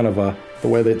it's kind of the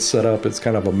way that it's set up. It's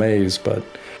kind of a maze, but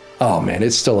oh man,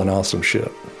 it's still an awesome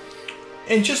ship.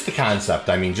 And just the concept,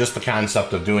 just the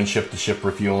concept of doing ship-to-ship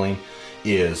refueling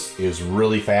is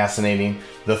really fascinating.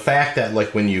 The fact that,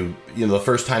 like, when the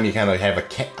first time you kind of have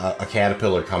a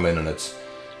caterpillar come in and it's,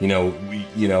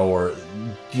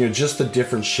 just the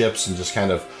different ships and just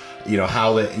kind of,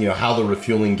 how the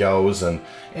refueling goes and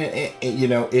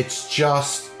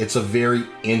it's a very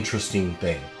interesting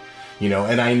thing,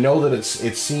 and I know that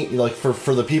it's seen, like,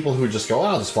 for the people who just go,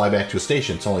 I'll just fly back to a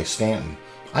station, it's only Stanton.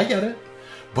 I get it,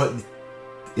 but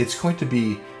it's going to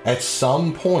be at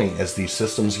some point as these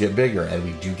systems get bigger and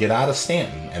we do get out of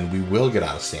Stanton, and we will get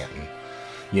out of Stanton,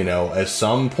 at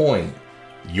some point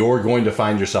you're going to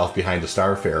find yourself behind a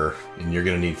Starfarer and you're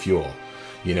going to need fuel.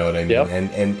 You know what I mean? Yep.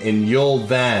 And you'll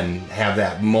then have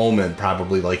that moment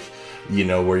probably, like,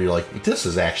 where you're like, this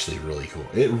is actually really cool.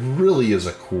 It really is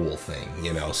a cool thing,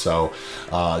 So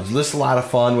just a lot of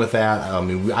fun with that.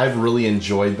 I've really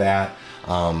enjoyed that.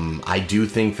 I do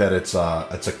think that it's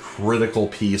a critical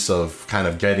piece of kind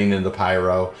of getting into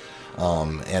Pyro,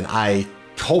 and I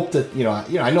hope that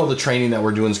I know the training that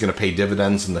we're doing is going to pay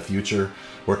dividends in the future.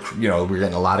 We're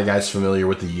getting a lot of guys familiar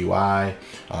with the UI.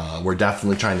 We're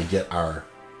definitely trying to get our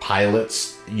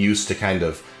pilots used to kind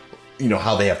of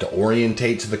how they have to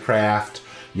orientate to the craft.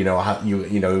 How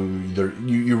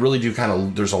you really do kind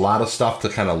of, there's a lot of stuff to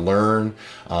kind of learn,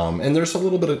 and there's a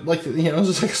little bit of, like,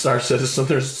 just like Star Citizen,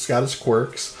 it's got its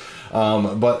quirks,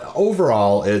 but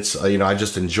overall it's I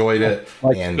just enjoyed it.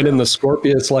 Like, and in the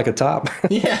Scorpius like a top.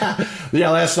 yeah.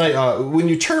 Last night when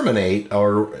you terminate,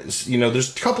 or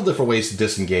there's a couple different ways to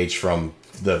disengage from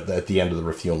at the end of the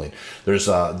refueling. There's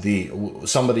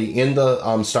somebody in the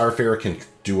Starfarer can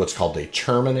do what's called a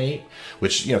terminate,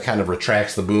 which kind of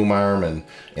retracts the boom arm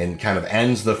and kind of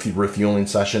ends the refueling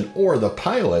session, or the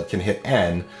pilot can hit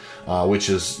N, which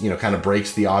is kind of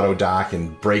breaks the auto dock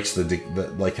and breaks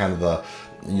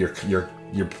you're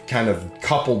kind of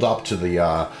coupled up to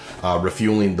the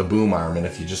refueling the boom arm, and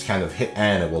if you just kind of hit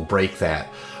N, it will break that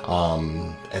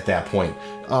at that point.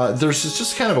 There's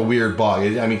just kind of a weird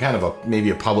bug. Kind of maybe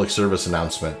a public service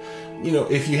announcement.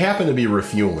 If you happen to be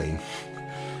refueling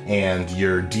and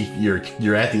you're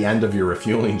at the end of your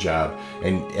refueling job,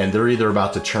 and they're either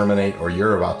about to terminate or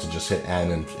you're about to just hit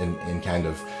N and kind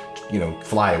of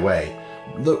fly away.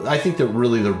 I think that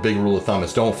really the big rule of thumb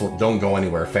is don't go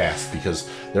anywhere fast, because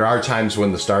there are times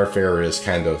when the Starfarer is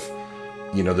kind of,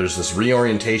 there's this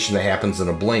reorientation that happens in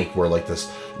a blink where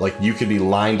you could be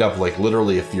lined up, like,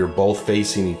 literally if you're both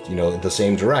facing the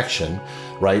same direction,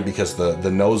 right? Because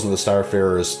the nose of the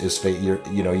Starfarer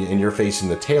and you're facing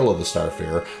the tail of the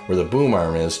Starfarer where the boom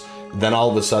arm is. Then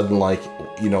all of a sudden,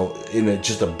 in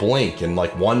just a blink, in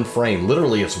like one frame,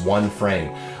 literally it's one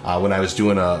frame. When I was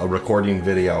doing a recording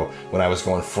video, when I was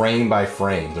going frame by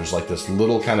frame, there's like this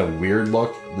little kind of weird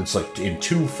look. It's like in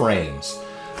 2 frames.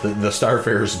 the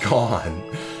Starfarer's gone,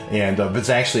 and but it's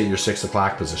actually at your 6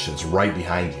 o'clock position. It's right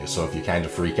behind you. So if you kind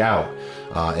of freak out,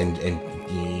 and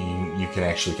you can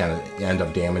actually kind of end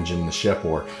up damaging the ship,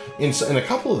 or in a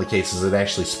couple of the cases, it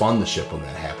actually spun the ship when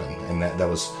that happened, and that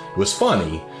was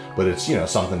funny, but it's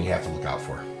something you have to look out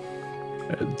for.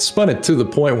 It spun it to the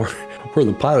point where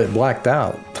the pilot blacked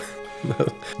out.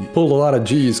 Pulled a lot of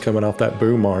G's coming off that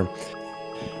boom arm.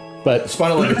 But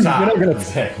spun it like a top.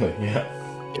 Exactly. Yeah.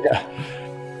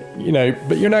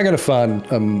 But you're not going to find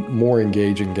a more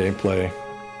engaging gameplay.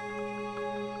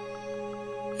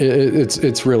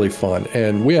 It's really fun,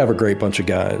 and we have a great bunch of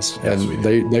guys, and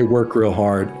they work real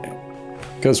hard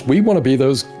because we want to be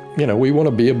those. We want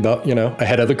to be about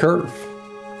ahead of the curve.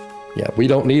 Yeah, we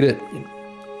don't need it.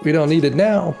 We don't need it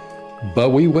now, but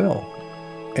we will.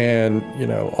 And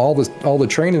all the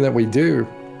training that we do,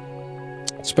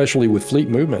 especially with fleet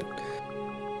movement,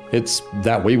 it's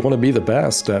that we want to be the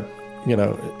best at.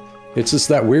 It's just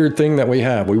that weird thing that we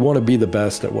have. We want to be the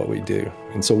best at what we do,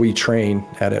 and so we train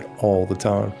at it all the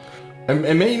time.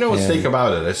 And make no mistake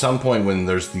about it. At some point, when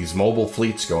there's these mobile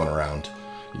fleets going around,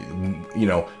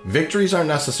 victories aren't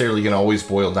necessarily going to always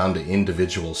boil down to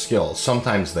individual skills.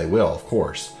 Sometimes they will, of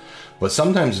course. But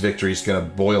sometimes victory is going to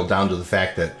boil down to the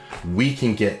fact that we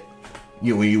can get,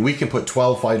 we can put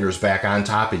 12 fighters back on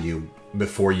top of you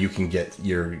before you can get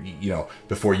your,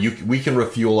 we can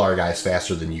refuel our guys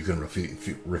faster than you can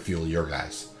refuel your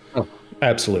guys. Oh,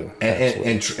 absolutely.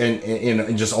 And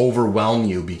just overwhelm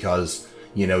you because,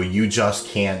 you just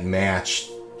can't match,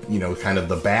 kind of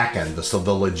the back end,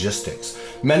 the logistics.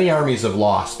 Many armies have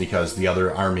lost because the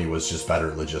other army was just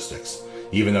better at logistics.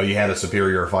 Even though you had a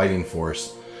superior fighting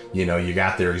force, you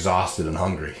got there exhausted and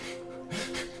hungry.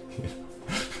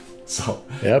 So,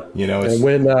 yep. And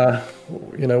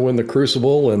when the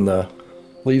Crucible and the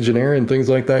Legionnaire and things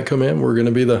like that come in, we're going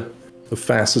to be the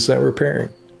fastest at repairing.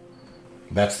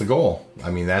 That's the goal. I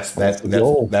mean, that's what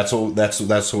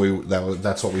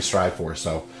we strive for.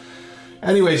 So,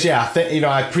 anyways, yeah,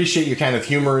 I appreciate you kind of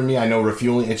humoring me. I know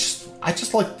refueling. It's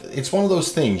one of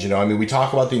those things. We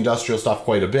talk about the industrial stuff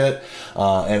quite a bit,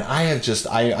 and I just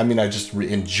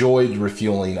enjoyed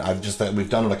refueling. We've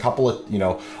done it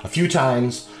a few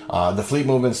times. The fleet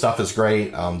movement stuff is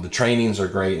great. The trainings are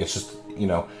great. It's just,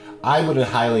 I would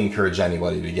highly encourage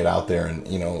anybody to get out there and,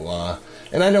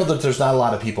 and I know that there's not a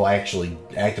lot of people actually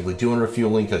actively doing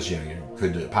refueling because, you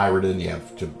could pirate it and you have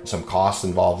some costs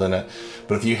involved in it.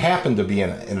 But if you happen to be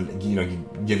you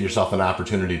give yourself an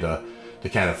opportunity to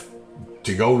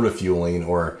go refueling,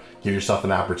 or give yourself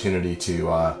an opportunity to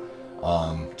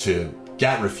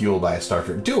get refueled by a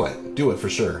Starfarer, do it for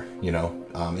sure.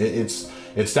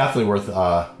 It's definitely worth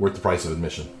the price of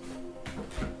admission.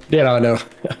 Yeah,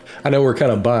 I know we're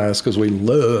kind of biased because we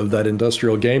love that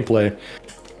industrial gameplay,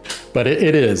 but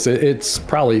it's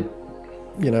probably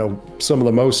some of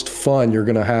the most fun you're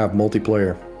going to have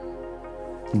multiplayer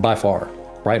by far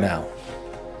right now.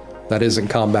 That isn't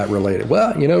combat related.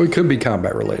 Well, it could be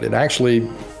combat related. Actually,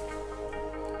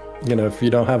 if you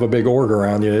don't have a big org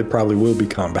around you, it probably will be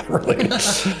combat related.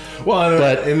 Well,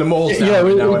 but in the moles now,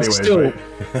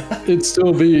 it'd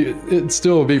still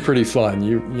be pretty fun.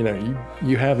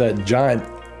 You have that giant,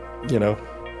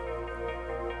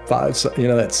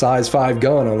 that size 5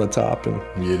 gun on the top, and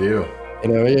you do.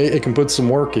 It can put some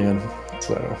work in.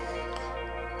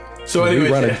 So anyway,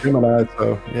 run a Gemini,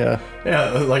 so yeah. Yeah,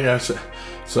 like I said.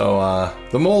 So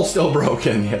the mole's still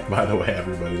broken. Yeah, by the way,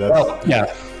 everybody. Yeah.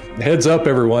 Heads up,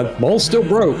 everyone. Mole's still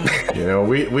broke.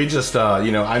 We just,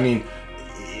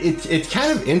 it's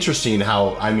kind of interesting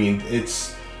how,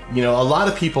 it's, a lot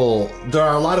of people,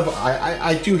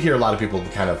 I do hear a lot of people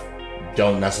that kind of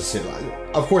don't necessarily,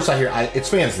 of course it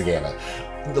spans the gamut.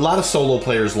 A lot of solo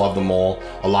players love the mole.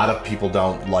 A lot of people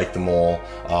don't like the mole.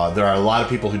 There are a lot of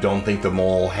people who don't think the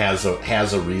mole has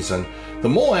a reason. The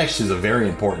mole actually is a very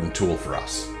important tool for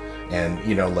us. And,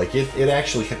 it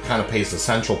actually kind of plays a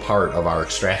central part of our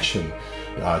extraction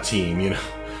team.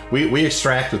 We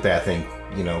extract with that thing,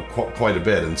 quite a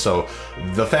bit. And so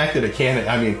the fact that it can,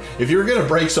 if you're going to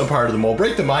break some part of the mole,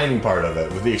 break the mining part of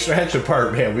it. With the extraction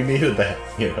part, man, we needed that,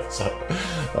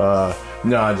 so,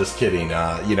 no, I'm just kidding.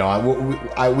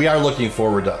 We are looking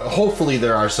forward to, hopefully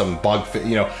there are some bug,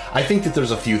 I think that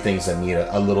there's a few things that need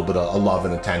a little bit of love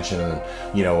and attention. And,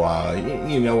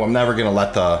 I'm never going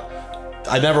to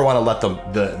I never want to let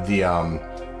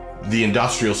the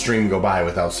industrial stream go by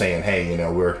without saying, hey,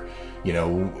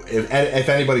 if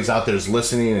anybody's out there is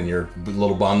listening and you're a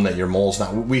little bummed that your mole's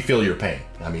not, we feel your pain.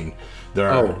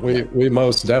 We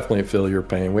most definitely feel your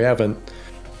pain. We haven't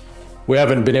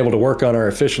been able to work on our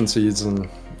efficiencies for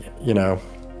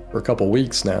a couple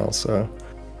weeks now. So,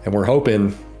 and we're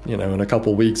hoping you know, in a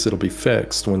couple weeks it'll be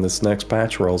fixed when this next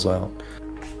patch rolls out.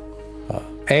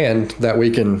 And that we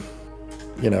can,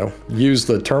 you know, use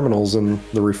the terminals in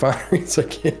the refineries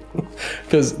again.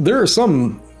 Because there are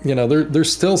some, you know,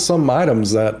 there's still some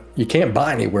items that you can't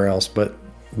buy anywhere else but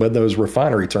those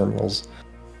refinery terminals.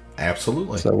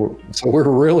 Absolutely. So we're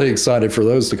really excited for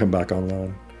those to come back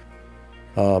online.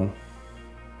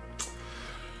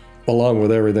 Along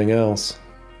with everything else.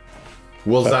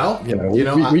 Well, Zal,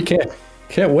 we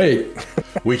can't wait.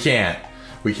 we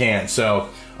can't. So,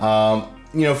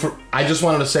 I just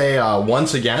wanted to say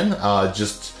once again, Zal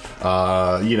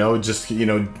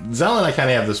and I kind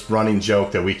of have this running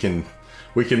joke that we can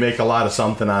make a lot of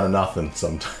something out of nothing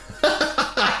sometimes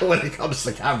when it comes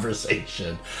to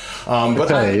conversation.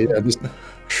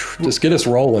 Just get us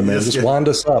rolling, man. Just wind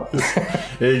us up.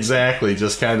 Exactly.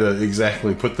 Just kind of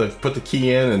put the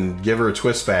key in and give her a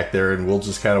twist back there, and we'll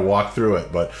just kind of walk through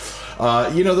it. But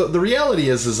the reality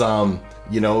is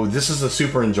this is a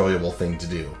super enjoyable thing to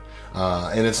do,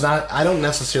 and it's not. I don't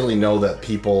necessarily know that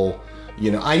people.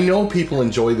 I know people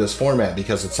enjoy this format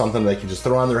because it's something they can just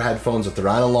throw on their headphones if they're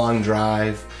on a long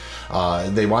drive.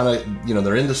 They want to,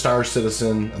 they're into Star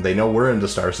Citizen. They know we're into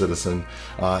Star Citizen,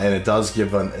 and it does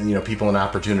give people an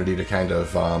opportunity to kind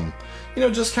of,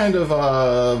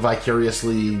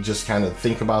 vicariously just kind of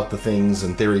think about the things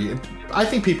and theory. I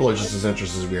think people are just as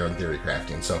interested as we are in theory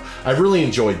crafting. So I've really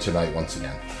enjoyed tonight once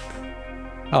again.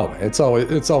 Oh, it's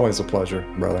always a pleasure,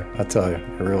 brother. I tell you,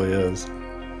 it really is.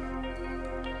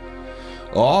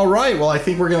 All right. Well, I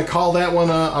think we're going to call that one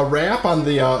a wrap on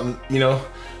the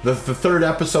third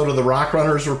episode of the Rock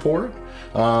Runners Report.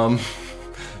 I'm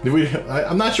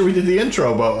not sure we did the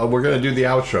intro, but we're going to do the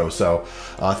outro. So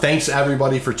thanks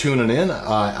everybody for tuning in.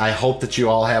 I hope that you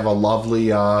all have a lovely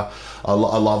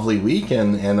week,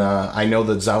 and I know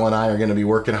that Zel and I are going to be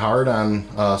working hard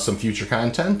on some future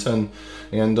content, and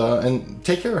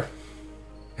take care.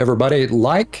 Everybody,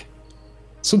 like,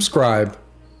 subscribe,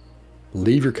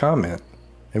 leave your comment,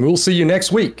 and we'll see you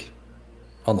next week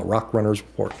on the Rock Runners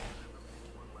Report.